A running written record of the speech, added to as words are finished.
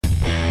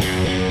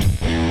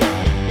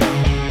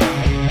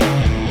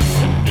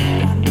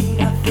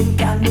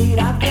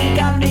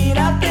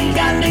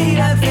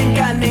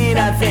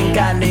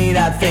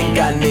think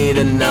I need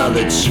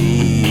another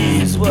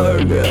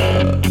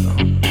cheeseburger.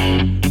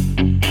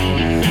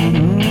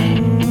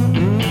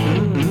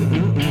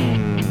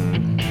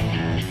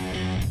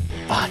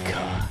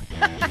 Vodka.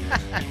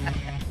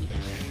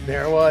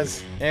 There it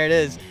was. There it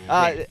is.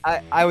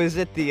 I was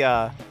at the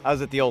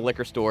old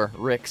liquor store,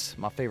 Rick's,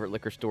 my favorite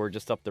liquor store,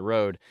 just up the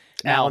road.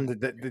 Now,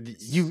 Alan,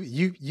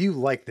 you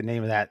like the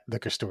name of that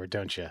liquor store,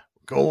 don't you?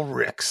 Go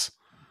Rick's.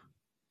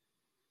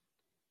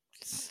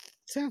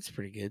 Sounds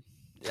pretty good.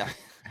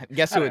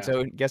 guess who it's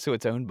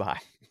owned by?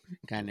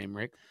 Guy named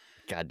Rick.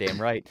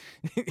 Goddamn right.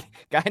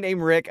 Guy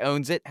named Rick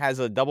owns it, has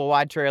a double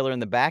wide trailer in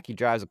the back. He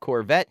drives a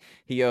Corvette.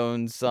 He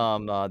owns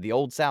the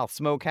Old South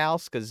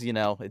Smokehouse because,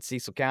 it's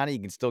Cecil County. You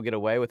can still get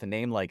away with a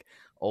name like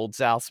Old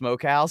South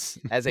Smokehouse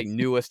as a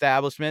new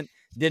establishment.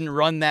 Didn't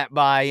run that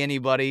by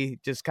anybody,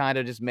 just kind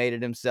of just made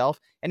it himself.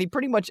 And he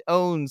pretty much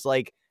owns,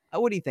 like,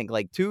 what do you think,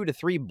 like 2 to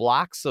 3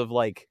 blocks of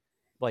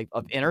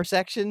of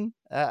intersection?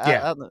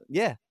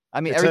 Yeah. I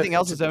mean, everything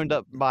else is owned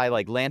up by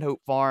like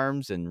Landhope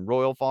Farms and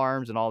Royal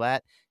Farms and all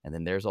that. And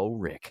then there's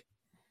old Rick.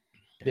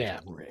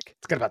 Old Rick.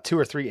 It's got about 2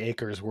 or 3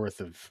 acres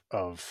worth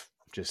of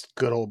just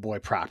good old boy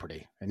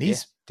property. And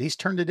he's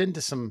turned it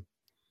into some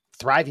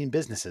thriving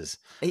businesses.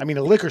 I mean,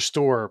 a liquor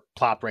store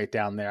plopped right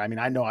down there. I mean,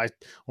 I know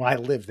when I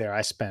lived there,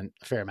 I spent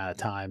a fair amount of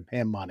time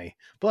and money,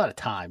 but a lot of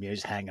time,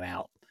 just hanging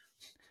out.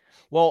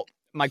 Well,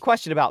 my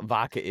question about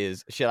vodka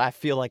is, should I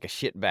feel like a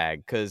shitbag?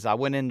 Because I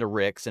went into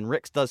Rick's, and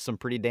Rick's does some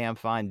pretty damn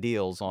fine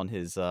deals on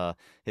his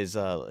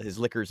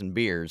liquors and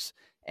beers.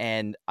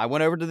 And I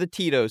went over to the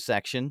Tito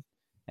section,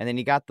 and then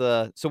you got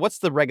so what's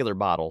the regular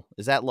bottle?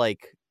 Is that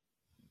like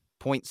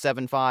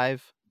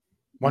 0.75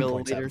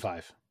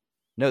 1.75?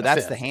 No,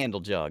 that's the handle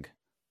jug.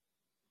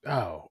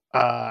 Oh,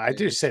 I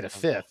do say the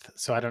fifth,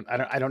 so I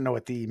don't know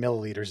what the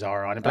milliliters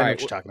are on it, but I know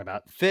what you're talking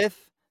about.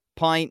 Fifth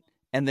pint.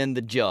 And then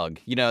the jug,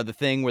 the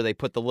thing where they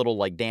put the little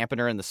like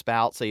dampener in the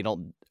spout so you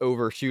don't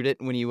overshoot it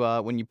when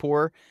you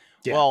pour.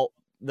 Yeah. Well,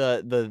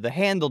 the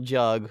handle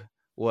jug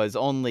was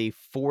only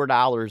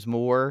 $4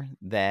 more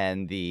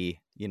than the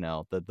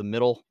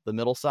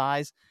middle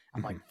size.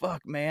 I'm like,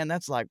 fuck, man,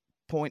 that's like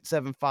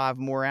 0.75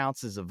 more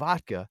ounces of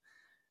vodka.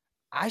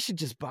 I should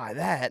just buy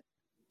that,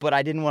 but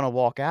I didn't want to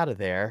walk out of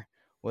there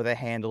with a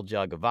handle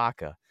jug of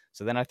vodka.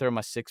 So then I throw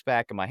my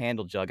 6-pack and my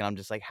handle jug, and I'm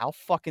just like, how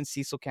fucking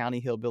Cecil County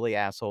hillbilly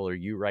asshole are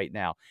you right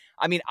now?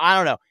 I mean, I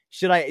don't know.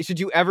 Should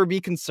you ever be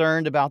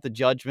concerned about the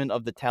judgment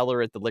of the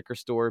teller at the liquor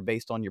store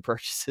based on your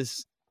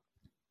purchases?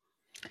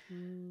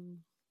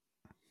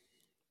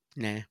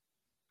 Nah.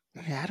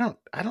 Yeah,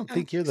 I don't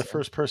think you're the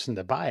first person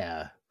to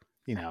buy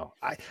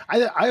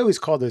I always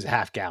call those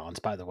half gallons,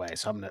 by the way.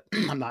 So I'm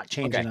not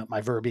changing up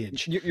my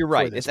verbiage. You're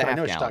right. It's a half I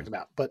know gallon. what you're talking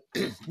about, but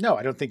no,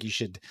 I don't think you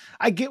should.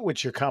 I get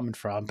what you're coming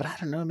from, but I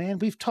don't know, man.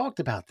 We've talked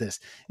about this.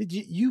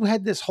 You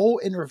had this whole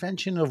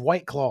intervention of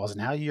White Claws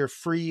and how you're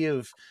free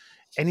of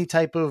any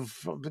type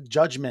of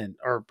judgment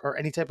or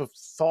any type of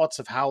thoughts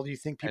of how you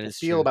think people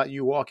feel about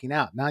you walking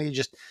out. Now you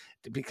just,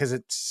 because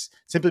it's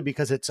a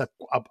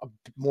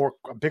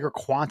bigger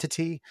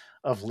quantity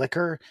of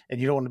liquor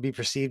and you don't want to be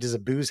perceived as a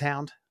booze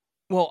hound.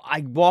 Well,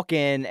 I walk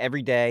in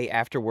every day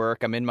after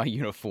work. I'm in my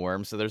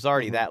uniform, so there's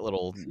already that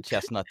little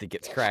chestnut that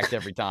gets cracked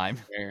every time.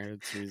 Fair,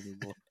 it's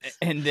reasonable.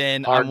 And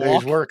then hard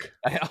day's work.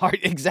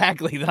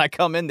 Exactly. Then I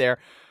come in there,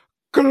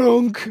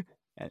 clunk,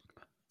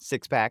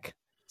 6-pack.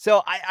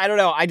 So I don't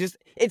know. I just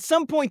at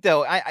some point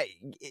though,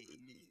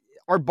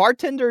 our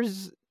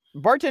bartenders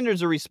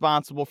are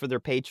responsible for their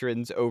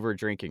patrons over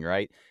drinking,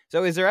 right?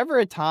 So is there ever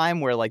a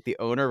time where like the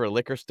owner of a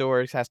liquor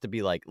store has to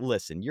be like,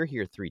 listen, you're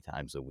here 3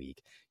 times a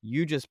week.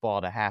 You just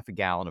bought a half a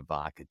gallon of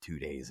vodka 2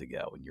 days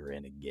ago and you're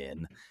in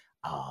again.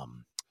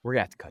 We're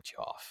gonna have to cut you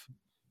off.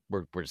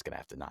 We're just gonna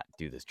have to not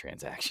do this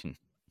transaction.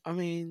 I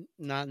mean,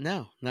 not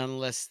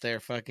unless they're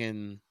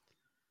fucking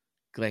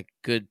like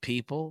good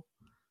people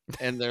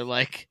and they're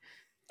like,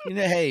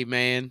 hey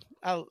man,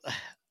 I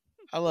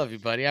love you,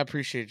 buddy. I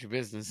appreciate your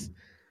business.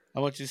 I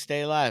want you to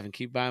stay alive and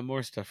keep buying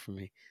more stuff from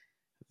me.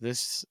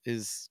 This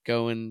is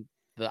going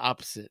the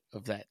opposite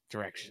of that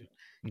direction.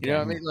 You know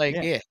what I mean?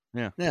 Like,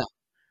 yeah.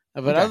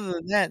 But other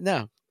than that,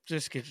 no.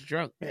 Just get you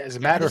drunk. As a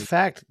matter of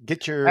fact,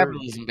 get your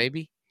capitalism,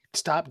 baby.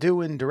 Stop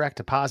doing direct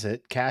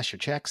deposit, cash your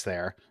checks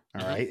there,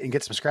 all right, and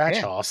get some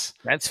scratch offs.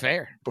 That's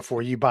fair.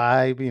 Before you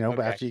buy,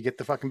 after you get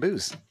the fucking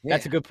booze.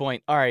 That's a good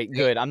point. All right,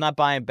 good. I'm not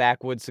buying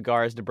backwoods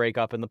cigars to break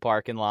up in the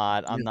parking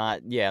lot. I'm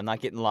not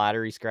getting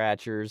lottery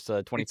scratchers,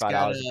 $25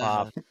 a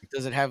pop.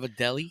 Does it have a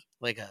deli?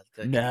 Like a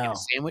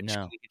sandwich?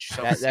 No.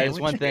 That is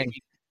one thing.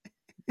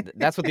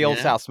 That's what the Old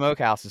South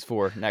Smokehouse is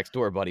for next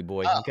door, buddy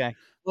boy. Okay.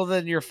 Well,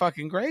 then you're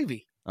fucking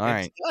gravy. All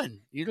right. It's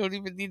done. You don't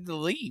even need to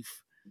leave.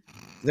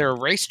 There are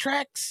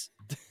racetracks.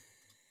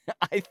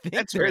 I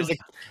think there's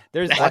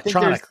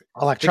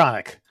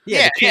electronic.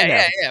 Yeah,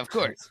 of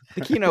course.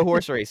 The Keno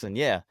horse racing,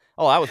 yeah.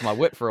 Oh, that was my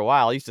whip for a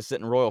while. I used to sit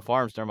in Royal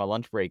Farms during my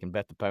lunch break and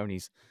bet the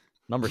ponies.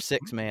 Number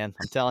 6, man.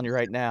 I'm telling you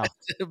right now.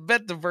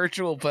 Bet the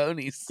virtual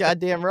ponies.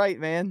 Goddamn right,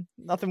 man.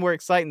 Nothing more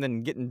exciting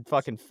than getting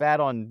fucking fat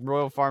on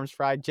Royal Farms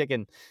fried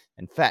chicken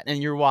and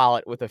fattening your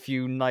wallet with a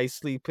few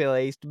nicely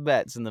placed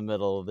bets in the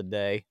middle of the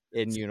day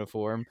in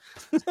uniform.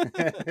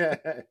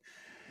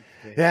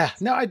 Yeah,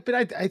 no, I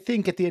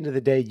think at the end of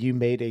the day, you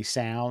made a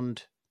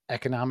sound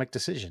economic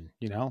decision.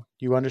 You know,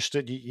 you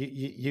understood,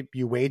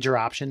 you weighed your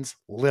options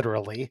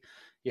literally.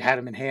 You had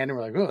them in hand and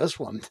were like, oh, this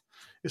one's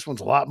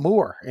a lot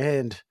more,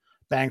 and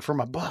bang for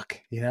my buck.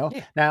 You know,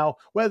 Yeah. now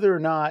whether or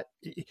not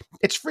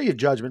it's free of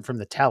judgment from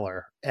the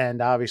teller,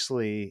 and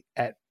obviously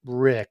at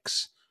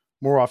Rick's,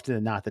 more often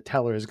than not, the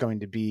teller is going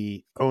to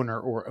be owner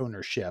or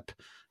ownership.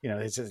 You know,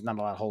 there's not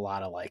a whole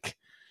lot of like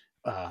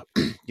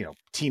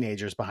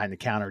teenagers behind the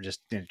counter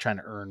just trying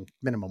to earn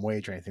minimum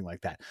wage or anything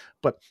like that,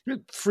 but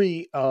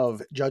free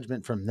of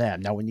judgment from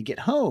them. Now, when you get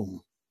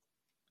home,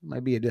 it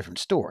might be a different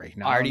story.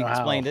 Now, I I don't already know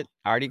explained how. it.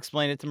 I already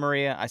explained it to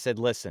Maria. I said,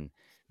 listen,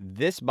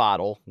 this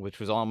bottle, which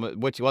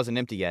wasn't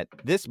empty yet,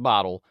 this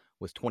bottle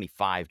was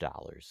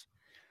 $25.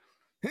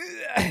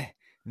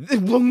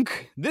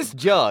 This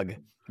jug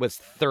was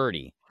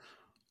 $30.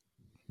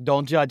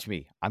 Don't judge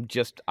me. I'm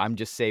just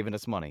saving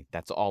us money.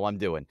 That's all I'm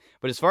doing.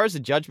 But as far as the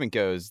judgment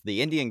goes,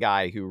 the Indian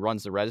guy who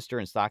runs the register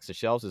and stocks the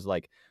shelves is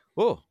like,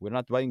 "Oh, we're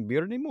not buying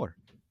beer anymore."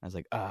 I was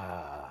like,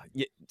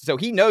 yeah. So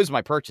he knows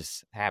my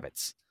purchase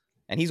habits,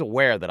 and he's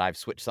aware that I've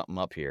switched something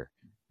up here.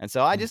 And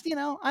so I just,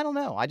 I don't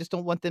know. I just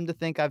don't want them to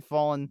think I've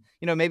fallen.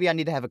 Maybe I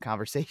need to have a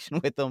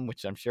conversation with them,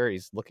 which I'm sure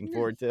he's looking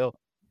forward to.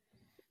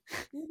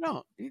 You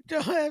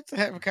don't have to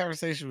have a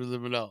conversation with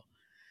them at all.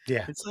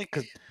 Yeah, It's like,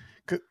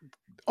 because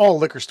all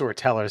liquor store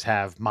tellers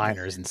have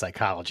minors in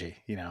psychology.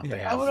 They Yeah.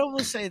 have. I would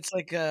almost say it's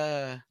like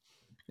They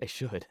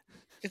should.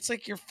 it's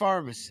like your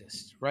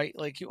pharmacist, right?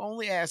 Like you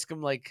only ask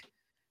them like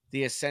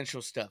the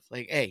essential stuff.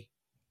 Like, hey,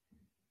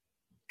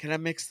 can I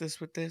mix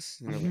this with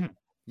this? And they're like,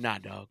 nah,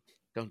 dog,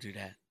 don't do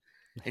that.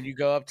 And you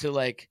go up to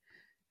like,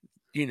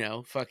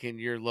 fucking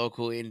your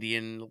local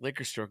Indian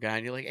liquor store guy,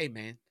 and you're like, hey,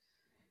 man,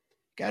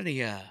 got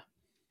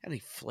any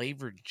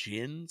flavored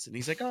gins? And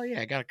he's like, oh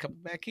yeah, I got a couple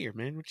back here,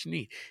 man. What you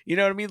need? You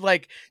know what I mean?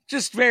 Like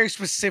just very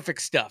specific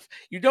stuff.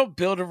 You don't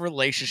build a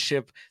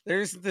relationship.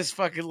 There isn't this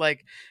fucking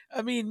like,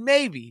 I mean,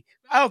 maybe.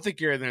 I don't think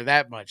you're in there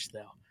that much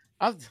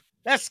though.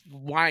 That's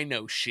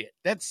wino shit.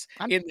 That's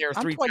in there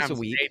I'm 3 twice times a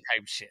week. day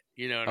type shit.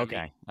 You know what I mean?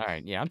 Okay. All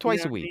right. Yeah. I'm twice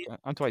know a what I week. mean?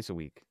 I'm twice a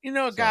week. You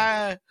know a So-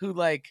 guy who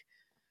like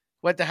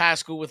went to high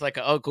school with like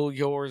an uncle of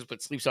yours,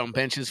 but sleeps on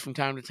benches from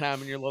time to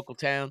time in your local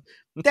town.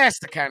 That's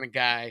the kind of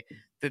guy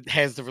that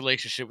has the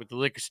relationship with the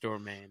liquor store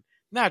man,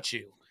 not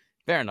you.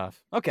 Fair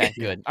enough. Okay,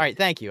 Yeah. good. All right,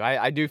 thank you.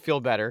 I do feel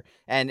better.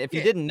 And if you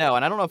Yeah. didn't know,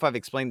 and I don't know if I've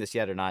explained this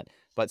yet or not,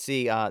 but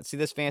see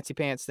this fancy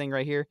pants thing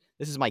right here?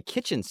 This is my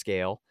kitchen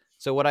scale.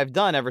 So what I've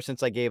done ever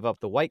since I gave up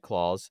the White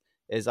Claws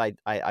is I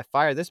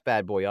fire this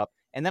bad boy up,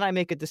 and then I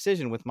make a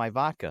decision with my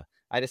vodka.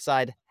 I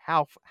decide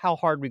how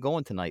hard we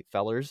going tonight,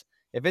 fellers.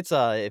 If it's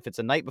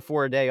a night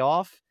before a day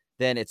off,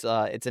 then it's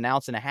an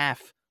ounce and a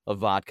half of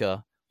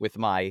vodka with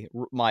my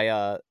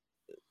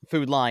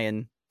Food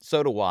Lion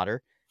soda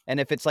water. And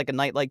if it's like a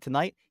night like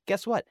tonight,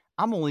 guess what?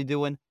 I'm only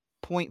doing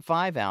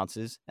 0.5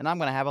 ounces, and I'm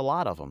going to have a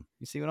lot of them.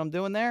 You see what I'm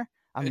doing there?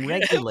 I'm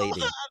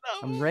regulating.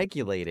 I'm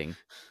regulating.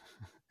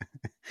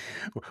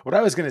 What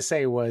I was going to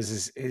say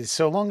is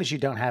so long as you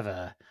don't have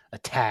a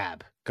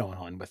tab going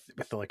on with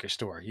the liquor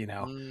store,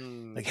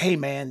 like, hey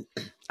man,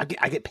 I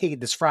get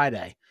paid this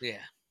Friday. Yeah.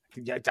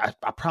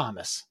 I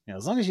promise.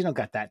 As long as you don't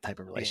got that type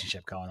of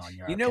relationship going on,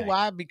 you're You know okay.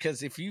 why?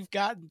 Because if you've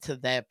gotten to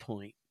that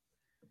point,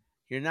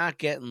 you're not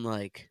getting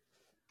like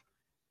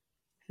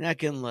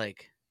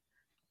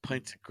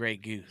pints of Grey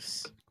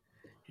Goose.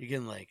 You're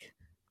getting like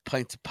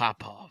pints of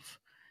Popov.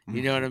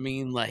 You know what I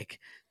mean? Like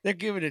they're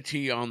giving it to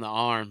you on the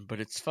arm,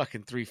 but it's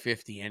fucking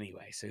 $3.50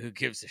 anyway. So who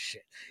gives a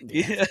shit?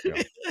 Yeah,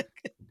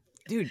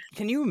 dude,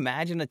 can you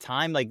imagine a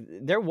time like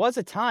there was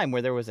a time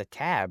where there was a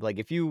tab? Like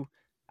if you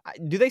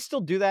do they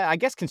still do that? I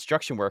guess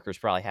construction workers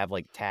probably have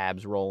like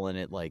tabs rolling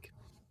at like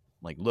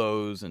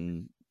Lowe's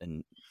and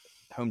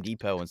Home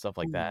Depot and stuff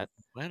like that.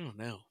 I don't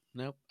know.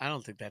 Nope. I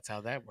don't think that's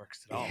how that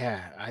works at all.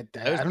 Yeah, I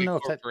Those don't big know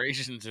if that.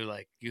 corporations are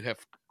like, you have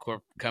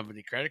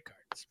company credit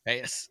cards.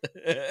 Pay us.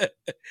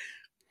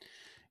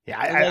 Yeah,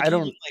 like I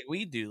don't. even like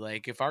we do.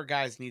 Like if our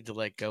guys need to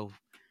like go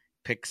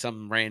pick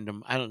some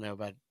random, I don't know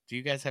about. Do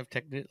you guys have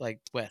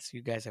like Wes?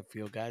 You guys have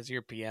field guys.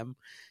 You're PM.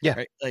 Yeah.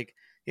 Right? Like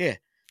yeah.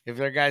 If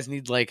their guys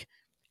need like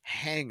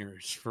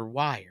hangers for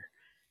wire,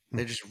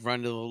 they just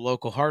run to the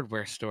local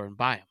hardware store and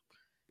buy them.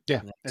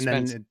 Yeah, and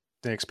then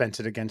they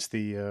expense it against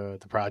the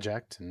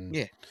project. And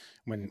yeah,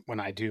 when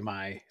I do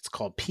it's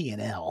called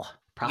P&L,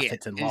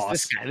 profits and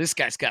loss. This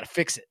guy's got to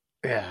fix it.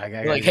 Yeah, I like,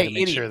 gotta hey,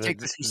 make idiot, sure take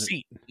this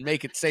receipt and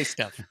make it say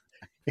stuff.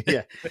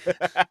 Yeah.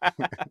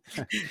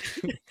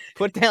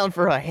 Put down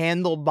for a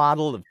handled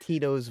bottle of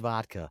Tito's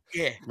vodka.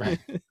 Yeah, right.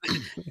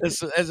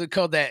 as it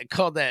called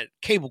that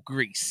cable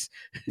grease.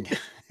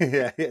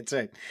 Yeah, that's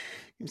right.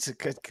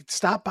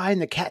 Stop buying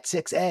the Cat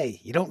 6A.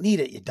 You don't need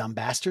it, you dumb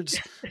bastards.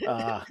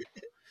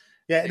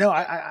 Yeah, no,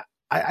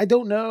 I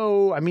don't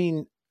know. I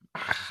mean,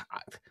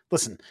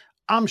 listen,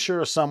 I'm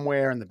sure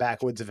somewhere in the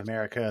backwoods of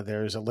America,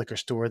 there's a liquor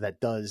store that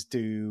does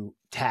do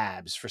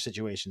tabs for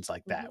situations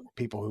like that. Mhm.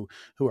 People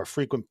who are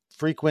frequent.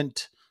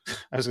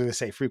 I was going to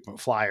say frequent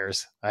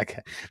flyers, like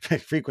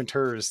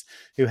frequenters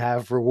who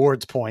have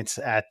rewards points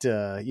at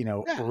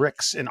Yeah.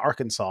 Rick's in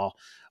Arkansas.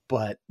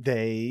 But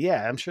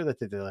I'm sure that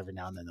they do every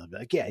now and then. They'll be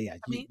like, yeah, I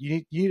mean,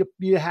 you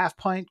need a half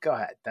pint. Go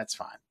ahead, that's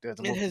fine.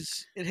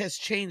 it has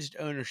changed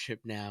ownership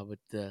now, but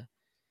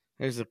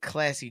there's a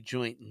classy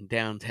joint in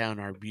downtown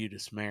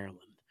Arbutus, Maryland,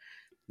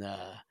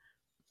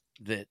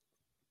 that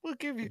will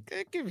give you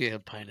a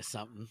pint of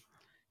something,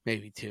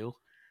 maybe two,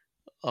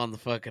 on the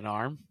fucking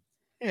arm.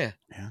 Yeah,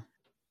 Yeah.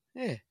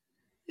 yeah.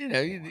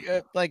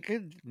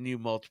 Knew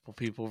multiple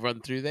people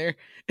run through there.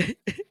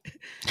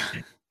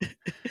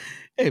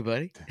 Hey,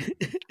 buddy.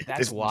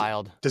 That's Is-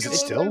 wild. Does it Go on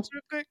still? this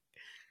real quick.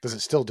 Does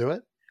it still do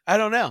it? I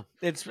don't know.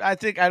 I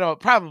don't.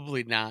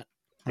 Probably not.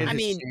 It I has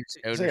mean, changed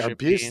Say ownership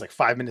Arbutus, hands. like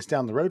 5 minutes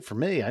down the road from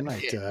me. I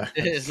might. Yeah,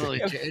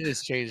 it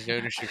has changed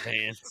ownership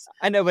hands.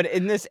 I know, but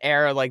in this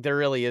era, like, there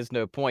really is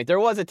no point. There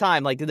was a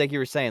time, like you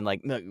were saying,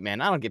 like, look,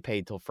 man, I don't get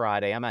paid till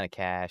Friday. I'm out of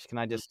cash. Can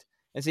I just?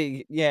 And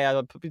see, yeah,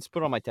 just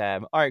put it on my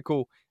tab. All right,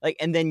 cool. Like,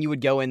 and then you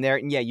would go in there,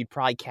 and yeah, you'd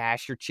probably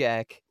cash your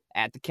check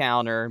at the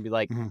counter and be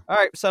like, Mhm. all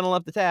right, settle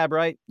up the tab,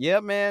 right?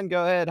 Yep, man,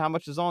 go ahead. How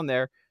much is on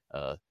there?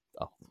 Uh,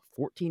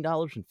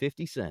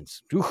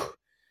 $14.50.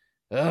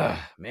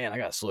 Man, I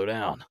gotta slow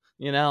down.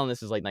 And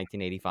this is like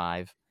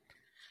 1985.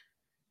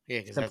 Yeah,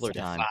 because that's Simpler like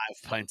time. 5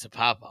 pints of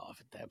pop off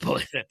at that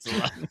point. That's a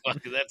lot.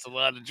 That's a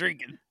lot of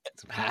drinking.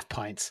 Some half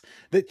pints.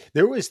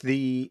 There was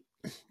he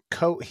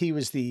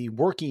was the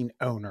working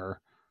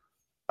owner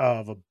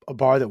of a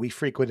bar that we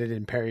frequented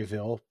in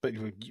Perryville, but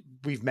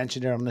we've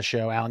mentioned it on the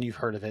show. Alan, you've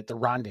heard of it, the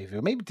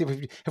Rendezvous.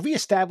 Maybe have we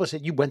established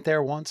that you went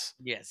there once?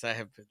 Yes, I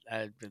have been.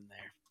 I've been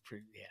there.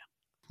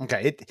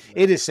 Okay,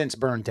 it is since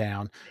burned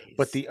down,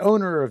 but Days. the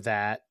owner of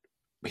that,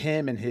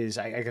 him and his,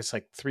 I guess,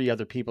 like 3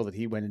 other people that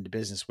he went into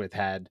business with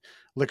had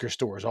liquor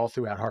stores all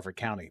throughout Harford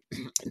County.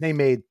 They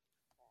made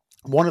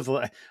one of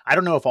the, I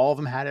don't know if all of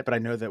them had it, but I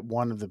know that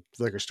one of the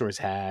liquor stores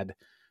had,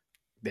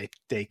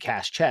 they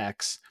cashed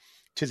checks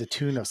to the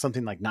tune of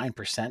something like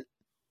 9%.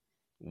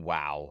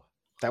 Wow.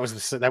 That was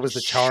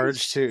the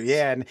charge too.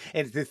 Yeah.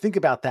 And to think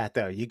about that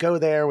though, you go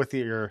there with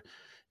your,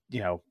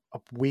 a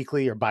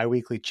weekly or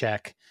biweekly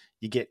check,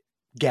 you get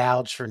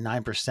gouged for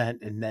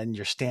 9%, and then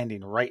you're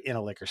standing right in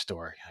a liquor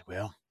store. You're like,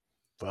 well,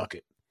 fuck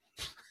it.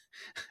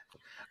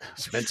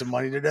 Spend some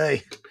money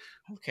today.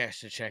 I've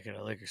cashed a check at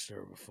a liquor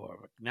store before,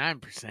 but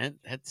 9%,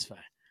 that's fine.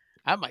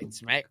 I might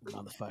smack the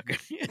motherfucker.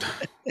 You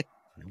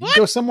can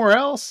go somewhere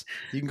else.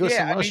 You can go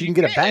somewhere else. You can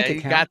get a bank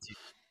account.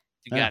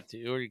 You got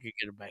to, or you could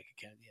get a bank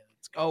account. Yeah,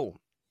 that's good. Oh,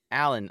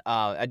 Alan,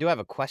 I do have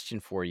a question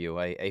for you,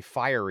 a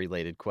fire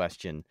related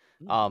question.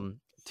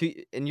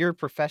 In your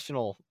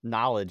professional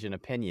knowledge and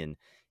opinion,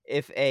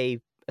 if a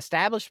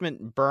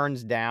establishment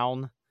burns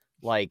down,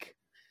 like,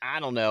 I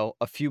don't know,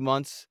 a few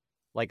months,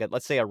 like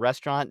let's say a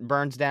restaurant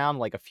burns down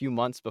like a few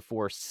months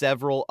before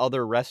several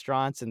other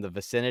restaurants in the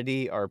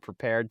vicinity are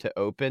prepared to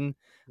open,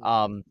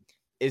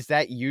 is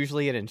that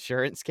usually an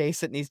insurance case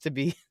that needs to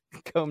be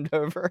combed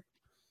over?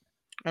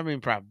 I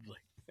mean, probably.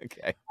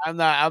 Okay.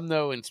 I'm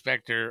no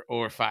inspector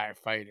or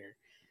firefighter.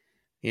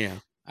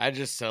 I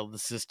just sell the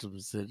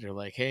systems that are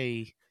like,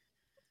 hey,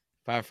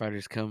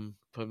 firefighters, come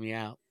put me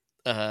out.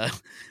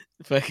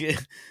 But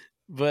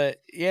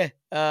yeah,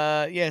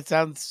 it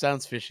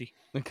sounds fishy.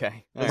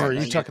 Okay. All Or are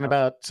right. you talking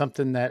about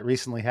something that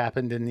recently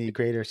happened in the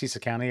greater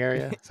Cecil County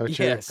area? So what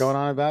you're Yes. going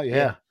on about?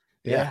 Yeah.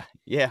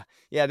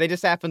 Yeah. They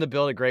just happened to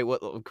build a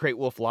Great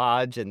Wolf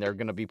Lodge, and they're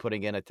going to be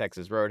putting in a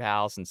Texas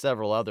Roadhouse and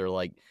several other,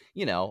 like,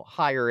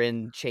 higher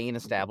end chain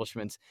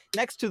establishments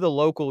next to the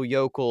local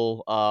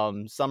yokel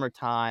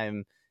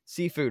summertime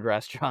seafood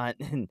restaurant,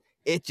 and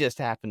it just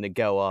happened to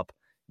go up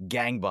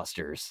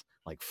gangbusters,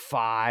 like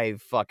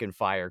 5 fucking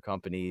fire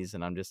companies,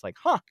 and I'm just like,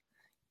 huh.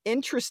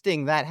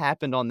 Interesting that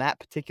happened on that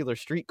particular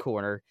street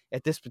corner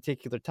at this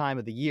particular time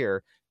of the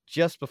year,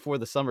 just before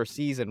the summer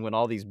season when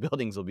all these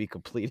buildings will be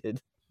completed.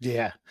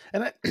 Yeah.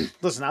 And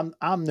listen,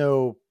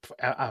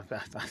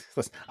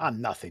 listen,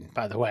 I'm nothing,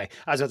 by the way.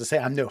 I was about to say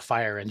I'm no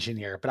fire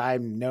engineer, but I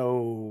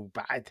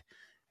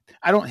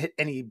don't hit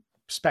any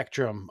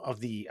spectrum of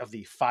the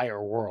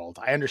fire world.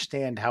 I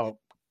understand how it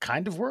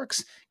kind of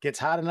works. Gets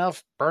hot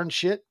enough, burn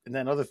shit, and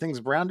then other things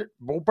around it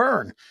will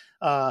burn.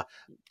 That's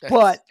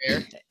But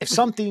fair.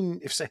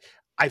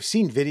 I've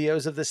seen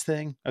videos of this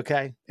thing.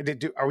 Okay,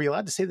 are we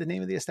allowed to say the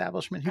name of the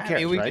establishment? Who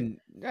cares? Right?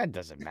 That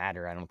doesn't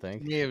matter, I don't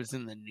think. Yeah, it was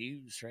in the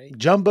news, right?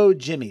 Jumbo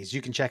Jimmy's.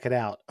 You can check it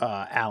out,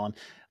 Alan.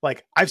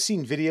 Like, I've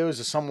seen videos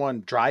of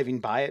someone driving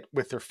by it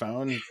with their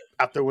phone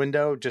out their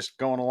window, just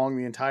going along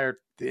the entire.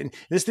 And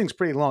this thing's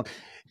pretty long.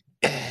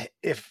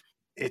 If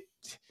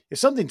if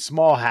something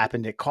small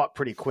happened, it caught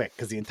pretty quick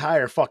because the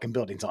entire fucking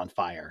building's on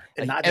fire,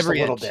 and Like not just a every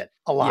little inch. bit,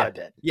 a lot of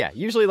it. Yeah,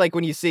 usually like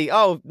when you see,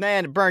 oh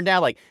man, it burned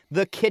down, like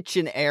the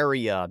kitchen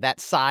area, that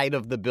side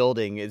of the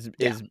building is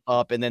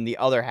up, and then the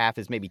other half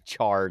is maybe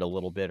charred a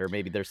little bit, or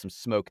maybe there's some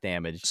smoke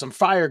damage. Some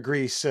fire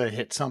grease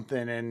hit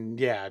something, and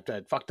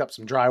it fucked up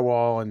some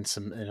drywall and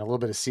a little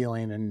bit of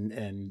ceiling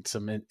and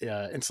some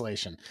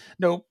insulation.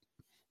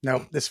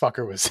 Nope, this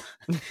fucker was.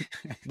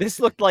 This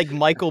looked like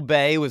Michael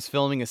Bay was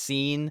filming a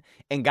scene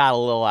and got a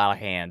little out of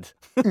hand.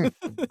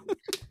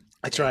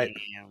 That's right.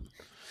 Damn.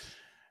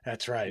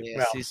 That's right. Yeah,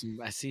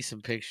 Well, I see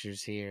some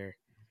pictures here.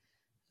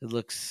 It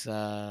looks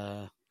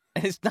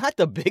It's not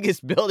the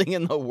biggest building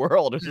in the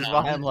world, which is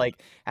why I'm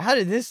like, how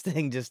did this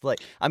thing just like,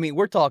 I mean,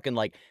 we're talking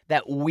like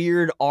that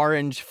weird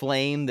orange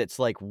flame that's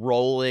like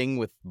rolling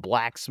with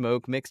black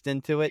smoke mixed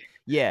into it.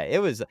 Yeah,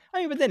 it was, I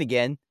mean, but then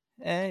again,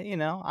 you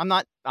know, I'm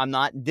not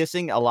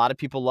dissing. A lot of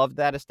people loved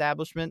that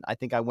establishment. I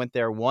think I went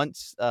there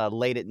once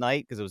late at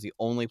night because it was the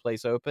only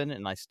place open,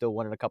 and I still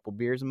wanted a couple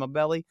beers in my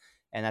belly,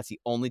 and that's the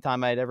only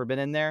time I had ever been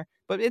in there.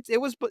 But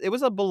it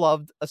was a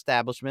beloved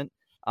establishment.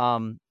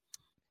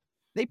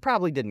 They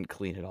probably didn't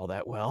clean it all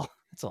that well.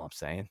 That's all I'm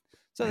saying.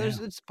 So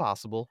it's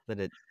possible that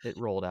it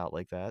rolled out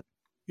like that.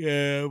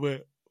 Yeah,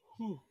 but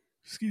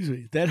excuse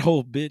me, that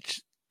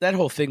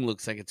whole thing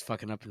looks like it's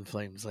fucking up in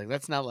flames. Like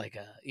that's not like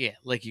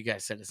like you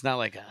guys said, it's not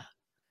like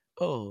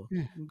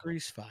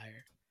grease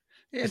fire.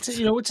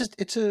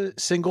 it's a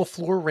single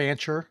floor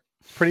rancher,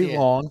 pretty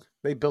long.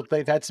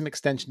 They've had some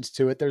extensions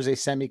to it. There's a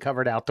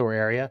semi-covered outdoor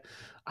area.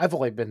 I've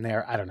only been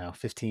there, I don't know,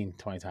 15,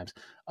 20 times.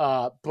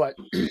 But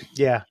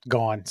yeah,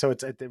 gone. So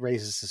it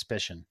raises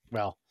suspicion.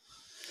 Well,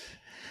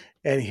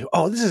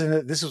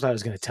 anywho, this is what I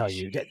was going to tell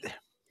you.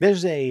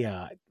 There's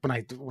a when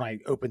I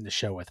opened the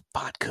show with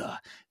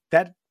vodka,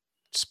 that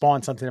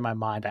spawned something in my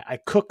mind. I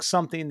cooked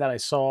something that I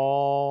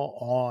saw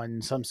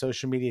on some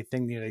social media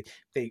thing. You know,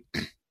 they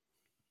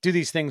do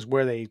these things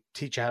where they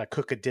teach you how to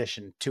cook a dish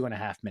in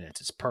 2.5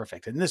 minutes. It's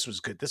perfect. And this was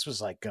good. This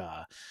was like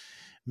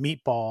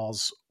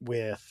meatballs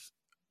with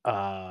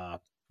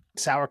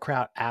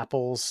sauerkraut,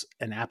 apples,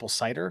 and apple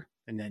cider.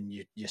 And then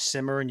you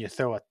simmer and you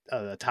throw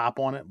a top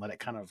on it and let it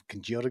kind of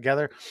congeal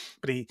together.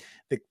 But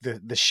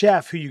the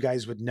chef, who you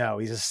guys would know,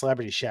 he's a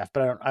celebrity chef,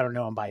 but I don't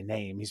know him by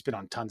name. He's been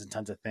on tons and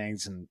tons of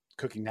things and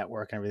Cooking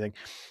Network and everything.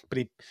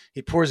 But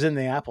he pours in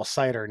the apple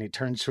cider and he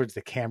turns towards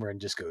the camera and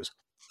just goes,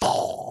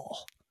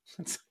 "Fall."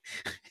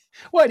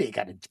 Why do you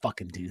gotta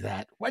fucking do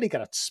that? Why do you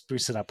gotta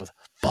spruce it up with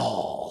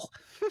fall?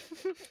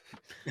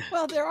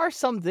 Well, there are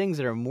some things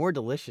that are more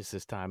delicious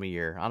this time of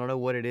year. I don't know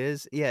what it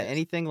is. Yeah,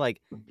 anything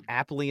like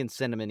appley and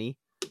cinnamony.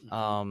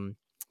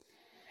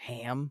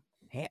 Ham.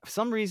 For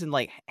some reason,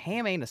 like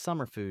ham ain't a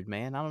summer food,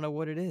 man. I don't know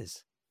what it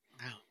is.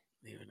 I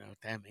don't even know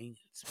what that means.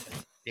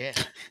 But yeah.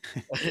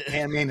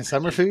 Ham ain't a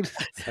summer food?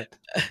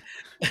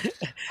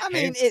 I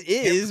mean, it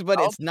is, but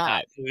it's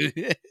not.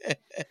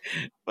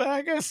 But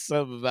I guess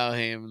something about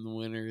ham in the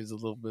winter is a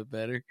little bit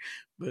better.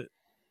 But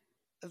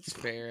that's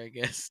fair, I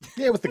guess.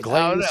 Yeah, with the glaze.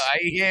 I don't know. I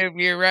eat ham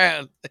year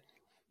round.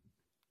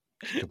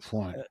 Good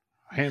point.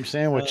 Ham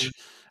sandwich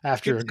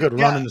after a good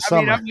run in the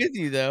summer. I mean, I'm with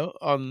you though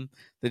on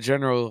the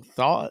general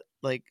thought,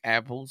 like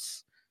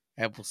apples,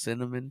 apple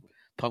cinnamon,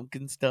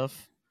 pumpkin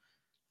stuff,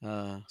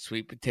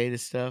 sweet potato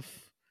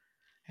stuff.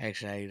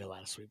 Actually, I eat a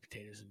lot of sweet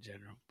potatoes in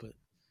general, but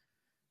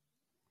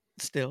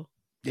still.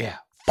 Yeah.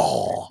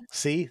 Fall.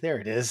 See, there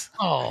it is.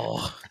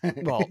 Oh.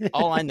 Well,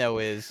 all I know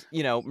is,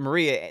 you know,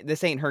 Maria,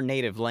 this ain't her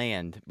native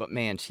land, but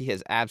man, she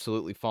has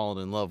absolutely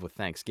fallen in love with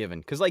Thanksgiving.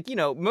 Because, like, you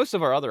know, most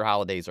of our other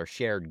holidays are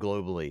shared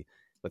globally,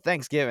 but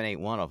Thanksgiving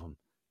ain't one of them.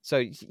 So,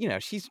 you know,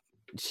 she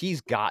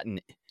has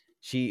gotten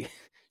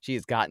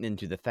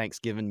into the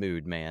Thanksgiving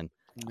mood, man.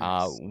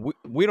 Nice.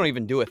 We don't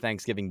even do a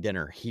Thanksgiving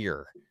dinner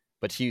here,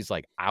 but she's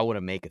like, I want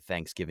to make a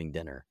Thanksgiving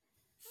dinner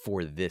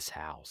for this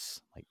house.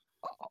 Like,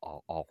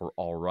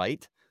 all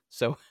right.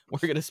 So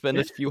we're gonna spend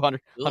a few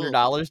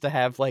 $100 to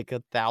have like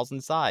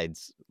 1,000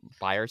 sides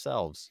by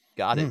ourselves.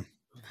 Got it.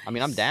 I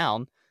mean, I'm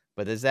down,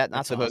 but is that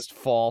not the most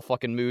fall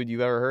fucking mood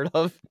you've ever heard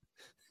of?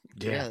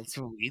 Yeah, that's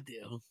what we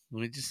do.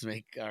 We just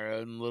make our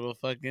own little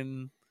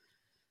fucking.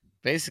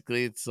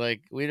 Basically, it's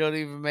like we don't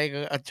even make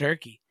a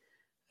turkey.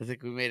 I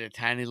think we made a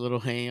tiny little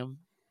ham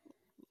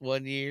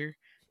one year.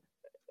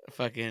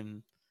 I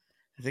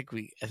think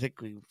we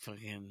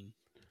fucking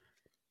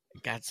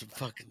got some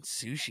fucking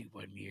sushi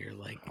one year.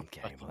 Like,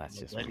 okay, well that's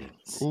just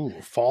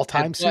fall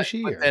time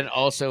sushi. But then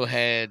also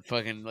had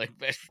fucking like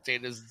mashed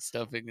potatoes and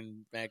stuffing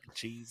and mac and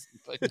cheese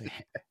and fucking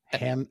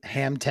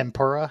ham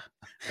tempura.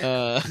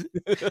 I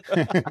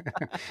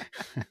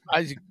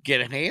should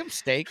get a ham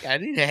steak. I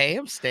need a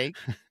ham steak.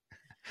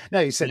 No,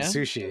 you said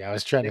sushi. I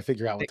was trying to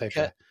figure out what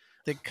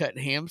they cut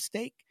ham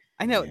steak.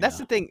 I know that's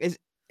the thing is.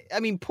 I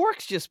mean,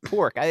 pork's just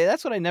pork.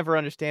 That's what I never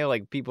understand.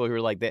 Like people who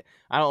are like that.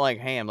 I don't like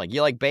ham. Like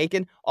you like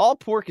bacon. All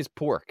pork is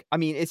pork. I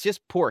mean, it's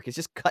just pork. It's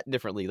just cut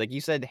differently. Like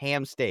you said,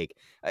 ham steak.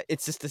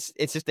 It's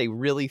just a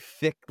really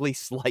thickly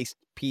sliced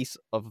piece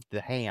of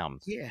the ham.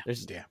 Yeah.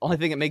 There's the only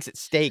thing that makes it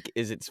steak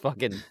is its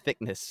fucking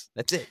thickness.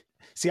 That's it.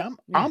 See,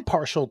 I'm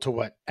partial to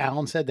what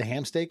Alan said, the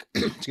ham steak.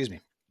 Excuse me,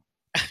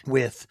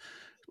 with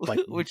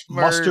like which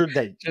mustard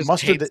that just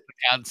mustard hates that. the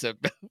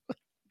concept.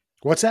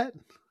 What's that?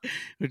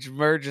 Which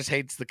just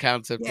hates the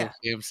concept Yeah. of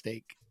ham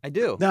steak. I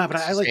do. No, but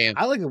It's I just like ham.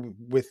 I like it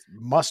with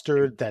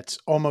mustard that's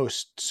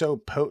almost so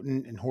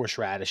potent and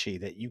horseradishy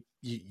that you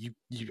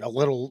a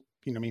little,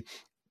 you know what I mean,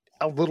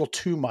 a little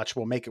too much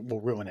will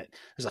ruin it.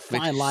 There's a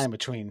fine line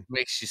between,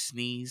 Makes you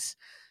sneeze.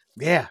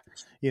 yeah,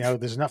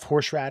 there's enough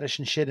horseradish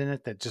and shit in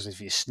it that just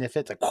if you sniff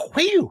it, it's like,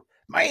 whew,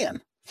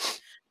 man,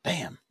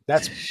 damn,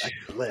 that's like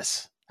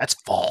bliss. That's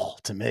fall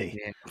to me.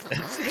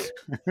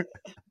 Yeah.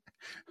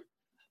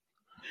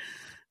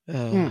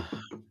 Mm.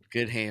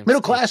 Good ham.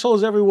 Middle steak. class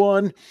holes,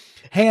 everyone.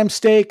 Ham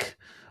steak,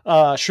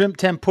 shrimp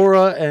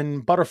tempura,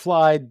 and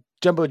butterfly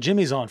jumbo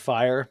jimmies on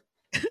fire.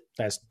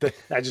 I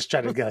just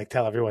tried to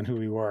tell everyone who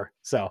we were.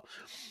 So,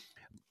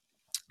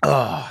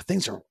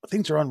 things are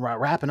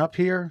wrapping up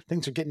here.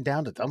 Things are getting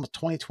down to almost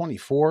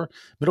 2024.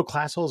 Middle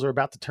class holes are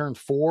about to turn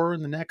 4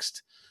 in the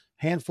next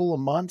handful of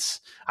months.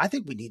 I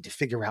think we need to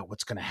figure out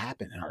what's going to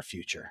happen in our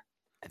future.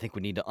 I think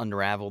we need to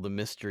unravel the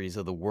mysteries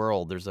of the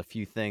world. There's a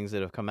few things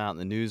that have come out in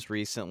the news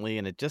recently,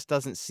 and it just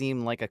doesn't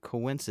seem like a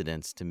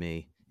coincidence to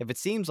me. If it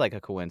seems like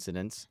a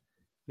coincidence,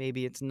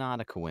 maybe it's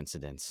not a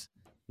coincidence.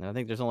 And I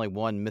think there's only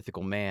one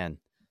mythical man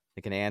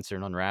that can answer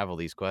and unravel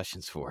these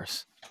questions for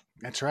us.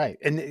 That's right.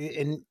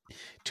 And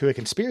to a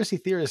conspiracy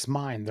theorist's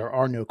mind, there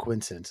are no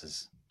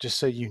coincidences. Just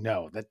so you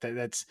know,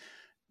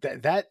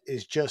 that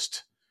is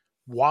just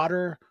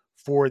water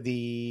for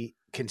the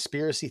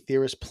conspiracy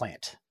theorist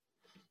plant.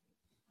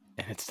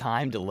 And it's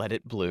time to let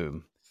it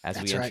bloom as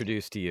That's we right.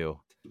 introduce to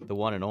you the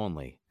one and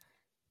only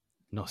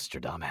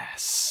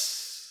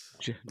Nostradumbass.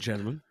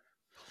 Gentlemen.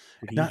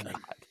 Good Not- evening.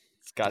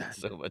 It's gotten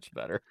so much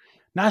better.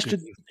 Good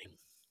evening.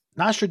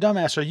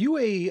 Nostradumbass, are you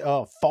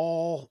a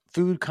fall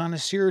food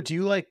connoisseur? Do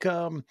you like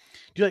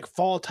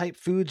fall type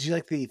foods? Do you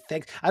like the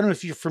I don't know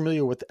if you're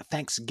familiar with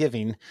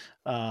Thanksgiving,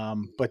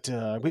 but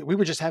we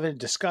were just having a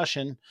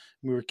discussion.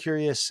 We were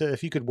curious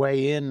if you could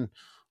weigh in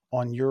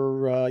on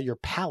your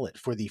palate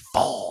for the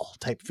fall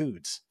type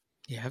foods.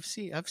 Yeah,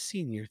 I've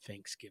seen your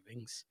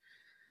Thanksgivings.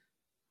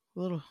 A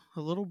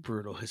little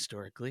brutal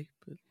historically,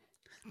 but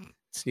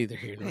it's neither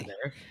here nor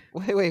there.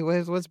 Wait,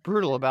 what's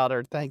brutal about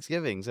our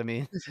Thanksgivings? I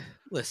mean,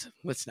 Listen,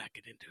 let's not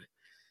get into it.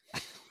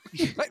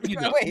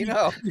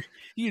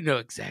 You know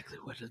exactly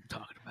what I'm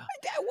talking about.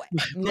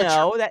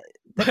 no, that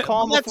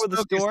calm Let's before the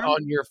focus storm.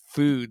 on your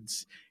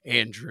foods,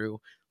 Andrew.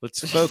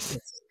 Let's focus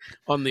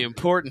on the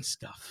important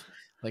stuff,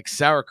 like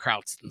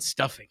sauerkrauts and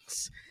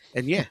stuffings.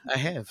 And yeah, I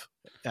have.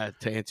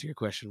 To answer your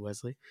question,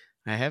 Wesley,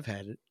 I have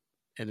had it,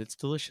 and it's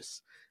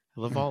delicious.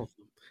 I love all of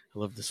them. I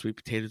love the sweet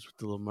potatoes with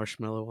the little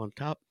marshmallow on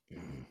top,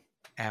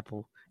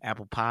 apple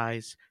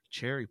pies,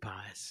 cherry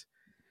pies,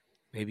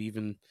 maybe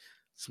even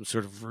some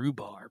sort of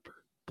rhubarb or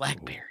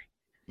blackberry.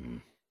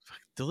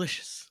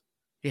 Delicious.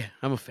 Yeah,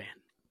 I'm a fan.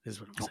 Is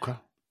what I'm saying. Okay,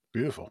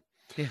 beautiful.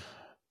 Yeah.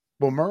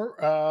 Well,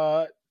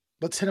 Mur,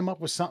 let's hit him up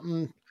with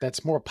something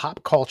that's more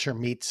pop culture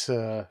meets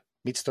the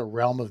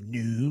realm of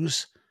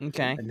news.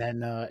 Okay. And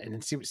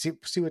then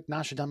see what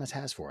Nostradamus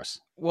has for us.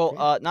 Well,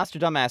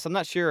 Nostradumbass, I'm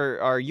not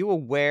sure. Are you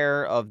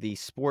aware of the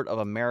sport of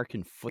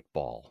American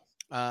football?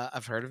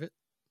 I've heard of it.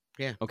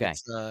 Yeah. Okay.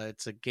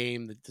 It's a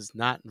game that does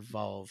not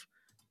involve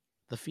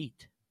the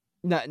feet.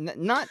 No,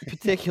 not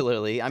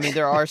particularly. I mean,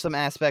 there are some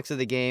aspects of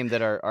the game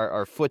that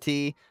are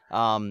footy,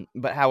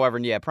 but however,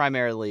 yeah,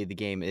 primarily the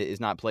game is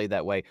not played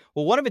that way.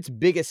 Well, one of its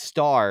biggest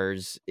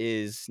stars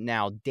is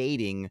now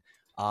dating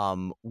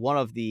one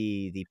of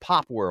the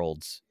pop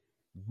world's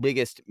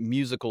biggest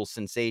musical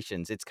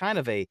sensations. It's kind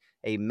of a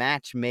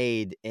match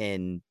made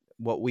in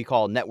what we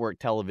call network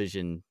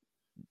television,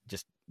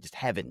 just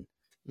heaven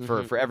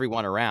for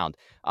everyone around.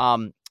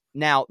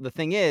 Now the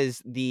thing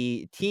is,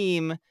 the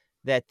team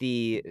that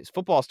the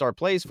football star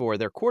plays for,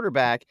 their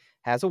quarterback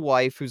has a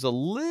wife who's a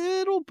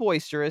little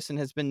boisterous and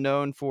has been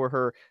known for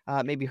her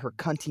maybe her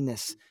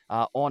cuntiness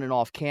on and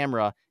off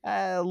camera,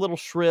 a little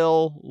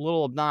shrill, a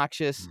little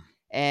obnoxious,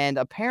 and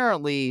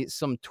apparently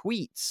some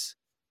tweets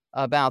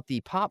about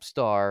the pop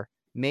star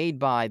made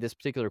by this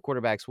particular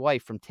quarterback's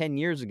wife from 10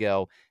 years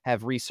ago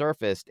have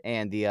resurfaced,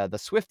 and the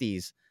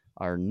Swifties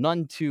are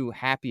none too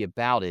happy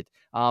about it.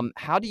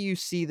 How do you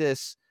see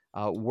this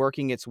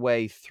working its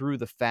way through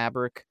the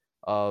fabric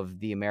of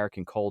the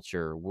American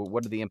culture?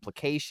 What are the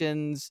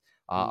implications?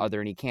 Are there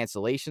any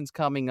cancellations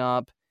coming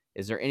up?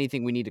 Is there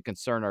anything we need to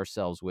concern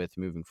ourselves with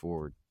moving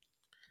forward?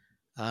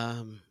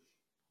 Well,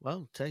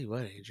 I'll tell you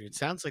what, Andrew. It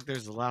sounds like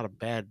there's a lot of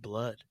bad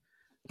blood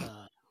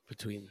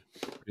between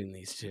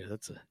these two.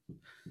 It's a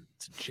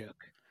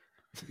joke.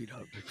 If you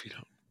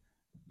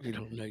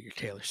don't know your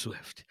Taylor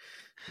Swift.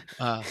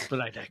 But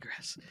I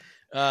digress.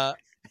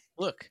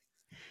 Look,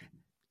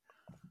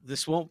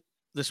 this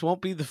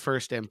won't be the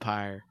first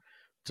empire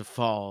to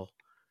fall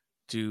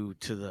due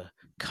to the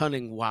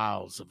cunning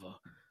wiles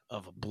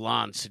of a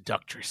blonde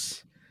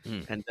seductress.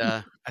 And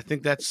I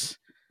think that's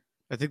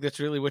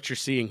really what you're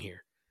seeing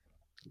here.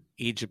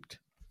 Egypt,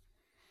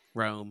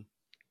 Rome,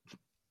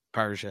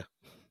 Persia,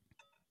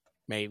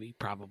 maybe,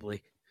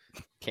 probably.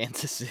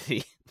 Kansas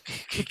City.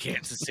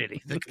 Kansas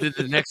City,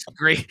 the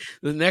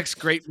next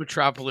great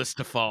metropolis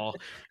to fall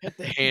at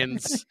the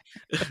hands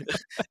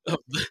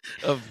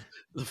of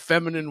the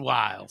feminine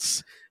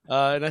wiles,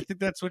 and I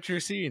think that's what you're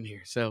seeing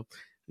here. So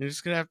you're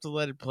just gonna have to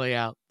let it play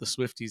out. The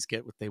Swifties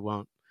get what they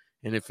want,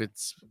 and if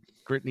it's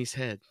Britney's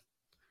head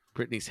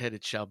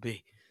it shall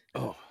be.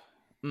 Oh.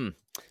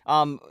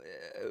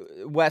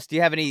 Wes, do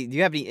you have any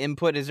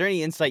input? Is there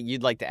any insight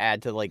you'd like to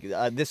add to like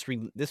this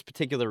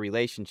particular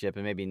relationship,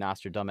 and maybe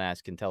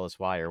Nostradumbass can tell us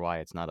why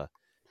it's not a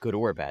good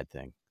or bad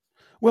thing?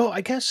 Well,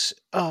 I guess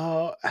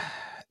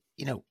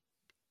you know,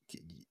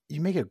 you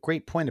make a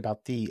great point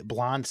about the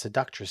blonde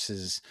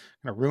seductresses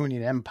kind of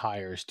ruining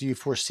empires. Do you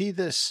foresee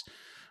this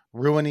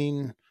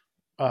ruining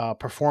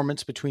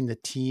performance between the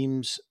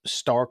team's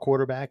star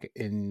quarterback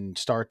and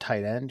star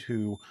tight end,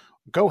 who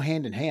go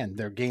hand in hand?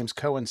 Their games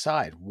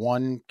coincide.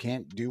 One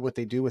can't do what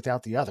they do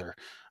without the other.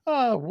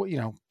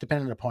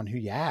 Depending upon who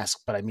you ask.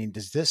 But I mean,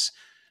 does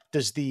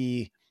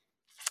the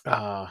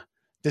uh,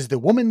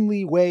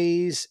 womanly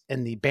ways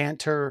and the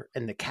banter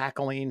and the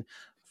cackling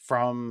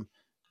from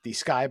the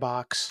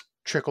skybox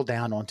trickle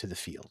down onto the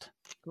field?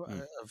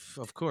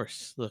 Of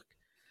course, look,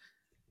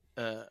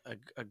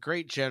 a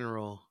great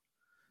general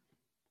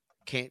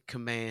can't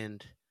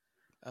command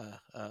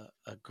a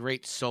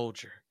great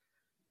soldier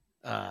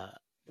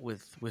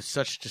with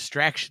such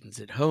distractions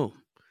at home,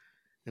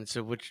 and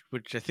so which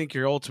I think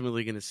you're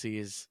ultimately going to see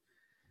is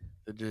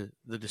the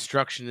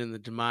destruction and the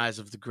demise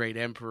of the great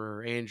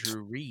Emperor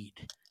Andrew Reed,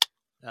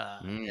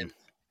 and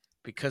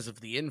because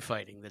of the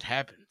infighting that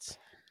happens.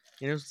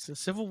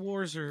 Civil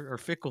wars are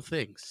fickle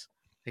things.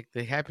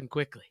 They happen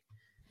quickly,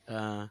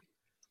 and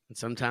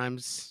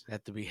sometimes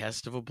at the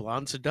behest of a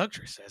blonde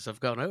seductress, as I've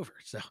gone over.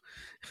 So,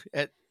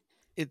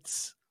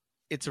 it's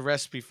a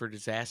recipe for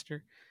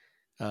disaster.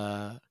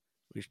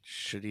 We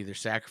should either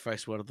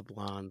sacrifice one of the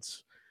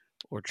blondes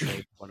or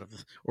trade one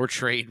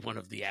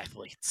of the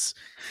athletes.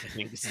 I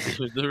think it's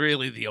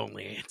really the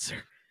only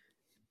answer.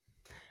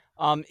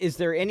 Is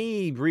there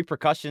any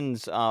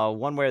repercussions,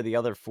 one way or the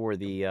other, for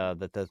the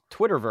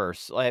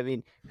Twitterverse? I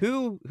mean,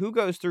 who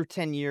goes through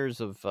 10 years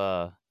of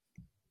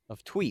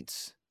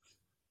tweets?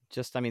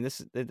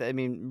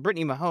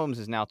 Brittany Mahomes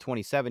is now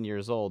 27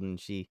 years old, and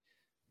she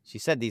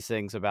said these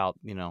things about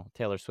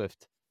Taylor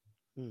Swift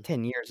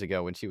 10 years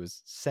ago when she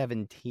was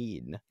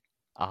 17.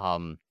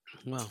 Well,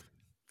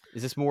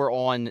 is this more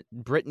on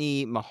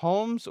Brittany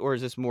Mahomes, or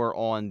is this more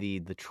on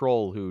the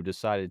troll who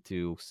decided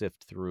to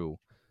sift through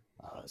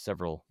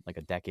several, like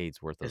a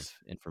decade's worth of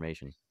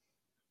information?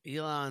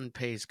 Elon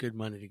pays good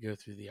money to go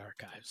through the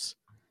archives,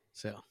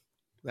 so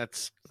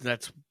that's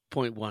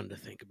point one to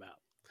think about.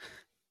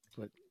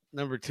 But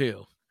number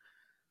two,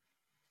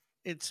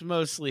 it's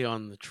mostly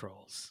on the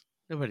trolls.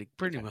 Brittany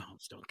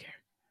Mahomes don't care.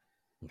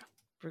 No.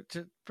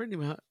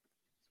 Brittany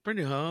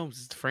Mahomes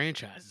is the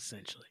franchise,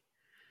 essentially.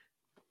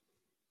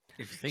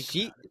 If you think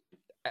about it.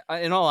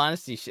 In all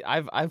honesty,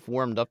 I've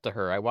warmed up to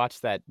her. I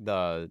watched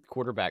the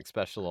quarterback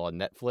special on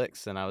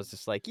Netflix, and I was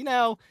just like,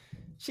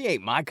 she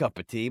ain't my cup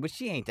of tea, but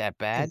she ain't that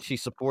bad. She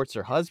supports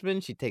her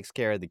husband. She takes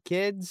care of the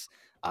kids.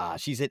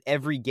 She's at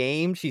every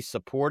game. She's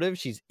supportive.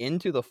 She's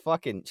into the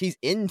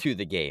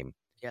game.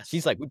 Yes.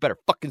 She's like, we better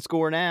fucking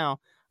score now.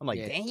 I'm like,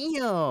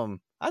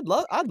 damn. I'd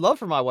love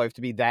for my wife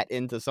to be that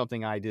into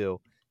something I do.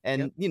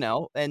 And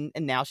and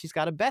now she's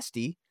got a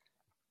bestie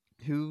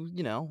who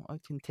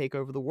can take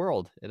over the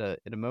world at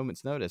a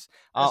moment's notice.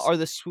 Are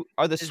the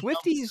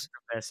Swifties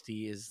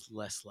bestie is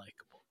less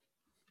likable?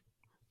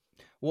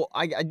 Well,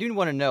 I do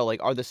want to know,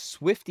 like, are the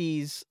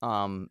Swifties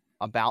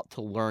about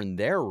to learn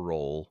their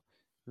role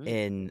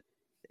in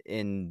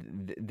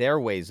their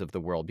ways of the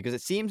world? Because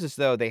it seems as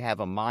though they have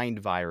a mind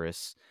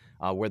virus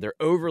where they're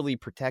overly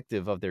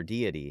protective of their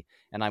deity,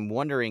 and I'm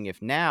wondering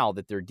if now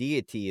that their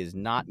deity is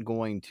not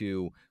going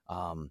to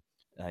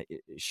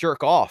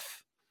shirk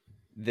off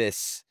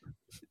this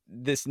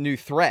new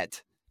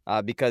threat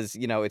because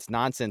it's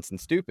nonsense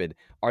and stupid,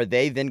 are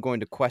they then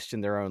going to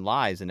question their own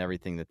lives and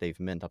everything that they've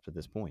meant up to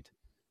this point?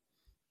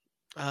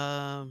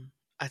 I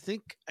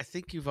think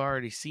you've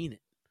already seen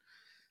it.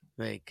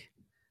 Like,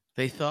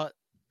 they thought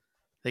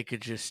they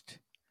could just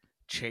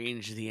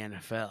change the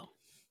NFL,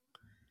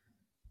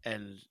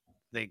 and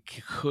they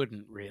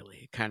couldn't really.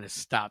 It kind of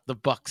stopped. The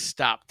buck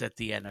stopped at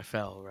the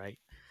NFL, right?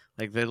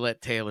 Like, they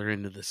let Taylor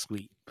into the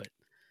suite, but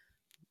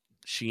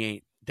she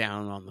ain't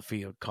down on the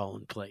field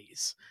calling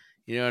plays.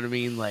 You know what I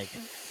mean? Like,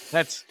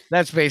 that's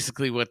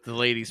basically what the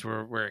ladies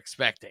were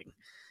expecting.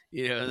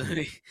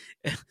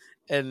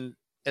 And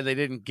they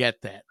didn't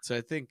get that. So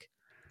I think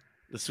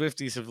the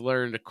Swifties have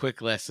learned a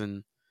quick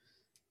lesson.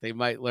 They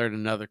might learn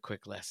another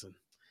quick lesson,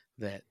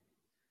 that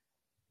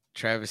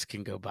Travis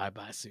can go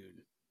bye-bye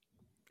soon.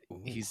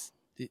 Ooh.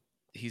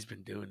 He's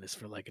been doing this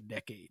for like a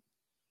decade.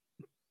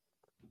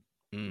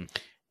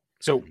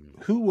 So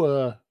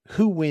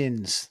who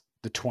wins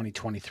the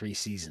 2023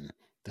 season?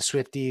 The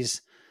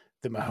Swifties,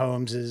 the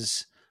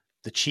Mahomeses,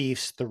 the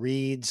Chiefs, the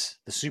Reeds,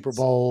 the Super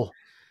Bowl?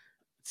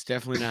 It's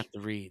definitely not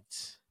the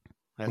Reeds.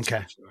 That's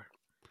for sure.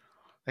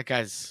 That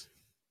guy's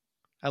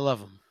I love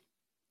him,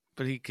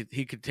 but he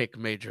could take a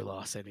major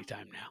loss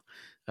anytime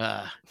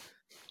now.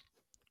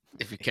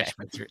 If you catch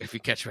my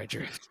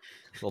drift.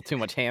 A little too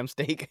much ham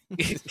steak.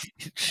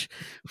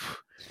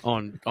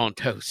 on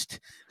toast.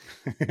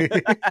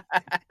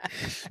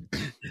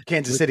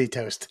 Kansas City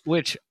toast.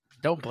 Which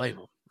don't blame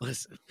him.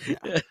 Listen,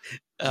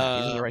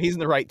 He's in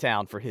the right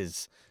town for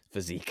his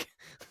physique.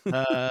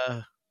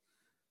 are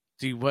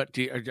you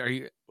Wesley?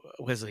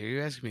 Are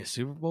you asking me a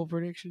Super Bowl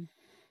prediction?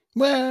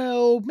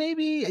 Well,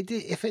 maybe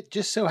if it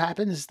just so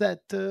happens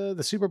that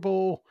the Super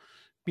Bowl,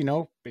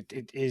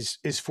 it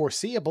is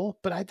foreseeable.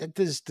 But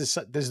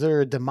does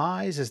there a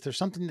demise? Is there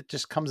something that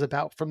just comes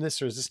about from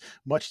this, or is this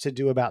much to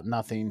do about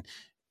nothing,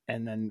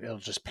 and then it'll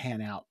just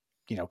pan out,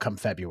 come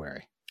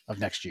February of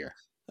next year?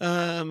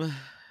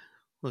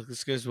 Look,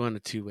 this goes one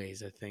of two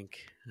ways. I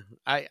think.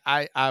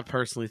 I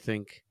personally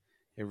think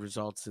it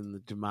results in the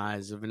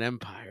demise of an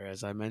empire,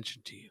 as I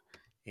mentioned to you.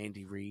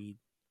 Andy Reid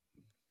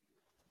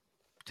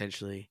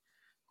potentially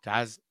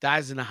dies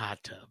in a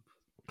hot tub,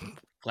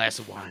 glass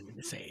of wine in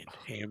his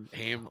hand,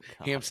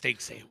 ham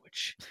steak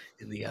sandwich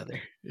in the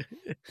other.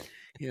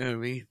 You know what I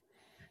mean?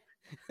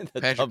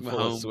 The Patrick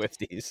Mahomes,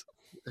 Swifties.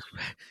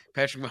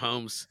 Patrick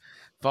Mahomes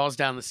falls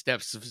down the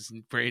steps of his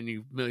brand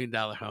new $1 million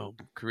home,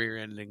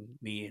 career-ending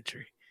knee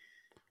injury,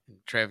 and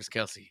Travis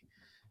Kelce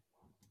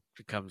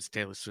becomes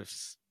Taylor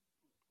Swift's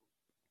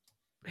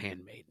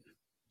handmaiden.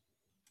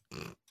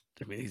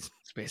 I mean, it's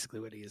basically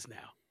what he is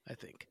now, I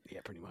think. Yeah,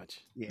 pretty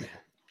much. Yeah.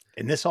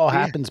 And this all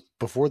happens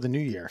before the new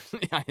year.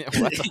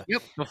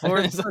 Yep,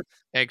 before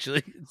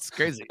actually. It's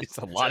crazy. It's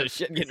a lot of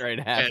shit getting ready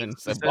to happen.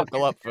 So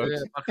buckle up, folks. Yeah,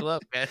 buckle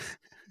up, guys.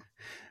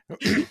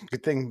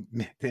 Good thing,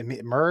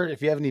 Murr,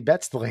 if you have any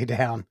bets to lay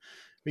down,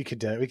 we could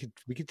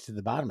get to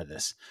the bottom of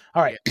this.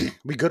 All right.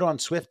 We good on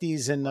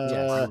Swifties and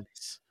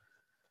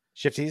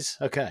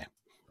Shifties? Okay.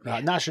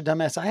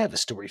 Nostradumbass, I have a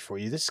story for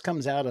you. This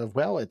comes out of,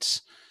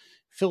 it's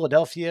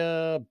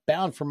Philadelphia,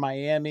 bound for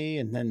Miami,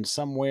 and then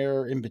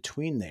somewhere in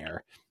between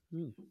there.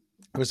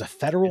 It was a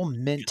federal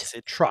mint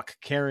truck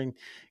carrying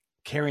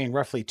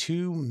roughly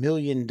 2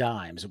 million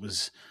dimes. It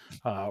was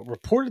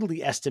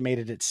reportedly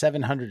estimated at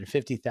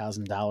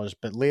 $750,000,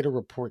 but later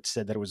reports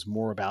said that it was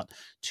more about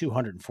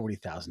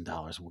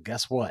 $240,000. Well,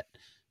 guess what?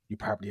 You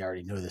probably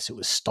already know this. It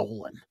was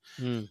stolen.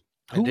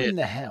 Who in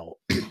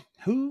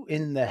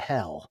the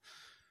hell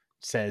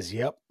says,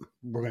 yep,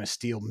 we're going to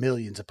steal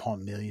millions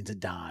upon millions of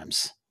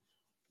dimes?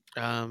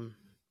 I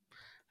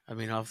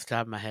mean, off the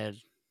top of my head,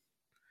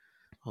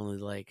 only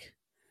like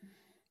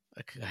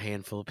a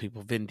handful of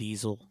people. Vin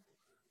Diesel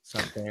is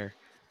up there.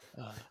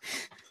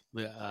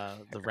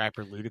 The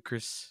rapper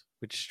Ludacris,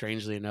 which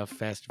strangely enough,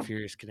 Fast and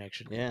Furious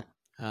connection.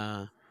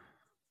 Yeah.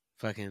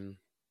 Fucking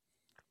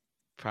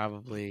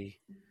probably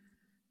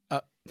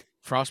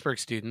Frostburg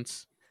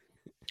students.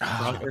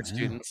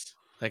 Students,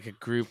 like a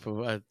group of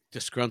a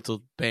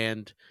disgruntled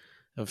band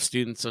of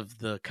students of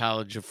the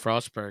College of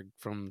Frostburg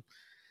from.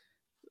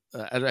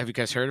 Have you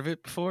guys heard of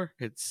it before?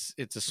 It's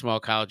a small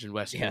college in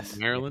Western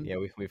Maryland. Yeah,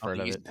 we've heard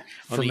of it.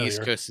 On the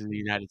East Coast of the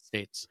United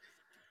States.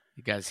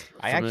 You guys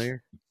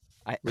familiar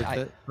with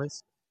that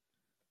place?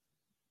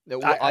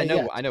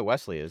 I know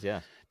Wesley is,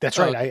 yeah. That's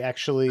right. I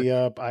actually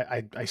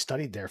I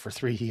studied there for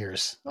 3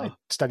 years. I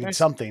studied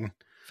something.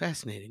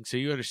 Fascinating. So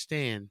you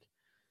understand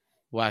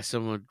why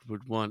someone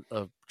would want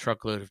a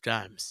truckload of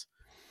dimes.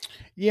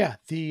 Yeah,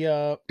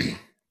 the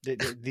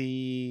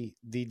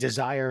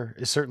desire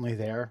is certainly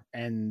there,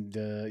 and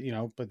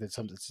but it's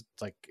something. It's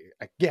like,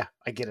 I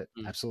get it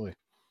absolutely.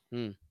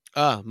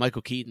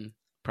 Michael Keaton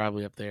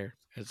probably up there.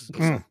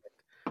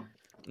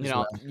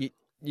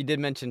 You did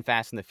mention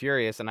Fast and the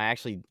Furious, and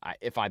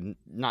if I'm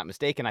not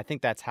mistaken, I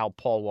think that's how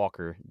Paul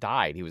Walker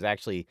died. He was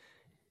actually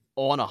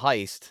on a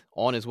heist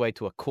on his way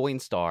to a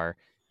Coinstar,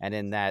 and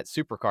in that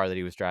supercar that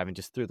he was driving,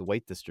 just threw the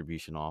weight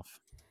distribution off.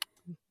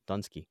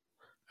 Dunsky.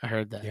 I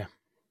heard that. Yeah.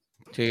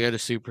 Toyota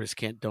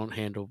Supras don't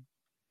handle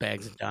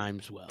bags of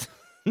dimes well.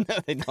 No,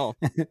 they don't.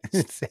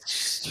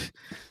 It's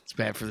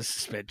bad for the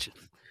suspension.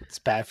 It's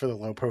bad for the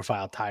low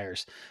profile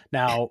tires.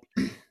 Now,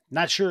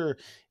 not sure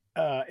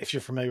if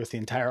you're familiar with the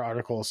entire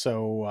article.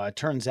 So it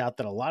turns out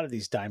that a lot of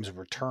these dimes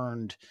were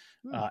turned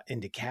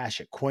into cash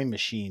at coin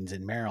machines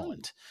in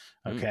Maryland.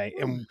 Okay.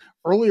 And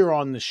earlier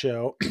on the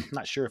show,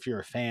 not sure if you're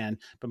a fan,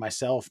 but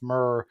myself,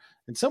 Murr,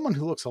 and someone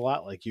who looks a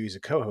lot like you, he's a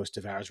co-host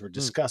of ours, were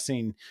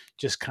discussing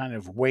just kind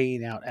of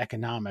weighing out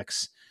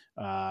economics,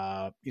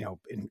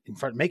 in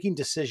front, making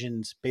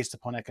decisions based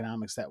upon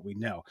economics that we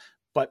know.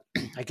 But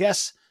I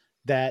guess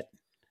that,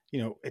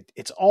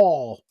 it's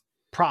all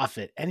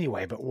profit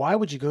anyway, but why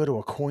would you go to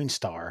a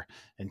Coinstar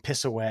and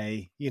piss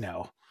away,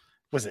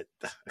 was it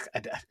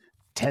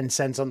 10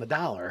 cents on the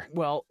dollar?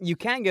 Well, you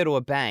can go to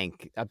a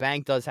bank. A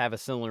bank does have a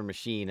similar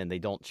machine, and they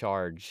don't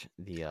charge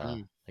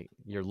like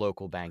your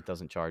local bank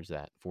doesn't charge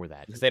that for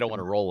that because they don't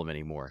want to roll them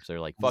anymore. So they're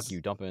like, "Fuck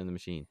you, dump it in the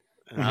machine."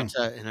 And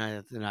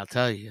I'll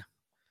tell you,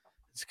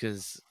 it's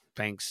because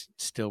banks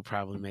still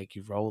probably make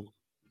you roll them,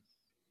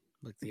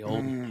 like the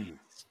old.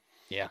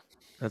 Yeah,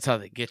 that's how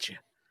they get you.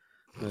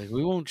 Like,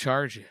 we won't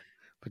charge you.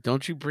 but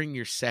don't you bring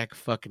your sack of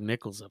fucking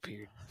nickels up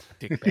here,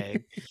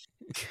 dickbag.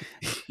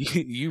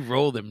 You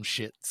roll them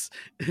shits.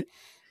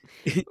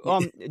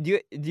 Do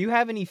you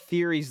have any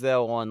theories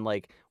though on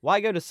like why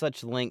go to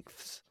such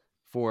lengths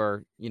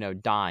for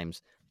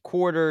dimes,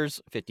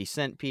 quarters,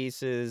 50-cent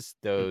pieces,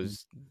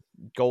 those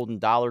golden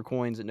dollar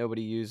coins that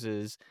nobody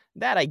uses?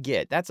 That I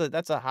get. That's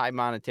a high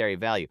monetary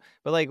value.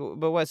 But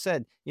what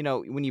said,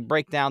 when you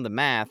break down the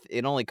math,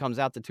 it only comes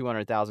out to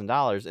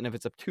 $200,000, and if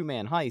it's a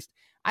 2-man heist,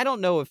 I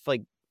don't know if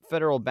like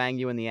federal bang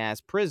you in the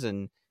ass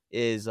prison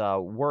is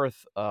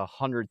worth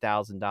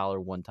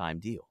 $100,000 one-time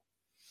deal.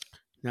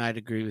 No, I'd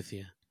agree with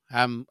you.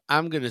 I'm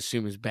gonna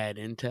assume it's bad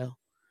intel.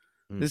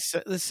 This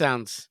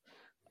sounds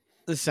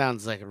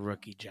like a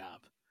rookie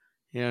job.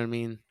 You know what I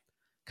mean?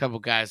 A couple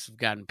guys have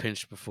gotten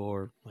pinched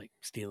before, like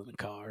stealing a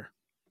car.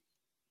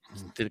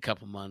 Did a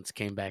couple months,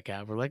 came back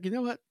out. We're like, you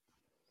know what?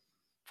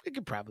 We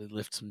could probably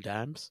lift some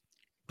dimes.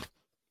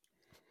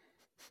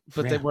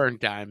 But they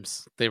weren't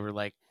dimes. They were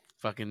like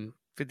fucking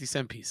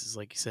 50-cent pieces,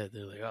 like you said.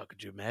 They're like, oh,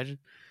 could you imagine?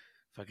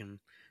 Fucking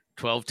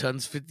 12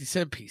 tons,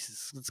 50-cent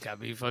pieces. It's got to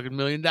be fucking $1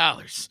 million.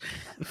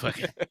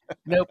 Fucking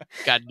nope,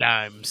 got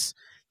dimes.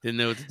 Didn't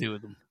know what to do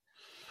with them.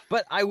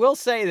 But I will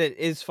say that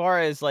as far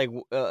as like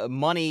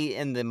money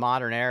in the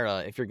modern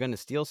era, if you're going to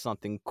steal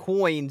something,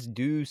 coins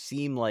do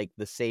seem like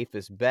the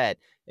safest bet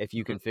if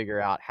you can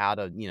figure out how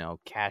to,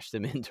 cash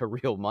them into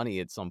real money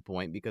at some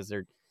point, because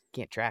they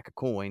can't track a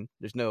coin.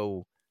 There's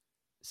no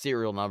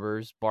serial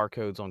numbers,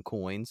 barcodes on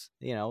coins.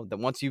 That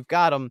once you've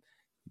got them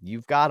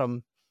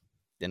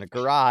in a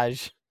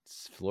garage,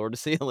 it's floor to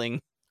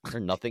ceiling, or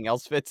nothing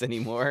else fits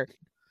anymore.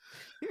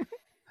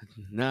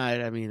 No,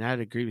 I mean, I'd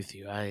agree with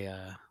you.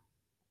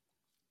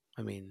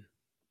 I mean,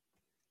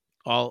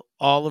 all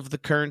of the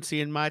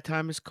currency in my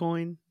time is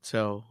coin,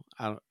 so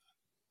I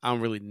don't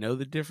really know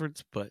the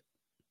difference, but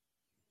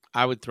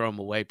I would throw them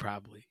away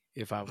probably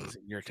if I was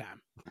in your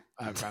time.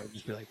 I'd probably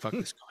just be like, "Fuck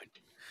this coin."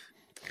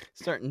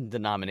 Certain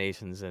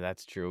denominations,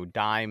 that's true.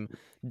 Dime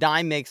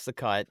makes the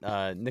cut.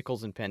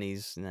 Nickels and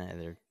pennies,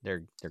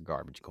 they're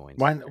garbage coins.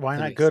 Why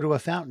not go to a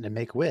fountain and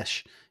make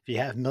wish? If you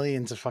have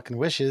millions of fucking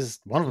wishes,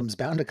 one of them's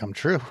bound to come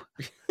true.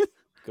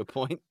 Good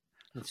point.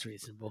 That's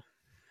reasonable.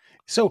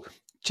 So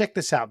check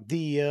this out.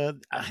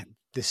 The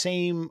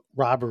same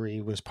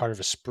robbery was part of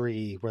a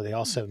spree where they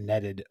also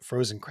netted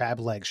frozen crab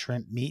legs,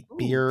 shrimp, meat,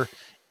 beer,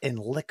 and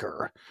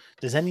liquor.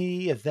 Does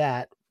any of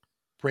that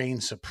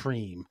reign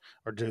supreme,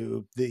 or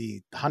do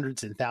the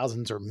hundreds and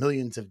thousands or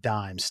millions of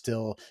dimes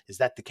still, is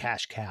that the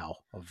cash cow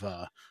of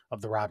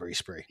the robbery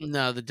spree?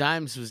 No, the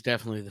dimes was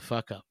definitely the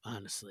fuck up,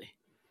 honestly.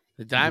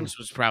 The dimes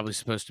was probably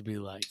supposed to be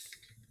like,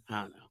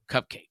 I don't know,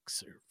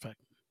 cupcakes or fucking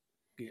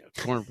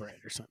cornbread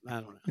or something. I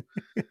don't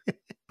know.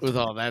 With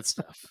all that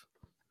stuff.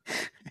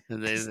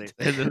 And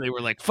then they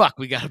were like, fuck,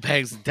 we got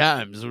bags of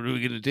dimes. What are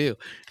we gonna do?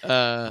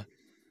 No,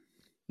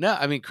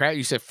 I mean crab,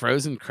 you said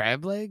frozen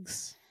crab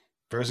legs?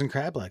 Frozen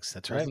crab legs,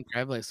 that's Frozen right.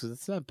 crab legs, so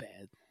that's not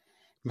bad.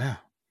 Yeah.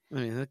 I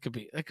mean, that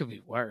could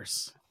be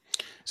worse.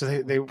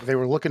 So they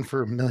were looking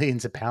for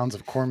millions of pounds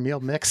of cornmeal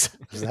mix.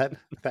 Was that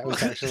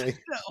was actually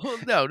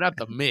no, not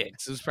the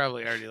mix. It was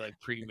probably already like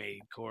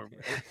pre-made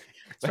cornbread.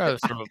 It's probably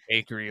from a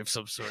bakery of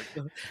some sort.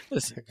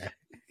 Listen,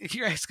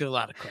 you're asking a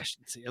lot of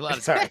questions here. A lot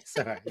of sorry.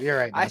 You're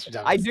right.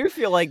 I do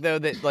feel like though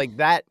that like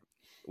that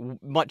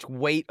much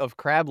weight of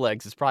crab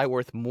legs is probably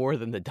worth more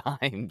than the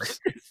dimes.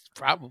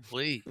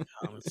 Probably,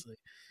 honestly.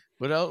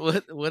 What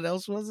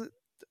else was it?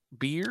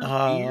 Beer?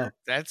 Beer?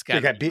 That's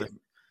got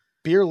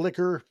beer,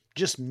 liquor,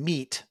 just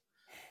meat,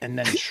 and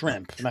then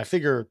shrimp. And I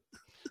figure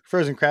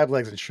frozen crab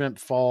legs and shrimp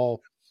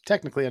fall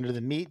technically under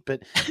the meat,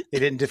 but they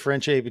didn't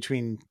differentiate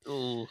between.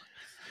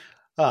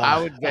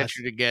 I would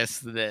venture to guess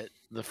that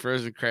the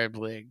frozen crab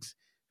legs,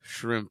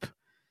 shrimp,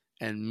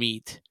 and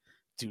meat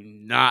do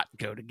not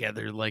go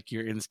together like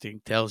your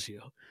instinct tells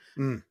you.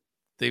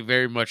 They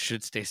very much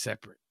should stay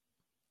separate.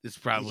 It's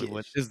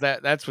probably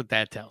that's what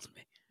that tells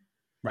me.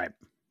 Right.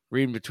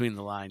 Reading between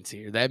the lines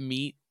here. That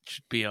meat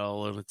should be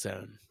all on its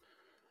own.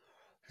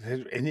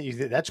 And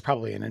that's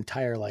probably an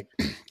entire like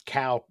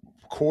cow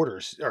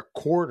quarter,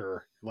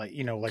 like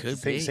like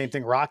the same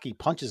thing Rocky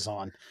punches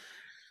on.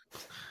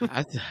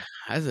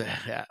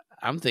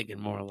 I'm thinking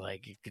more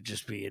like it could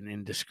just be an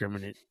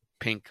indiscriminate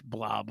pink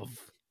blob of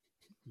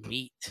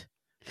meat.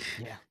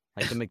 Yeah,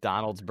 like the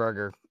McDonald's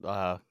burger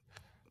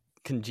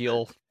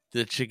congeal,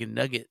 the chicken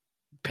nugget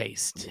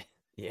paste.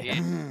 Yeah.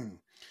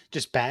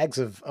 Just bags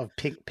of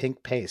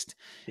pink paste.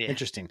 Yeah.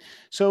 Interesting.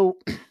 So,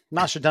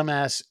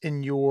 Nostradumbass,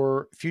 in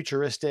your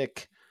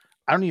futuristic,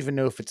 I don't even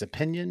know if it's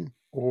opinion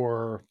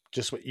or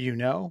just what you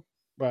know.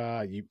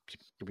 You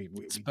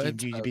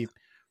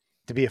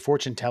to be a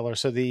fortune teller.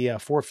 So the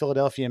 4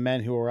 Philadelphia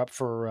men who are up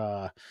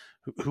for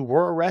who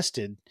were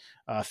arrested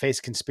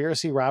face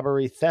conspiracy,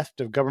 robbery,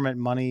 theft of government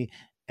money,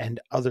 and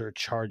other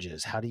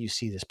charges. How do you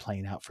see this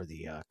playing out for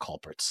the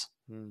culprits?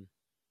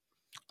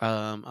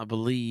 I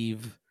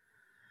believe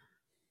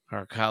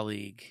our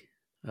colleague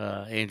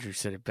Andrew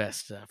said it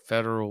best.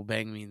 Federal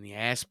bang me in the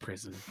ass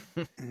prison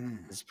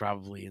is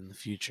probably in the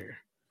future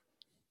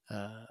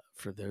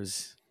for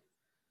those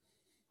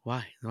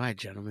Why,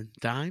 gentlemen?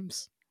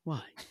 Dimes?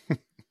 Why?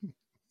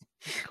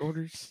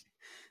 Quarters?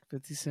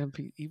 50-cent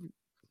even.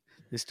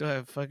 They still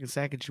have fucking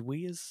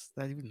Sacagaweas?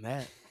 Not even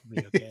that.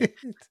 Be okay.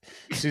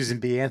 Susan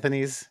B.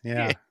 Anthony's.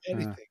 Yeah.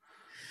 Anything.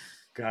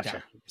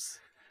 Gotcha. Dimes.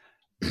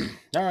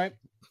 All right.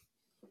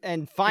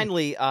 And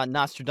finally,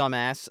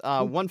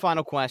 Nostradumbass, one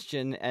final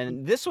question,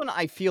 and this one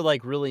I feel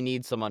like really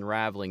needs some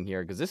unraveling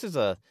here because this is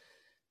a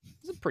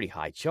pretty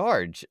high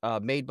charge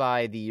made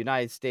by the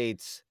United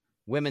States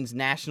women's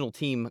national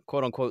team,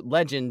 quote unquote,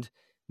 legend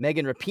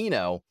Megan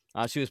Rapinoe.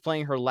 She was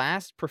playing her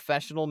last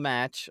professional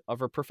match of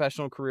her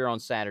professional career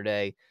on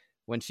Saturday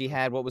when she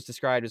had what was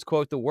described as,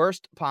 quote, the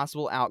worst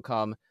possible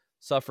outcome,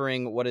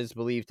 suffering what is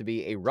believed to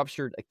be a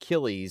ruptured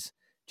Achilles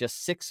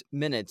just 6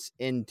 minutes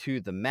into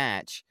the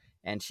match.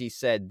 And she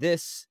said,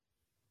 "This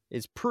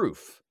is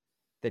proof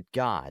that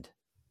God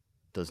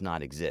does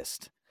not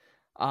exist."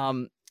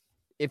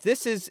 If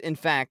this is, in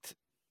fact,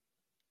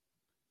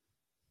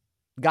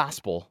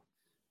 gospel,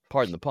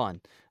 pardon the pun,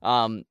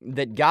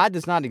 that God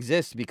does not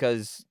exist,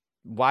 because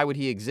why would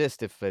he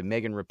exist if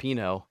Megan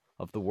Rapinoe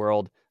of the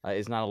world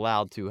is not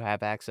allowed to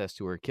have access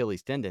to her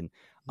Achilles tendon?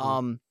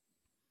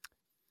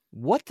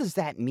 What does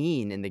that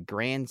mean in the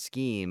grand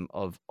scheme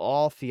of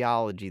all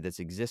theology that's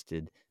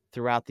existed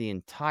throughout the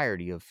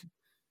entirety of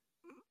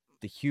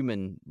the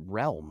human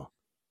realm?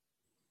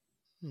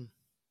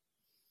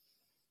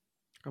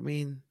 I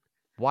mean,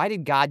 why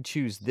did God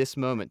choose this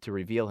moment to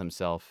reveal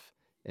himself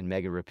in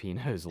Megan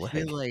Rapinoe's leg?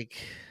 I feel like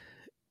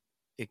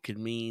it could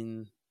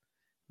mean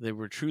that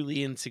we're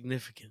truly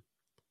insignificant.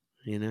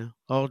 You know,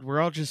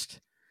 we're all just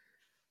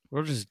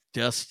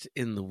dust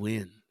in the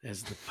wind,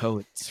 as the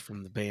poets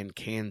from the band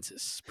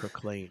Kansas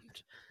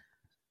proclaimed.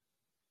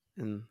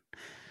 And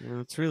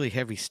it's really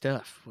heavy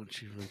stuff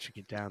once you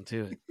get down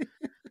to it.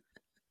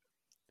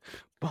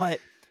 But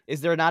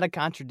is there not a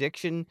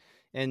contradiction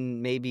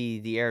in maybe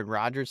the Aaron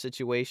Rodgers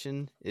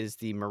situation? Is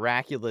the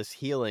miraculous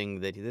healing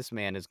that this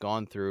man has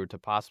gone through to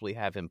possibly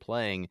have him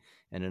playing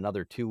in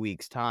another 2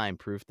 weeks' time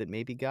proof that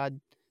maybe God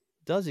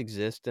does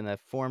exist in a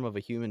form of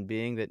a human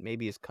being that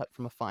maybe is cut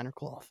from a finer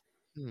cloth?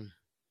 No,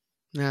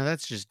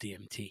 that's just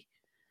DMT.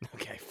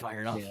 Okay,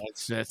 fair enough.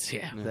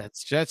 Yeah,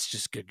 that's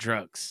just good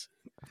drugs.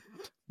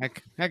 I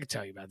could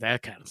tell you about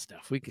that kind of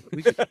stuff. We could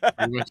pretty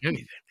much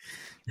anything.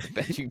 I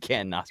bet you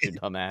can,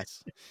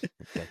 Nostradumbass. I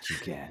bet you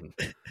can.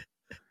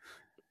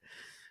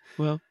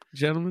 Well,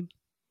 gentlemen,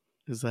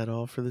 is that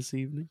all for this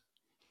evening?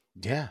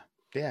 Yeah.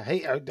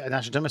 Hey,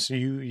 Nostradamus, are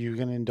you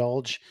going to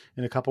indulge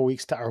in a couple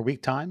weeks or a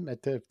week time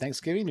at the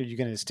Thanksgiving, or are you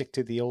going to stick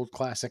to the old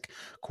classic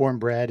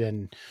cornbread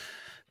and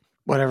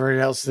whatever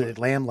else, the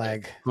lamb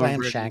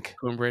shank,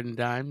 cornbread and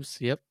dimes?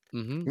 Yep.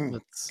 Mm-hmm.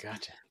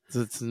 Gotcha.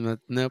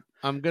 Nope.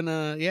 I'm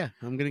gonna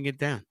get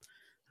down.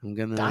 I'm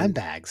gonna dime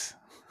bags.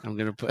 I'm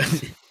gonna put.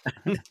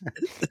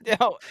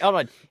 Hold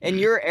on. In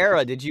your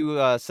era, did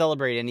you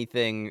celebrate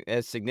anything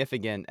as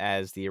significant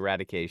as the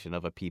eradication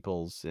of a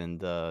peoples and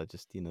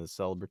just the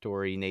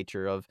celebratory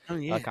nature of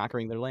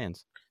conquering their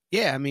lands?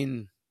 Yeah, I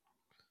mean,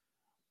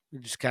 we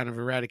just kind of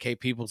eradicate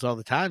peoples all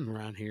the time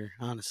around here.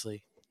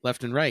 Honestly,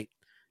 left and right,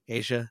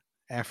 Asia,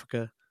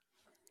 Africa,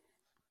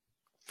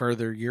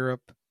 further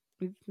Europe.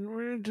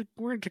 We're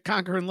into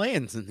conquering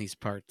lands in these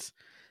parts.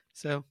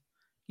 So,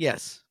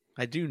 yes,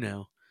 I do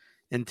know.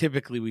 And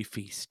typically we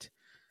feast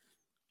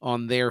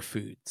on their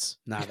foods,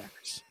 not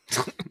ours.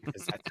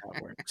 Because that's how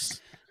it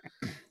works.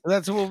 So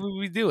that's what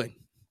we'll be doing.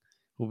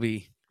 We'll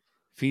be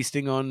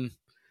feasting on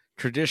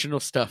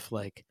traditional stuff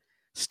like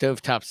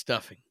stovetop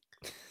stuffing,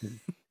 and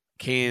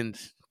canned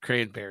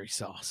cranberry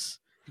sauce.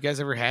 You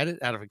guys ever had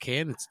it out of a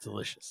can? It's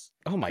delicious.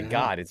 Oh my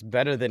God, it's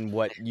better than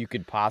what you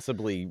could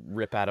possibly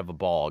rip out of a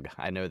bog.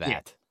 I know that.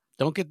 Yeah.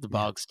 Don't get the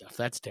bog stuff.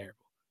 That's terrible.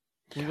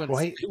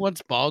 Who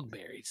wants bog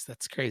berries?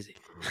 That's crazy.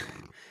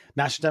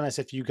 Nostradamus,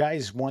 if you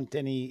guys want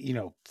any,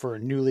 for a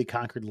newly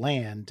conquered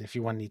land, if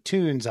you want any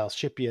tunes, I'll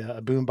ship you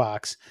a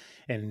boombox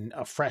and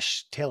a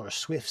fresh Taylor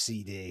Swift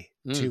CD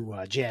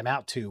to jam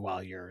out to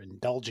while you're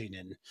indulging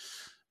in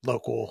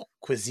local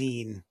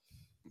cuisine,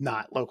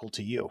 not local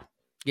to you.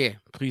 Yeah,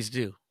 please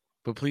do.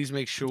 But please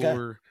make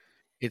sure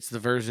it's the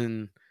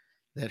version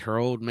that her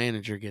old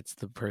manager gets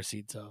the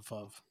proceeds off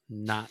of,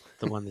 not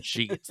the one that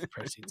she gets the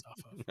proceeds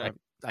off of.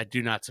 I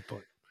do not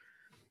support.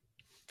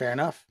 Fair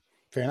enough.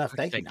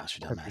 Thank you,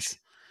 Nostradamus.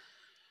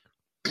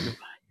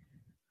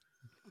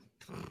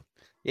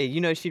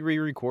 Yeah, she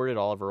re-recorded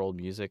all of her old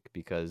music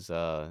because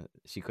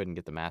she couldn't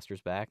get the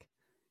masters back.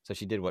 So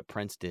she did what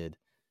Prince did.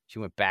 She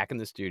went back in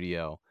the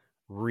studio,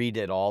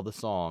 redid all the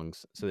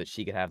songs so that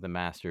she could have the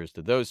masters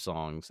to those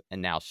songs,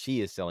 and now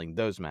she is selling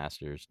those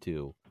masters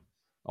to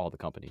all the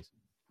companies.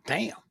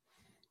 Damn.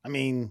 I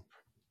mean,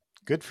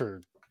 good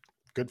for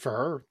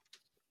her.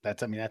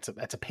 That's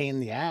a pain in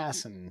the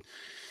ass, and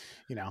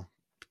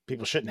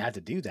people shouldn't have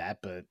to do that,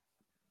 but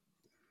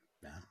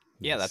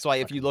yeah, that's why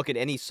if you look at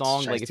any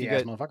song, like if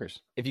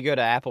you go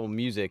to Apple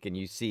Music and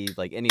you see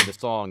like any of the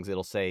songs,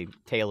 it'll say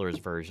Taylor's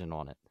version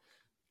on it.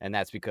 And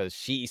that's because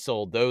she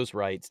sold those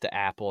rights to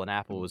Apple, and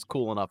Apple was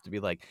cool enough to be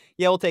like,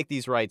 yeah, we'll take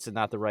these rights and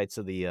not the rights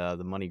of the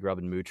money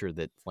grubbing moocher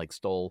that like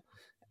stole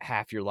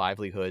half your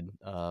livelihood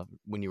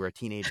when you were a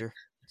teenager.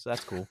 So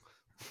that's cool.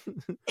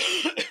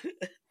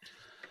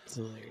 It's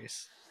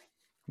hilarious.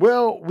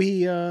 Well,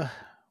 we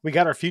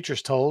got our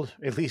futures told,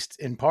 at least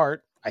in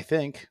part, I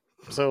think.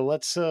 So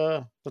let's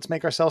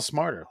make ourselves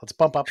smarter. Let's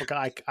bump up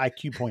like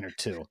IQ point or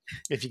two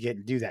if you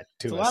can do that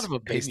to It's a us lot of a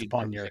based baby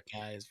upon your.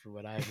 guys, for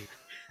what I do.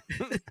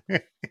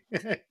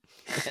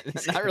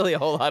 Not really a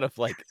whole lot of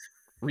like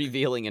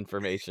revealing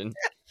information.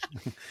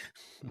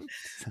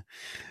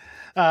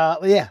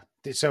 Yeah.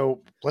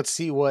 So let's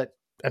see what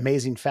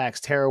amazing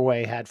facts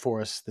Tearaway had for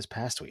us this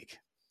past week.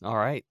 All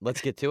right,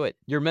 let's get to it.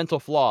 Your mental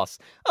floss.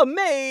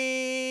 Amazing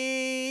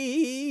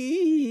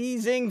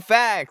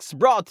facts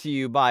brought to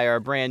you by our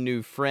brand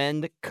new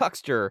friend,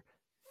 Cuckster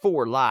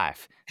for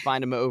Life.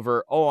 Find him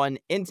over on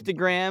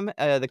Instagram,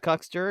 the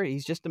Cuckster.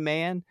 He's just a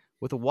man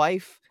with a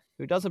wife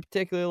who doesn't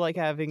particularly like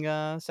having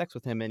sex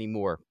with him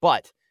anymore.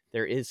 But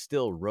there is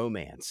still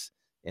romance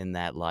in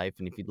that life.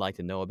 And if you'd like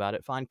to know about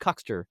it, find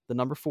Cuckster, the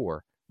number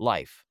 4,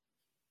 Life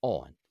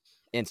on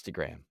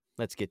Instagram.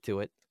 Let's get to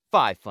it.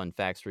 5 fun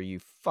facts for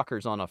you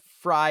fuckers on a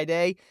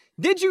Friday.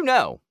 Did you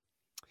know,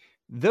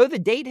 though the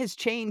date has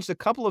changed a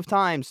couple of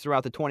times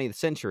throughout the 20th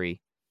century,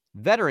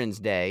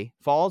 Veterans Day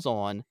falls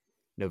on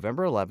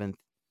November 11th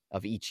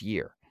of each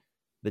year.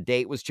 The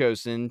date was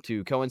chosen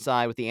to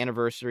coincide with the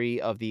anniversary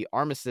of the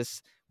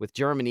armistice with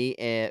Germany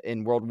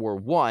in World War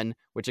I,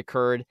 which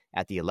occurred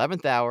at the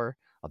 11th hour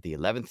of the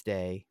 11th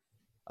day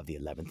of the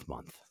 11th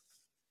month.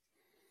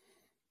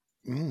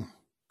 11,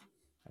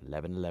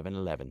 11,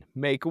 11.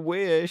 Make a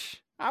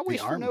wish. I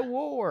wish for no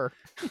war.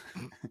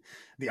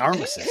 The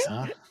armistice,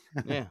 huh?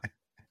 Yeah.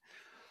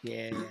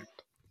 Yeah.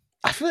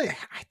 I feel like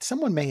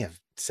someone may have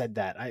said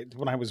that.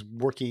 When I was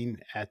working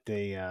at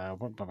the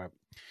one of my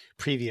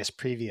previous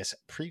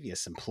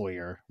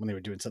employer, when they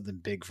were doing something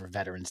big for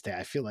Veterans Day,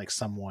 I feel like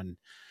someone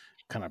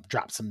kind of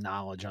dropped some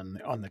knowledge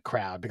on the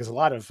crowd, because a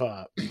lot of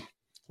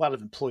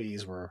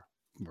employees were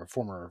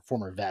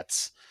former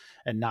vets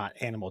and not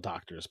animal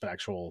doctors, but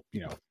actual,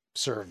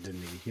 served in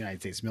the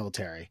United States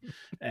military.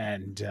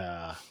 And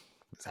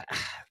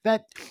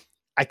that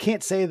I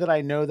can't say that I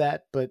know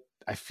that, but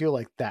I feel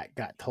like that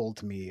got told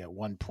to me at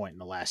one point in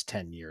the last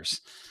 10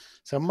 years.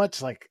 So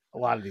much like a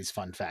lot of these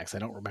fun facts, I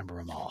don't remember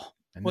them all.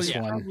 And Well, this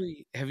yeah, one,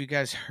 probably, have you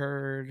guys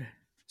heard?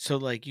 So,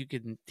 like, you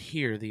can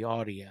hear the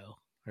audio,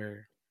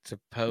 or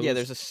suppose. Yeah,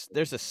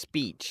 there's a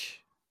speech.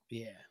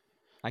 Yeah.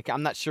 Like,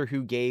 I'm not sure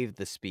who gave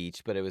the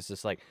speech, but it was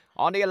just like,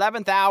 on the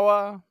 11th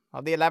hour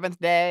of the 11th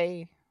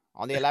day,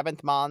 on the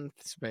 11th month,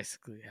 That's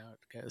basically how it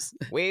goes.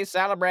 we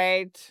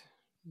celebrate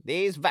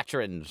these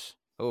veterans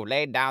who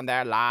laid down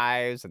their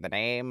lives in the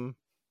name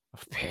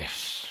of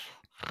peace.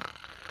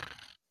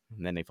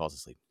 And then he falls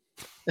asleep.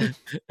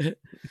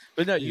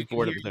 But no, He's you can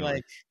bored hear, of the memory.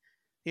 like,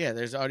 yeah,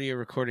 there's audio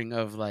recording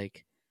of,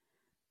 like,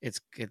 it's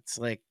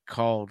like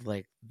called,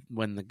 like,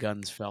 when the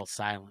guns fell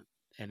silent,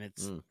 and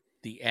it's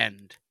the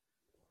end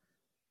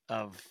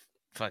of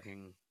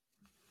fucking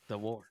the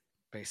war,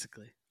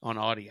 basically, on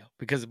audio.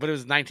 But it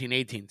was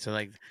 1918, so,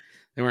 like,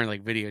 they weren't,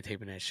 like,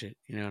 videotaping that shit,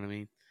 you know what I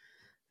mean?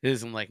 It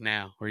isn't like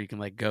now, where you can,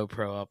 like,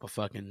 GoPro up a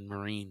fucking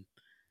Marine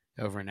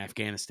over in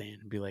Afghanistan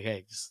and be like,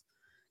 hey, just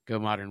go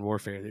modern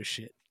warfare this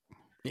shit.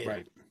 Yeah.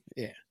 right?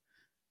 Yeah.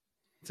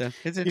 So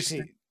it's You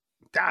interesting. see,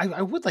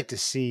 I would like to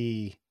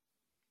see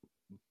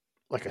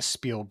like a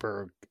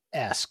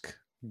Spielberg-esque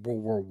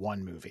World War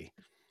One movie.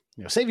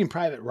 Saving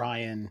Private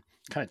Ryan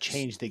kind of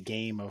changed the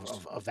game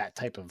of that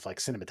type of like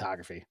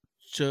cinematography.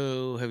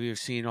 So have you ever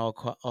seen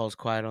All's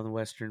Quiet on the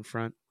Western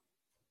Front?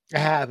 I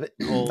have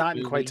Old not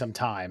in quite movie. some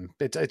time.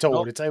 It's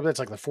old. Nope. It's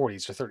like the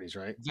 40s or 30s,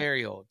 right?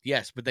 Very old.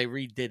 Yes, but they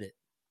redid it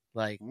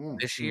like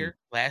this year,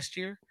 last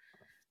year.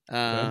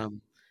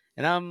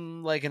 And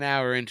I'm like an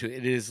hour into it.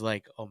 It is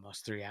like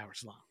almost 3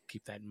 hours long.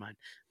 Keep that in mind.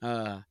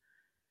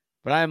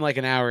 But I'm like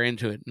an hour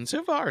into it, and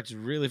so far it's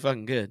really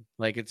fucking good.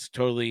 Like, it's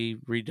totally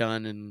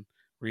redone and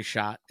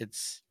reshot.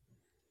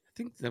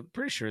 I'm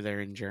pretty sure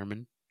they're in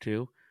German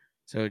too,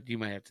 so you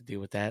might have to deal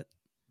with that.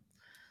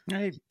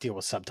 I deal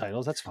with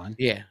subtitles. That's fine.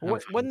 Yeah.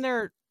 Wasn't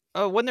there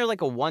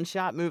like a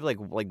one-shot movie, like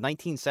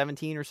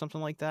 1917 or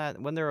something like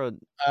that? When there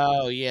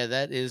Oh yeah,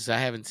 that is. I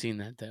haven't seen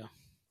that though.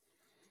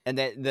 and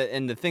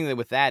the thing that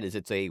with that is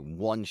it's a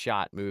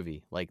one-shot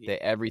movie. Like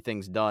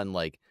everything's done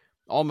like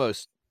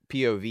almost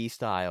POV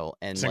style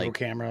and Single like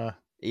camera.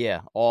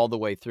 Yeah, all the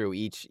way through.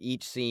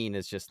 Each scene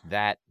is just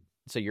that.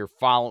 So you're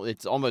following.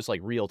 It's almost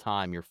like real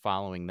time. You're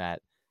following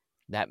that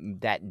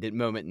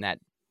moment in that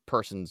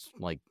person's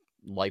like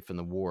life in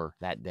the war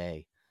that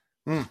day.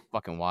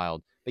 Fucking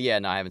wild. But yeah,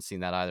 no, I haven't seen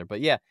that either.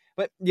 But yeah,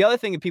 but the other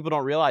thing that people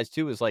don't realize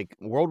too is like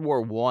World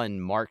War I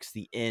marks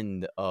the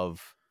end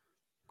of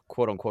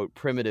quote unquote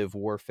primitive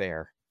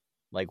warfare.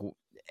 Like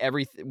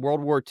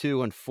World War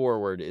II and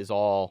forward is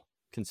all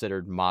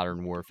considered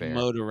modern warfare.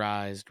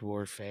 Motorized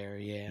warfare.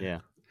 Yeah.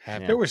 Yeah.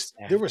 There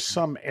was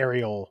some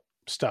aerial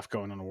stuff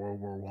going on in World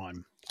War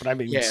One. but I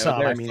mean Yeah, some.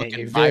 they're I mean fucking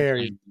a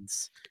very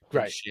biplanes and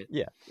right. shit.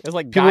 Yeah, it's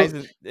like People-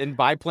 guys in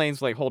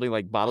biplanes like holding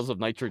like bottles of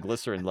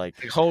nitroglycerin, like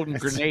Like holding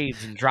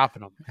grenades and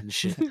dropping them and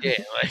shit.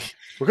 Yeah, like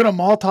We're gonna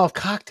Molotov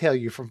cocktail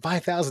you from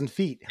 5,000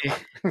 feet.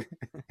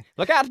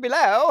 look out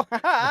below.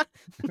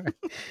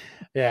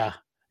 Yeah,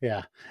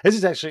 yeah. This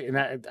is actually, and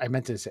I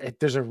meant to say,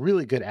 there's a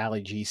really good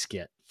Ali G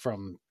skit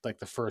from like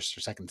the first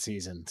or second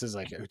season. This is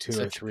like 02 or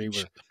such a 03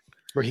 good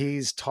where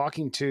he's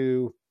talking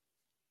to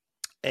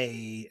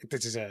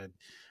this is a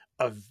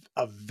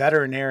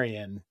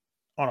veterinarian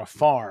on a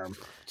farm.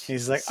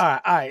 He's like, all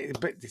right,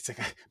 but it's like,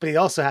 but he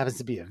also happens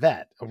to be a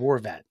vet, a war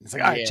vet. It's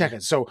like, all right, Yeah. check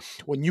it. So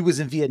when you was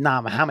in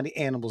Vietnam, how many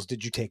animals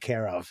did you take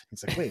care of?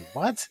 He's like, wait,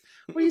 what?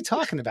 What are you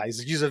talking about? He's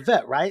like, you're a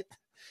vet, right?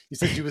 You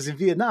said you was in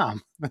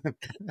Vietnam.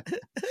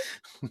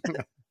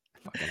 Fucking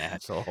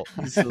asshole.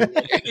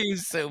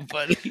 He's so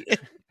funny.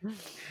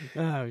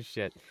 Oh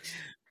shit.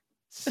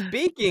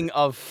 Speaking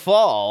of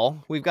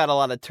fall, we've got a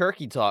lot of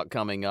turkey talk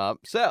coming up.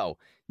 So,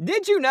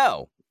 did you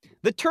know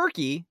the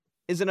turkey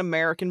is an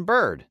American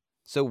bird?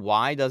 So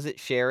why does it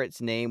share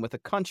its name with a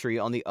country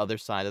on the other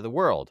side of the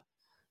world?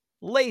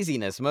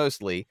 Laziness,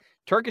 mostly.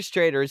 Turkish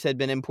traders had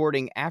been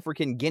importing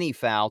African guinea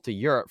fowl to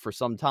Europe for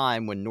some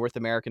time when North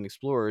American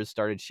explorers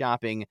started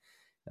shopping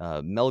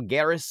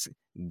Melgaris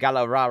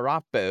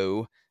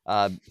galararapo,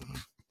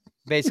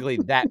 basically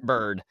that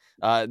bird.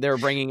 They were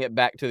bringing it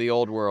back to the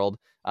old world.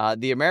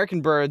 The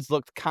American birds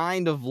looked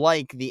kind of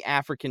like the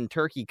African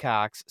turkey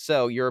cocks,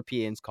 so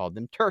Europeans called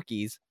them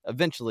turkeys.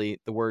 Eventually,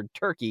 the word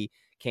turkey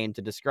came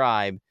to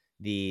describe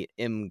the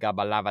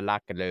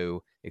Mgabalavalakalou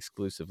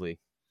exclusively.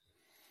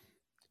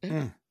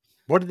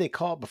 What did they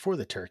call it before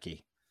the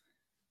turkey?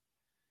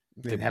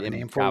 They didn't have a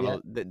name for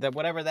it yet?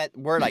 Whatever that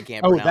word I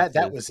can't Oh, pronounce.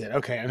 that was it.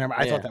 Okay, I remember.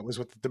 I Yeah. thought that was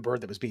what the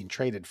bird that was being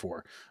traded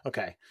for.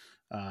 Okay,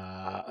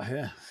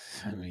 I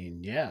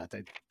mean, yeah.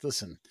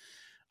 Listen,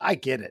 I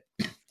get it.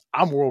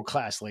 I'm world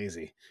class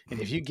lazy,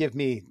 and if you give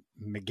me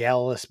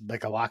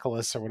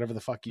Megalopolis, or whatever the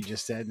fuck you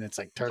just said, and it's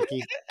like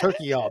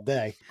turkey all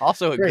day.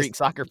 Also a Very- Greek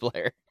soccer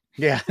player.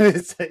 Yeah,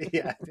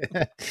 yeah.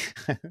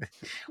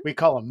 We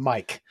call him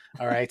Mike.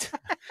 All right.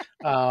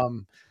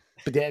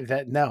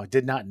 But no,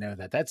 did not know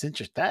that. That's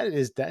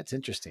interesting. That's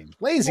interesting.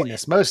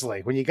 Laziness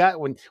mostly.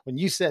 When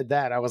you said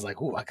that, I was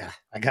like, "Ooh,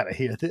 I gotta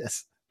hear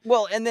this."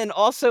 Well, and then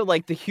also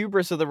like the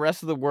hubris of the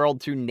rest of the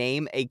world to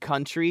name a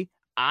country.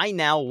 I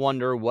now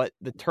wonder what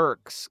the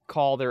Turks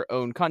call their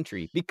own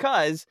country,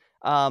 because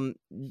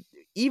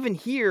even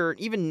here,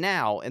 even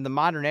now in the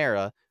modern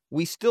era,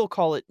 we still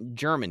call it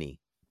Germany.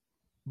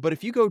 But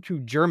if you go to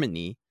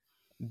Germany,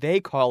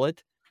 they call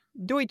it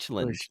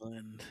Deutschland.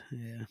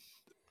 Yeah.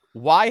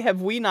 Why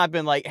have we not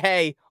been like,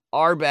 hey,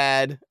 our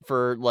bad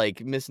for like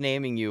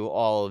misnaming you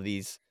all of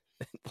these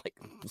like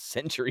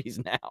centuries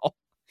now?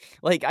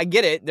 Like, I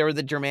get it. There were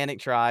the Germanic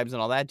tribes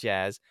and all that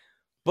jazz.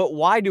 But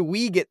why do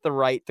we get the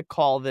right to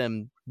call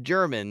them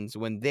Germans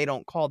when they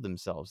don't call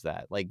themselves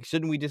that? Like,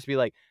 shouldn't we just be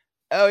like,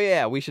 oh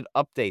yeah, we should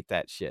update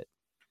that shit?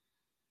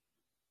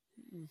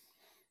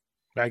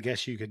 I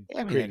guess you could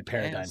create a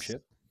paradigm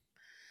shift.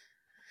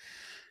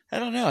 I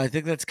don't know. I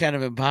think that's kind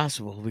of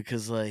impossible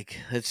because, like,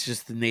 that's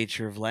just the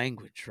nature of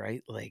language,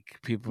 right? Like,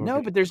 people.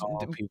 No, but there's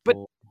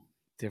people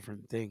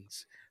different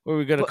things. What are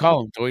we going to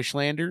call them?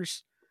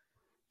 Deutschlanders?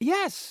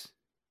 Yes.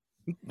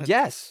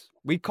 Yes.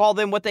 We call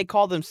them what they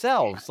call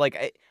themselves.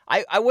 Like,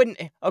 I wouldn't.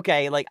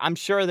 Okay, like, I'm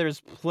sure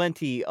there's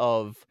plenty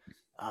of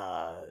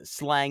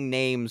slang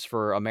names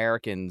for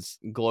Americans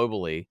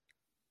globally.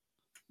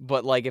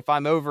 But, like, if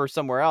I'm over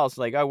somewhere else,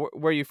 like, oh,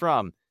 where are you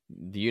from?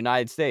 The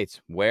United States.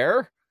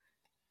 Where?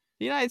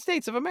 The United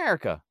States of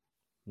America.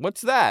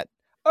 What's that?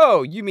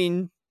 Oh, you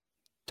mean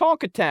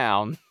Tonka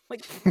Town?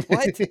 Like,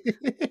 what?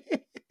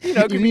 You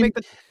know,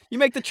 because you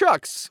make the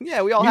trucks.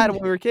 Yeah, we all had them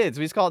when we were kids.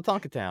 We just call it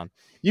Tonka Town.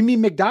 You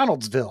mean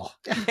McDonaldsville?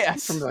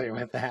 Yes. I'm familiar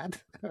with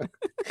that.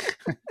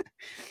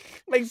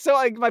 Like, so,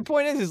 like, my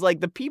point is like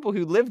the people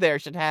who live there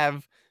should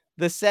have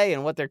the say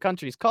in what their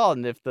country's called.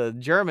 And if the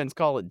Germans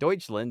call it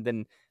Deutschland,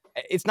 then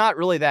it's not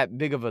really that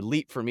big of a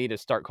leap for me to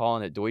start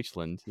calling it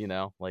Deutschland. You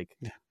know, like,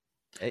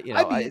 you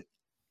know,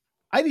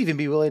 I'd even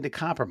be willing to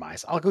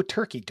compromise. I'll go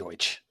Turkey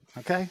Deutsch.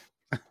 Okay,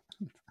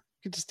 you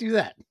could just do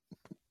that.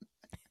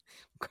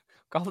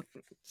 Call it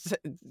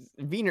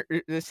Wiener,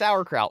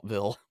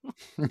 Sauerkrautville.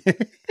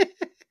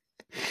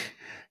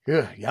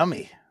 Ugh,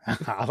 yummy.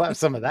 I'll have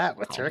some of that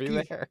with I'll turkey.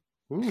 be there.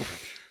 Ooh.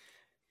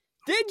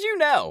 Did you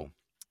know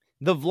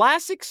the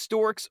Vlasic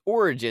stork's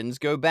origins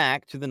go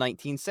back to the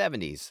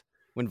 1970s,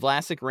 when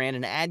Vlasic ran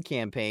an ad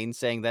campaign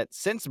saying that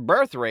since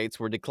birth rates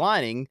were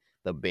declining,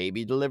 the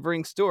baby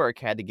delivering stork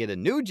had to get a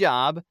new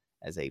job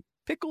as a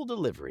pickle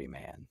delivery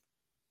man.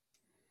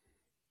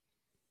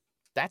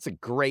 That's a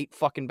great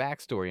fucking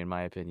backstory, in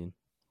my opinion.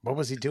 What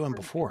was he doing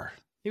before?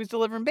 He was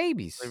delivering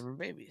babies.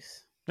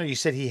 No, you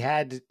said he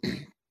had.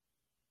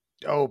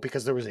 Oh,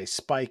 because there was a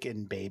spike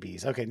in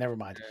babies. Okay, never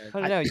mind.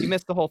 Oh, no, you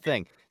missed the whole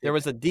thing. There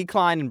was a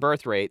decline in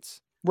birth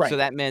rates. Right. So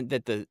that meant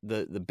that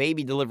the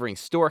baby delivering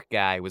stork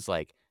guy was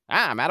like,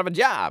 I'm out of a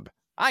job.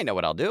 I know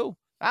what I'll do.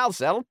 I'll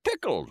sell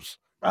pickles.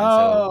 And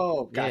so,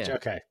 Oh, gotcha. yeah.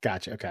 Okay,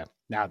 gotcha. Okay,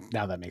 now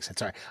that makes sense.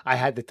 Sorry, I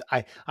had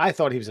I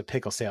thought he was a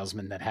pickle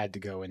salesman that had to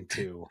go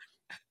into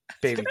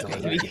baby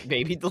delivery.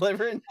 Baby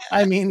delivering.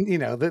 I mean,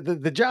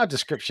 the job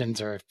descriptions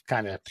are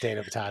kind of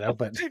potato,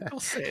 but Pickle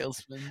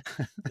salesman.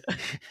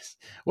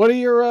 what are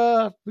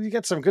your you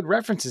got some good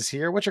references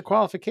here. What's your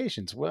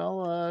qualifications? Well,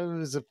 I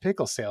was a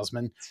pickle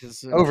salesman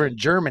over in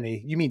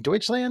Germany. You mean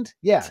Deutschland?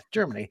 Yeah,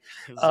 Germany.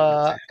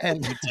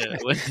 And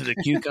went to the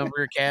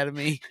Cucumber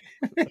Academy.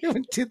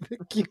 went to the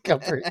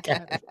Cucumber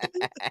Academy.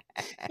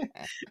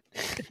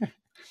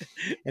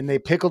 And they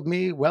pickled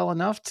me well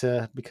enough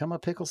to become a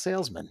pickle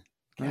salesman.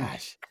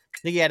 Gosh, I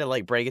think he had to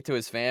like break it to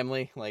his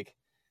family, like,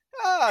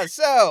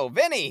 so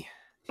Vinny,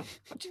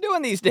 what you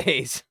doing these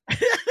days?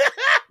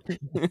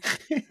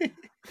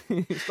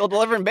 Still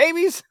delivering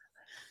babies?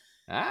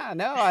 No,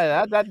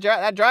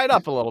 that dried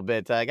up a little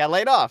bit. I got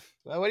laid off.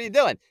 What are you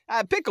doing?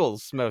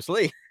 Pickles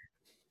mostly.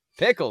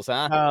 Pickles,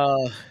 huh?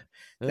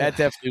 That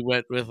definitely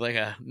went with like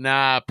a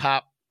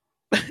pop.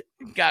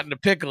 Got into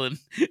pickling.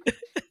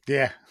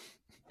 Yeah.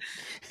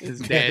 His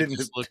dad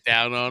just looked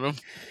down on him.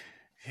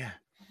 Yeah.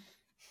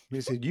 He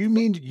said, You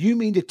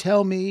mean to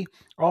tell me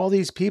all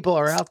these people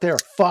are out there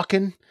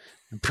fucking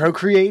and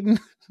procreating?"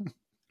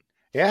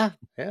 Yeah.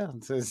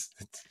 It's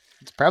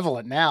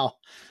prevalent now.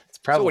 It's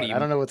prevalent. So I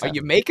don't know what's Are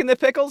you making the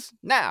pickles?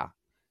 Now.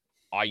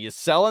 Are you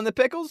selling the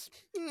pickles?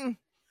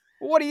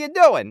 What are you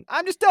doing?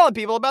 I'm just telling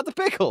people about the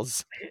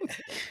pickles.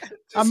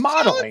 I'm